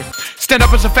word. Stand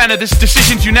up as a fan of this.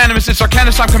 Decision's unanimous. It's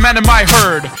Arcanus, I'm commanding my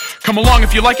herd. Come along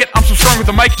if you like it. I'm so strong with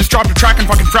the mic. Just drop the track and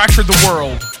fucking fracture the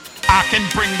world. I can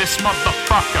bring this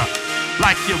motherfucker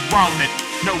like you want it.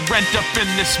 No rent up in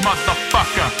this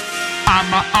motherfucker.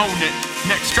 I'ma own it.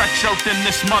 Next stretch out in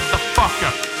this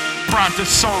motherfucker.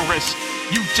 Brontosaurus,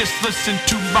 you just listen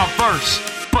to my verse,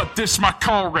 but this my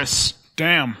chorus.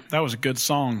 Damn, that was a good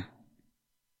song.